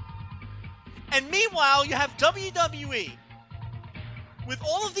draw. And meanwhile, you have WWE with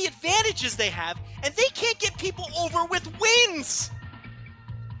all of the advantages they have, and they can't get people over with wins.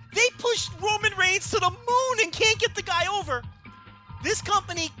 They pushed Roman Reigns to the moon and can't get the guy over. This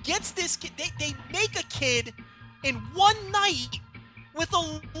company gets this kid. They make a kid in one night with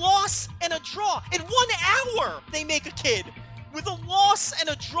a loss and a draw. In 1 hour, they make a kid with a loss and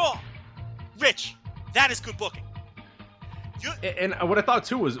a draw. Rich, that is good booking. And what I thought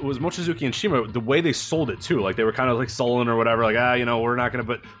too was Mochizuki and Shima, the way they sold it too, like they were kind of like sullen or whatever, like we're not gonna,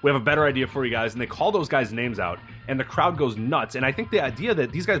 but we have a better idea for you guys, and they call those guys' names out, and the crowd goes nuts. And I think the idea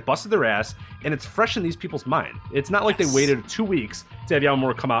that these guys busted their ass, and it's fresh in these people's mind. It's not like they waited 2 weeks to have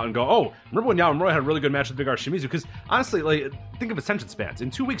Yamamura come out and go, oh, remember when Yamamura had a really good match with Big R Shimizu? Because honestly, like, think of attention spans.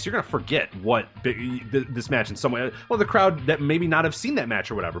 In 2 weeks, you're gonna forget what this match in some way. Well, the crowd that maybe not have seen that match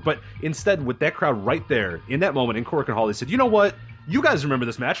or whatever, but instead with that crowd right there in that moment in Korakuen Hall, they said, you know what? You guys remember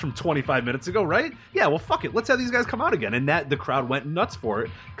this match from 25 minutes ago, right? Yeah, well, fuck it. Let's have these guys come out again. And the crowd went nuts for it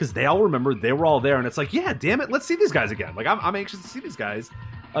because they all remember they were all there. And it's like, yeah, damn it, let's see these guys again. Like, I'm anxious to see these guys.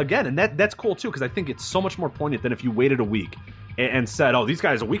 again, and that's cool too, because I think it's so much more poignant than if you waited a week and said, oh, these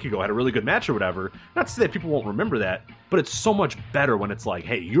guys a week ago had a really good match or whatever. Not to say that people won't remember that, but it's so much better when it's like,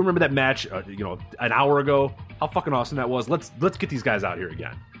 hey, you remember that match, an hour ago? How fucking awesome that was. Let's get these guys out here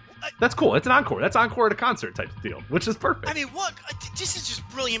again. That's cool. It's an encore. That's encore at a concert type of deal, which is perfect. I mean, look, this is just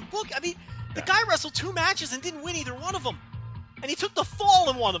brilliant book. I mean, the guy wrestled 2 matches and didn't win either one of them. And he took the fall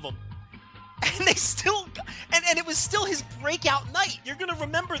in one of them. And they still, and it was still his breakout night. You're going to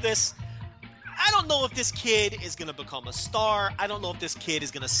remember this. I don't know if this kid is going to become a star. I don't know if this kid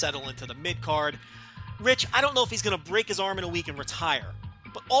is going to settle into the mid-card. Rich, I don't know if he's going to break his arm in a week and retire.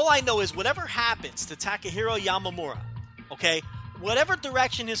 But all I know is whatever happens to Takahiro Yamamura, okay, whatever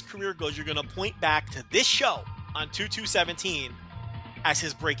direction his career goes, you're going to point back to this show on 2/2/17 as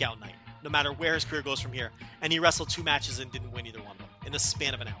his breakout night, no matter where his career goes from here. And he wrestled 2 matches and didn't win either one of them in the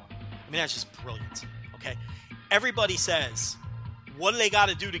span of an hour. I mean, that's just brilliant, okay? Everybody says, what do they got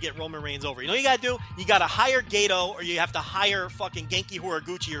to do to get Roman Reigns over? You know what you got to do? You got to hire Gato, or you have to hire fucking Genki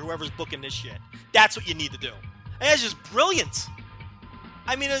Horiguchi or whoever's booking this shit. That's what you need to do. And that's just brilliant.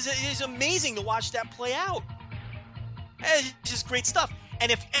 I mean, it's amazing to watch that play out. It's just great stuff.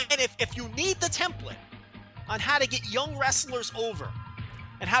 And if you need the template on how to get young wrestlers over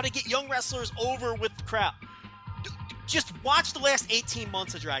and how to get young wrestlers over with the crowd, just watch the last 18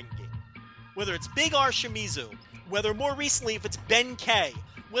 months of Dragon Gate. Whether it's Big R Shimizu, whether more recently if it's Ben K,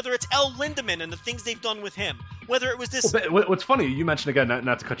 whether it's El Lindemann and the things they've done with him, whether it was this... Well, what's funny, you mentioned again,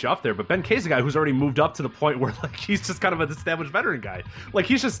 not to cut you off there, but Ben K's a guy who's already moved up to the point where like he's just kind of an established veteran guy. Like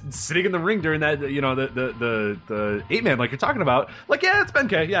he's just sitting in the ring during that, the 8-man like you're talking about. Like, yeah, it's Ben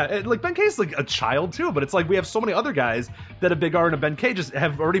K. Yeah, like Ben K's like a child too, but it's like we have so many other guys that a Big R and a Ben K just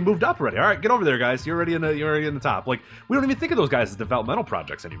have already moved up already. All right, get over there, guys. You're already in the top. Like we don't even think of those guys as developmental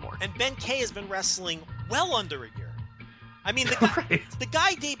projects anymore. And Ben K has been wrestling well under a year. I mean, the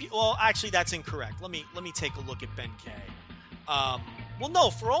guy debuted. Well, actually, that's incorrect. Let me take a look at Ben K. Well,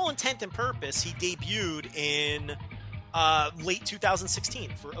 no, for all intent and purpose, he debuted in late 2016.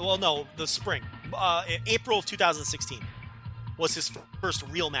 The spring, April of 2016 was his first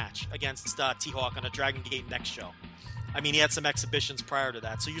real match against T-Hawk on a Dragon Gate Next show. I mean, he had some exhibitions prior to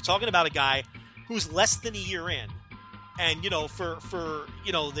that. So you're talking about a guy who's less than a year in. And, for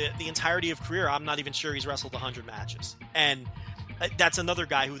the entirety of career, I'm not even sure he's wrestled 100 matches. And that's another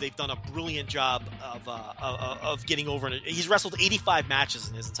guy who they've done a brilliant job of getting over. He's wrestled 85 matches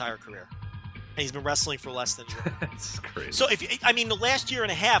in his entire career. And he's been wrestling for less than a year. That's crazy. So, the last year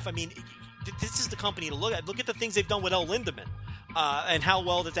and a half, this is the company to look at. Look at the things they've done with El Lindemann and how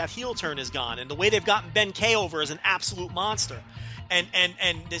well that heel turn has gone. And the way they've gotten Ben K over as an absolute monster. And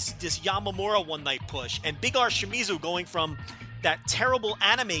this Yamamura one night push, and Big R Shimizu going from that terrible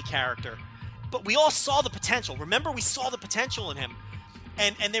anime character, but we all saw the potential. Remember, we saw the potential in him,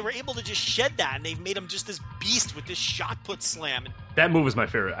 and they were able to just shed that, and they've made him just this beast with this shot put slam. That move is my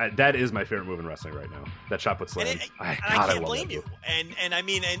favorite. That is my favorite move in wrestling right now. That shot put slam. I can't blame you.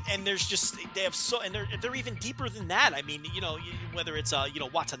 And there's just they have and they're even deeper than that. I mean, whether it's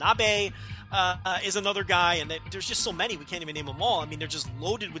Watanabe is another guy, and there's just so many we can't even name them all. I mean, they're just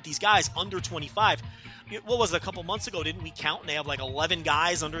loaded with these guys under 25. What was it, a couple months ago? Didn't we count? And they have like 11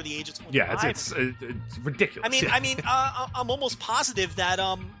 guys under the age of 25. Yeah, it's ridiculous. I'm almost positive that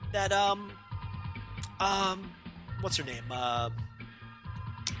what's her name?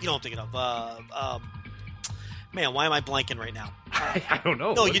 You know what I'm thinking of. Man, why am I blanking right now? I don't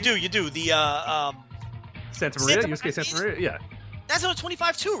know. No, you do. The Santa Maria, Yusuke Santa Maria, yeah. That's under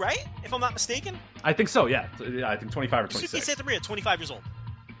 25 too, right? If I'm not mistaken. I think so. Yeah, I think 25 or 26. Yusuke Santa Maria, 25 years old.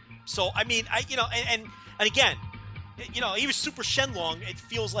 So and again, he was Super Shenlong. It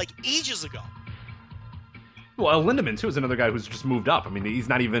feels like ages ago. Well, El Lindemann too is another guy who's just moved up. I mean, he's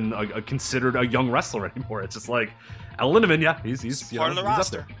not even considered a young wrestler anymore. It's just like El Lindemann, yeah, he's part of the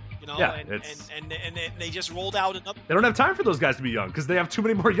roster. Yeah, and they just rolled out and up. They don't have time for those guys to be young because they have too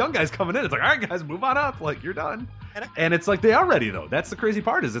many more young guys coming in. It's like, all right, guys, move on up. Like, you're done. And it's like they are ready though. That's the crazy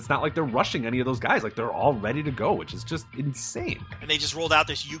part is it's not like they're rushing any of those guys. Like they're all ready to go, which is just insane. And they just rolled out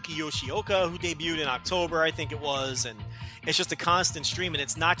this Yuki Yoshioka who debuted in October, I think it was, and it's just a constant stream. And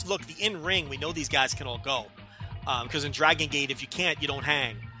it's not look the in ring. We know these guys can all go because in Dragon Gate, if you can't, you don't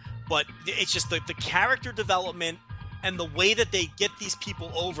hang. But it's just the character development. And the way that they get these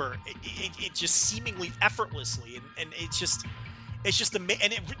people over, it just seemingly effortlessly, and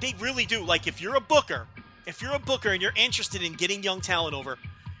they really do. Like if you're a booker and you're interested in getting young talent over,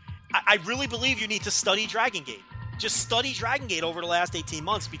 I really believe you need to study Dragon Gate. Just study Dragon Gate over the last 18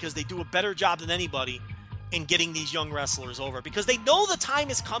 months because they do a better job than anybody in getting these young wrestlers over because they know the time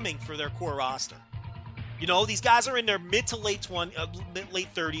is coming for their core roster. You know, these guys are in their mid to late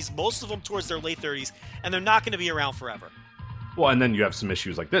 30s, most of them towards their late 30s, and they're not going to be around forever. Well, and then you have some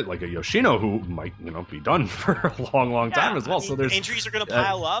issues like this, like a Yoshino who might, be done for a long time as well. So there's injuries are going to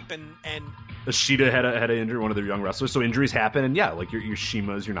pile up, and Ishida had an injury, one of their young wrestlers. So injuries happen, and like your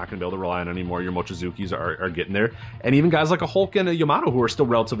Shimas, you're not going to be able to rely on anymore. Your Mochizukis are getting there, and even guys like a Hulk and a Yamato who are still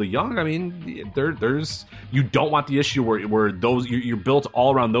relatively young. I mean, there's you don't want the issue where those you're built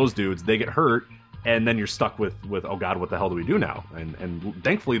all around those dudes. They get hurt. And then you're stuck with oh God, what the hell do we do now? And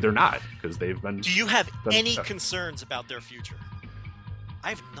thankfully they're not, because they've been. Do you have any concerns about their future? I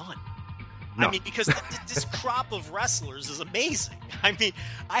have none. No. I mean, because this crop of wrestlers is amazing. I mean,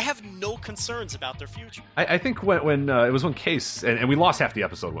 I have no concerns about their future. I think when it was when Case and we lost half the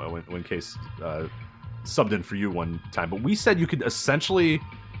episode when Case subbed in for you one time, but we said you could essentially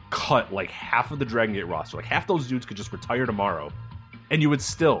cut like half of the Dragon Gate roster, like half those dudes could just retire tomorrow, and you would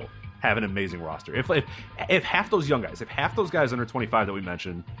still have an amazing roster. If half those young guys, if half those guys under 25 that we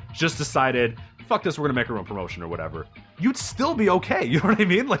mentioned just decided, fuck this, we're gonna make our own promotion or whatever, you'd still be okay. You know what I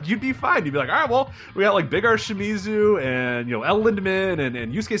mean? Like, you'd be fine. You'd be like, all right, well, we got like Big R Shimizu and El Lindemann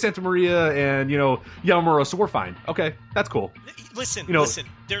and Yusuke Santa Maria and Yamamura, so we're fine. Okay, that's cool. Listen,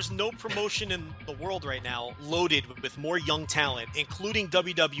 there's no promotion in the world right now loaded with more young talent, including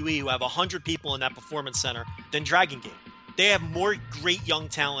WWE, who have 100 people in that performance center, than Dragon Gate. They have more great young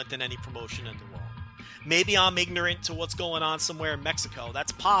talent than any promotion in the world. Maybe I'm ignorant to what's going on somewhere in Mexico.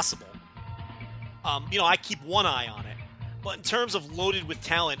 That's possible. I keep one eye on it. But in terms of loaded with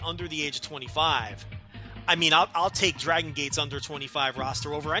talent under the age of 25, I mean, I'll take Dragon Gate's under 25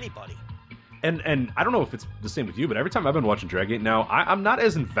 roster over anybody. And I don't know if it's the same with you, but every time I've been watching Dragon Gate now, I'm not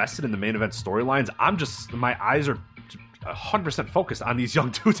as invested in the main event storylines. My eyes are 100% focused on these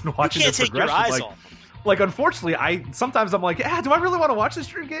young dudes and watching their progression. You can't take your eyes off. Like, unfortunately, sometimes I'm like, do I really want to watch this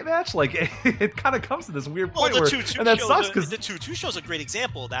Dream Gate match? Like, it kind of comes to this weird point where, and that sucks because the 2-2 show's a great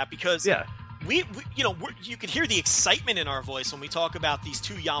example of that, because we you can hear the excitement in our voice when we talk about these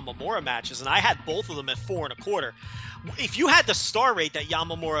two Yamamura matches, and I had both of them at 4.25. If you had the star rate that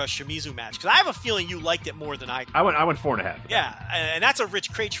Yamamura Shimizu match, because I have a feeling you liked it more than I did. I went 4.5. Yeah, and that's a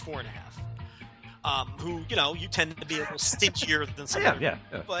Rich Craich 4.5. Who, you tend to be a little stingier than some yeah.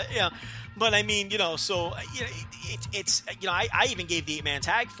 But I mean, so it's I even gave the 8-man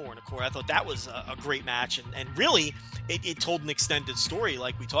tag 4.25. I thought that was a great match, and really it told an extended story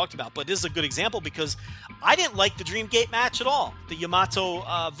like we talked about. But this is a good example because I didn't like the Dream Gate match at all. The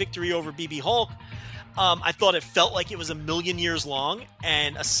Yamato victory over BB Hulk. I thought it felt like it was a million years long,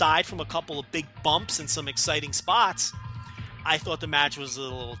 and aside from a couple of big bumps and some exciting spots, I thought the match was a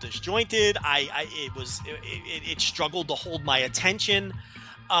little disjointed. It struggled to hold my attention.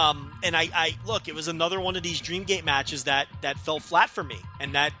 And look, it was another one of these Dream Gate matches that fell flat for me,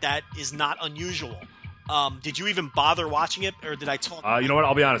 and that is not unusual. Did you even bother watching it, or did I talk? You know what?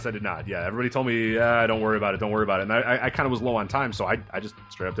 I'll be honest, I did not. Yeah, everybody told me, don't worry about it. And I kind of was low on time, so I just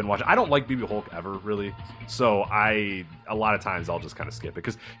straight up didn't watch it. I don't like BB Hulk ever, really. So a lot of times I'll just kind of skip it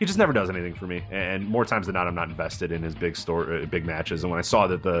because he just never does anything for me. And more times than not, I'm not invested in his big matches. And when I saw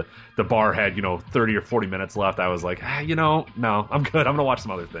that the bar had 30 or 40 minutes left, I was like, no, I'm good. I'm gonna watch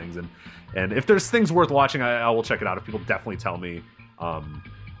some other things. And if there's things worth watching, I will check it out. If people definitely tell me,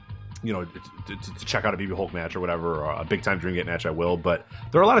 to check out a BB Hulk match or whatever, or a big time Dream Gate match, I will. But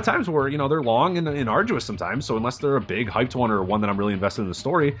there are a lot of times where they're long and arduous sometimes. So unless they're a big hyped one or one that I'm really invested in the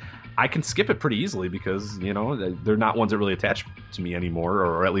story, I can skip it pretty easily because they're not ones that really attach to me anymore,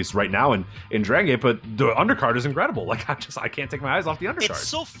 or at least right now in Dragon Gate. But the undercard is incredible. Like I can't take my eyes off the undercard. It's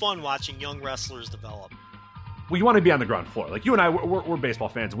so fun watching young wrestlers develop. Well, you want to be on the ground floor. Like you and I, we're baseball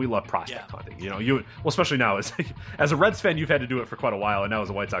fans, and we love prospect hunting. Especially now as a Reds fan, you've had to do it for quite a while, and now as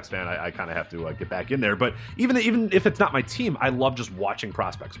a White Sox fan, I kind of have to get back in there. But even if it's not my team, I love just watching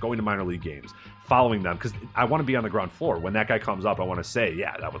prospects, going to minor league games, following them, because I want to be on the ground floor. When that guy comes up, I want to say,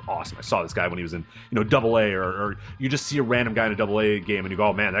 yeah, that was awesome. I saw this guy when he was in Double A, or you just see a random guy in a Double A game, and you go,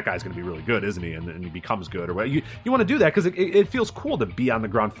 oh man, that guy's going to be really good, isn't he? And he becomes good, or whatever. You want to do that because it feels cool to be on the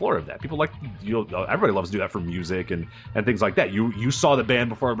ground floor of that. People like everybody loves to do that for music and things like that. You saw the band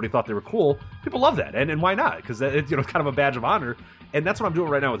before everybody thought they were cool. People love that, and why not? Because it's kind of a badge of honor. And that's what I'm doing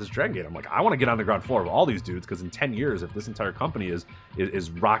right now with this Dragon Gate. I'm like, I want to get on the ground floor of all these dudes, because in 10 years, if this entire company is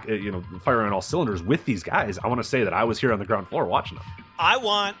firing on all cylinders with these guys, I want to say that I was here on the ground floor watching them. I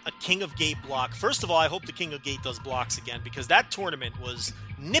want a King of Gate block. First of all, I hope the King of Gate does blocks again, because that tournament was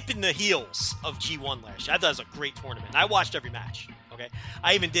nipping the heels of G1 last year. I thought it was a great tournament. I watched every match. Okay,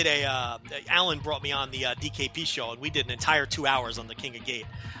 I even did Alan brought me on the DKP show, and we did an entire 2 hours on the King of Gate.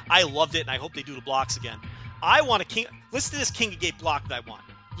 I loved it, and I hope they do the blocks again. I want a King. Listen to this King of Gate block that I want.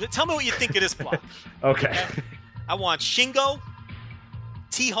 Tell me what you think of this block. Okay. I want Shingo,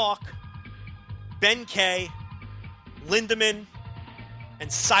 T-Hawk, Ben K, Lindemann, and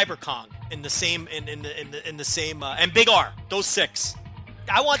Cyberkong in the same and Big R. Those 6.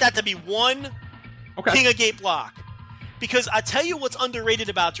 I want that to be one King of Gate block. Because I tell you what's underrated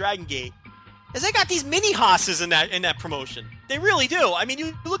about Dragon Gate is they got these mini Haases in that promotion. They really do. I mean,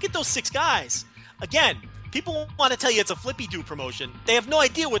 you look at those 6 guys. Again, people want to tell you it's a flippy-do promotion. They have no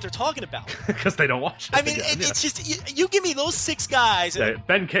idea what they're talking about. Because they don't watch it. I mean, it's just, you give me those 6 guys. Yeah,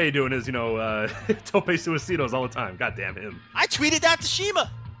 Ben K doing his, tope suicidos all the time. God damn him. I tweeted that to Shima.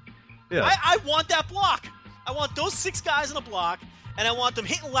 Yeah. I want that block. I want those 6 guys in a block, and I want them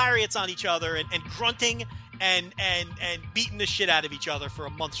hitting lariats on each other and grunting and beating the shit out of each other for a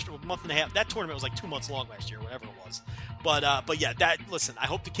month and a half. That tournament was like 2 months long last year, whatever it was. But yeah, listen, I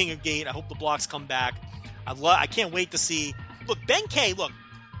hope the King of Gate, I hope the blocks come back. I can't wait to see. Look, Ben K,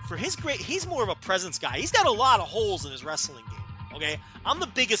 for his he's more of a presence guy. He's got a lot of holes in his wrestling game, okay? I'm the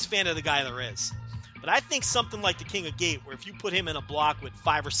biggest fan of the guy there is. But I think something like the King of Gate, where if you put him in a block with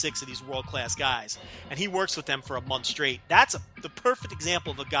 5 or 6 of these world-class guys, and he works with them for a month straight, that's the perfect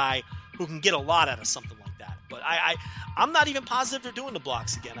example of a guy who can get a lot out of something like that. But I'm not even positive they're doing the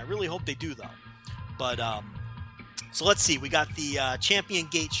blocks again. I really hope they do, though. But so let's see. We got the Champion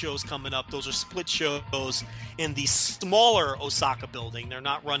Gate shows coming up. Those are split shows in the smaller Osaka building. They're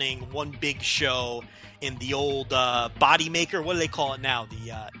not running one big show in the old Body Maker. What do they call it now?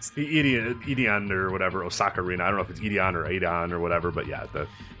 The Ideon or whatever, Osaka Arena. I don't know if it's Ideon or Adon or whatever, but yeah.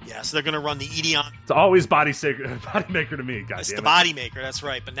 So they're going to run the Ideon. It's always Body Maker to me. It's the Body Maker, that's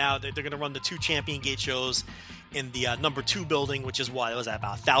right. But now they're going to run the 2 Champion Gate shows in the number 2 building, which is what was that,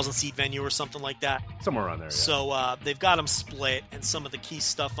 about 1,000-seat venue or something like that? Somewhere around there, yeah. So they've got them split, and some of the key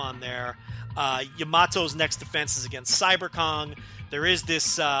stuff on there. Yamato's next defense is against Cyberkong. There is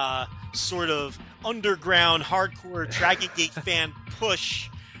this sort of underground, hardcore Dragon Gate fan push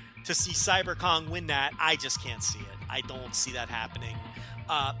to see Cyberkong win that. I just can't see it. I don't see that happening.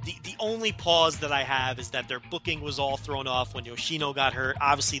 The only pause that I have is that their booking was all thrown off when Yoshino got hurt.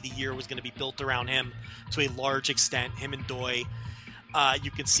 Obviously, the year was going to be built around him to a large extent, him and Doi.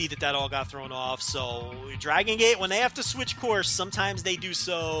 You can see that all got thrown off. So Dragon Gate, when they have to switch course, sometimes they do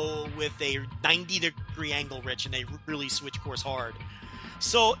so with a 90-degree angle, Rich, and they really switch course hard.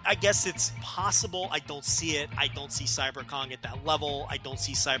 So I guess it's possible. I don't see it. I don't see Cyberkong at that level. I don't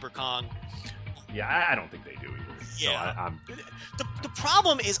see Cyberkong. Yeah, I don't think they do either. Yeah. So the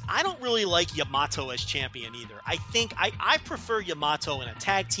problem is I don't really like Yamato as champion either. I think I prefer Yamato in a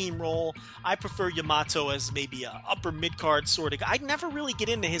tag team role. I prefer Yamato as maybe a upper mid-card sort of guy. I never really get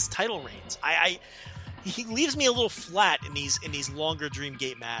into his title reigns. He leaves me a little flat in these longer Dream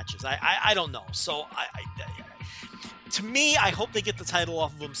Gate matches. I don't know. So to me, I hope they get the title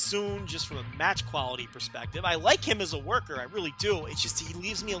off of him soon, just from a match quality perspective. I like him as a worker, I really do. It's just he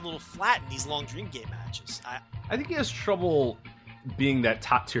leaves me a little flat in these long Dream Gate matches. I think he has trouble being that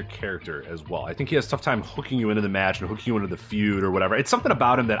top-tier character as well. I think he has a tough time hooking you into the match and hooking you into the feud or whatever. It's something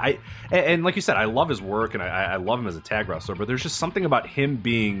about him that and like you said, I love his work and I love him as a tag wrestler, but there's just something about him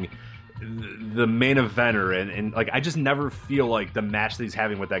being the main eventer and like I just never feel like the match that he's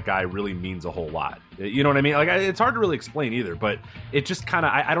having with that guy really means a whole lot. You know what I mean? Like it's hard to really explain either, but it just kind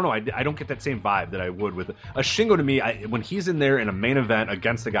of I don't know. I don't get that same vibe that I would with a Shingo. To me, when he's in there in a main event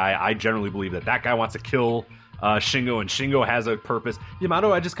against a guy, I generally believe that guy wants to kill Shingo, and Shingo has a purpose.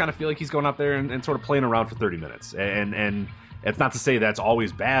 Yamato, I just kind of feel like he's going out there and sort of playing around for 30 minutes and it's not to say that's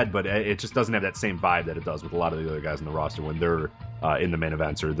always bad, but it just doesn't have that same vibe that it does with a lot of the other guys in the roster when they're in the main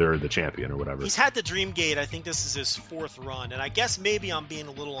events or they're the champion or whatever. He's had the Dream Gate. I think this is his 4th run, and I guess maybe I'm being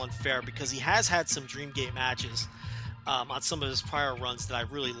a little unfair because he has had some Dream Gate matches on some of his prior runs that I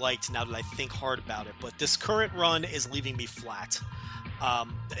really liked now that I think hard about it. But this current run is leaving me flat.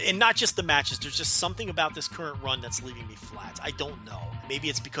 And not just the matches. There's just something about this current run that's leaving me flat. I don't know. Maybe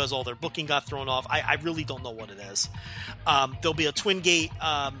it's because all their booking got thrown off. I really don't know what it is. There'll be a Twin Gate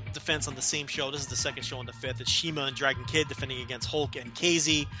defense on the same show. This is the second show on the 5th. It's Shima and Dragon Kid defending against Hulk and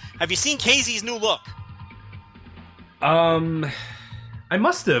KZ. Have you seen KZ's new look? I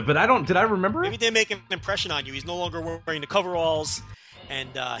must have, but I don't. Did I remember? Maybe they make an impression on you. He's no longer wearing the coveralls, and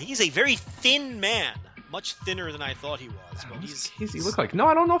he's a very thin man. Much thinner than I thought he was. But he look like? No,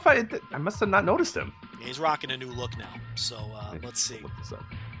 I don't know if I must have not noticed him. Yeah, he's rocking a new look now. So let's see.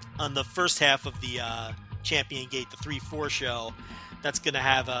 On the first half of the Champion Gate, the 3-4 show, that's going to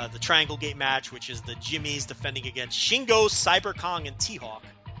have the Triangle Gate match, which is the Jimmies defending against Shingo, Cyberkong, and T-Hawk.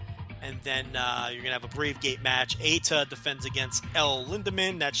 And then you're going to have a Brave Gate match. Eita defends against El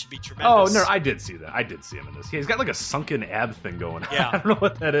Lindemann. That should be tremendous. Oh, no, I did see that. I did see him in this. He's got like a sunken ab thing going on. Yeah. I don't know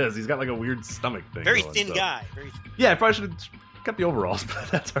what that is. He's got like a weird stomach thing Very going, thin so. guy. Very thin. Yeah, I probably should have kept the overalls,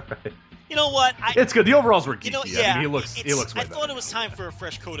 but that's all right. You know what? It's good. The overalls were geeky. You know, yeah, I mean, he looks way I thought better it was now, time yeah. for a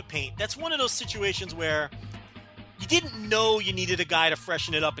fresh coat of paint. That's one of those situations where you didn't know you needed a guy to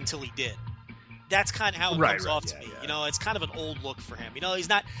freshen it up until he did. That's kind of how it comes off to me. Yeah. You know, it's kind of an old look for him. You know, he's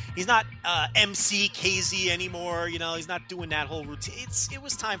not MC KZ anymore. You know, he's not doing that whole routine. It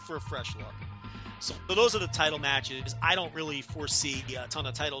was time for a fresh look. So those are the title matches. I don't really foresee a ton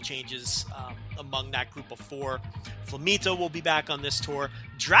of title changes among that group of four. Flamita will be back on this tour.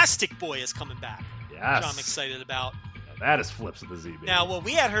 Drastic Boy is coming back, Yes. which I'm excited about. Now that is flips of the Z, baby. Now, what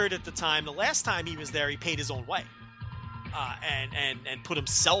we had heard at the time, the last time he was there, he paid his own way. And put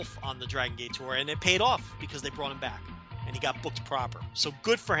himself on the Dragon Gate tour, and it paid off because they brought him back, and he got booked proper. So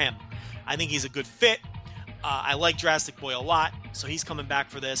good for him. I think he's a good fit. I like Drastic Boy a lot, so he's coming back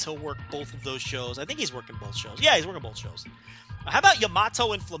for this. He'll work both of those shows. I think he's working both shows. Yeah, he's working both shows. How about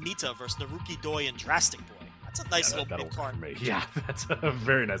Yamato and Flamita versus Naruki Doi and Drastic Boy? That's a nice little that'll big card. work for me. Yeah, that's a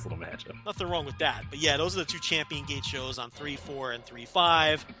very nice little matchup. Nothing wrong with that. But yeah, those are the two Champion Gate shows on 3-4 and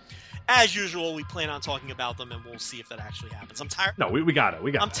 3-5. As usual, we plan on talking about them, and we'll see if that actually happens. I'm tired. No, we got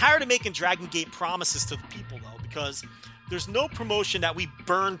it. I'm tired of making Dragon Gate promises to the people, though, because there's no promotion that we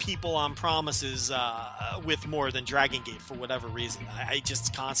burn people on promises with more than Dragon Gate for whatever reason. I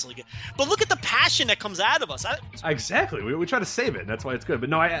just constantly get. But look at the passion that comes out of us. Exactly. We try to save it, and that's why it's good. But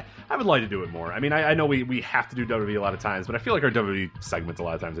no, I would like to do it more. I mean, I know we have to do WWE a lot of times, but I feel like our WWE segments a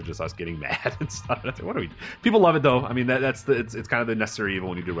lot of times are just us getting mad and stuff. What are we? People love it though. I mean, it's kind of the necessary evil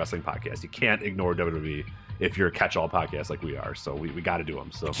when you do a wrestling podcast. You can't ignore WWE if you're a catch-all podcast like we are. So we got to do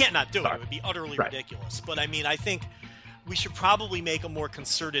them. So you can't not do it. It would be utterly ridiculous. But I mean, I think we should probably make a more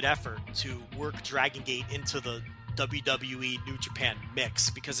concerted effort to work Dragon Gate into the WWE New Japan mix,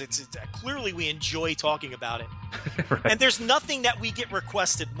 because it's clearly we enjoy talking about it. Right. And there's nothing that we get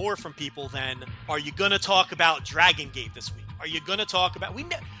requested more from people than, are you going to talk about Dragon Gate this week? Are you going to talk about...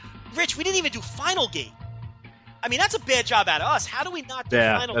 Rich, we didn't even do Final Gate. I mean, that's a bad job out of us. How do we not do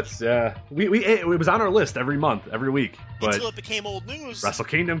Final Gate? It was on our list every month, every week. But until it became old news. Wrestle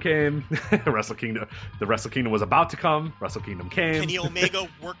Kingdom came. The Wrestle Kingdom was about to come. Wrestle Kingdom came. Kenny Omega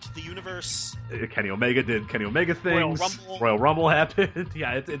worked the universe. Kenny Omega did Kenny Omega things. Royal Rumble happened.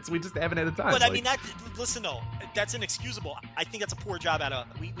 Yeah, we just haven't had the time. But I mean, listen though, that's inexcusable. I think that's a poor job out of.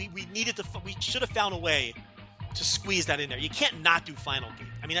 We should have found a way to squeeze that in there. You can't not do Final Gate.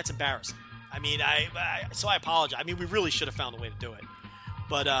 I mean, that's embarrassing. I mean, so I apologize. I mean, we really should have found a way to do it.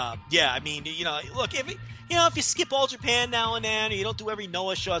 But yeah, I mean, look, if you skip All Japan now and then, or you don't do every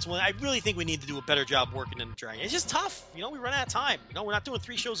Noah show, I really think we need to do a better job working in the Dragon. It's just tough. We run out of time. We're not doing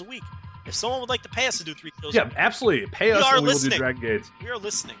 3 shows a week. If someone would like to pay us to do 3 shows, a week, absolutely, pay us, and we will do Dragon Gates. We are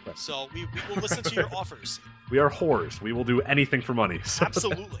listening, so we will listen to your offers. We are whores. We will do anything for money. So.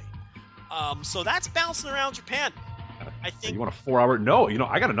 Absolutely. So that's bouncing around Japan. I think you want a 4-hour? No,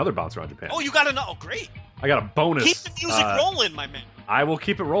 I got another bounce around Japan. Oh, you got another? Oh, great. I got a bonus. Keep the music rolling, my man. I will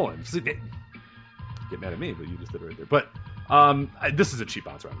keep it rolling. Get mad at me, but you just did it right there. But this is a cheap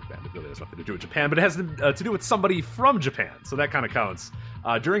bounce around Japan. It really has nothing to do with Japan, but it has to do with somebody from Japan, so that kind of counts.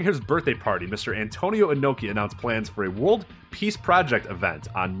 During his birthday party, Mr. Antonio Inoki announced plans for a World Peace Project event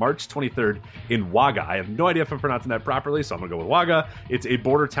on March 23rd in Wagah. I have no idea if I'm pronouncing that properly, so I'm going to go with Wagah. It's a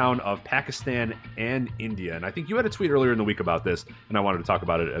border town of Pakistan and India, and I think you had a tweet earlier in the week about this, and I wanted to talk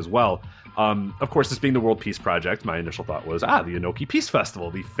about it as well. Of course, this being the World Peace Project, my initial thought was, the Inoki Peace Festival,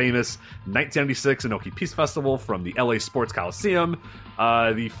 the famous 1996 Inoki Peace Festival from the LA Sports Coliseum,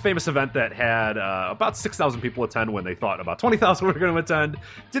 the famous event that had about 6,000 people attend when they thought about 20,000 were going to attend.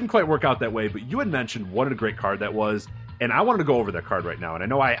 Didn't quite work out that way, but you had mentioned what a great card that was, and I wanted to go over that card right now, and I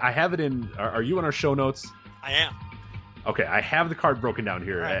know I have it in... Are you in our show notes? I am. Okay, I have the card broken down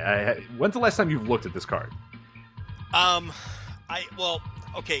here. Right. When's the last time you've looked at this card?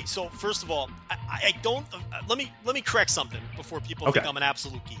 Okay, so first of all, I don't... let me correct something before people think I'm an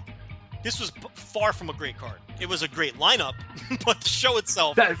absolute geek. This was far from a great card. It was a great lineup, but the show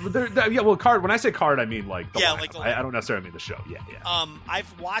itself... card. When I say card, I mean like the lineup. Like the lineup. I don't necessarily mean the show. Yeah.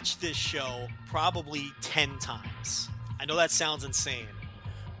 I've watched this show probably 10 times. I know that sounds insane,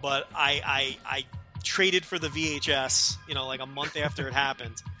 but I traded for the VHS, like a month after it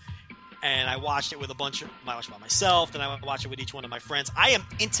happened, and I watched it with I watched it by myself, then I watched it with each one of my friends. I am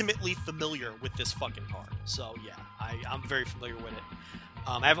intimately familiar with this fucking card, so yeah, I'm very familiar with it.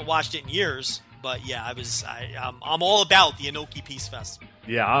 I haven't watched it in years, but yeah, I'm all about the Inoki Peace Festival.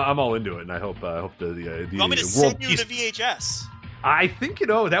 Yeah, I'm all into it, and I hope the you want me to send you the VHS? I think,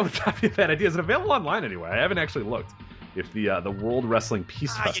 that would not be a bad idea. Is it available online anyway? I haven't actually looked. If the World Wrestling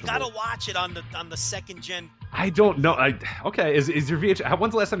Peace Festival. You gotta watch it on the second gen. I don't know. Okay. Is your VHS?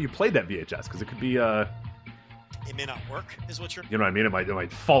 When's the last time you played that VHS? Because it could be. It may not work, is what you're. You know what I mean? It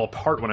might fall apart when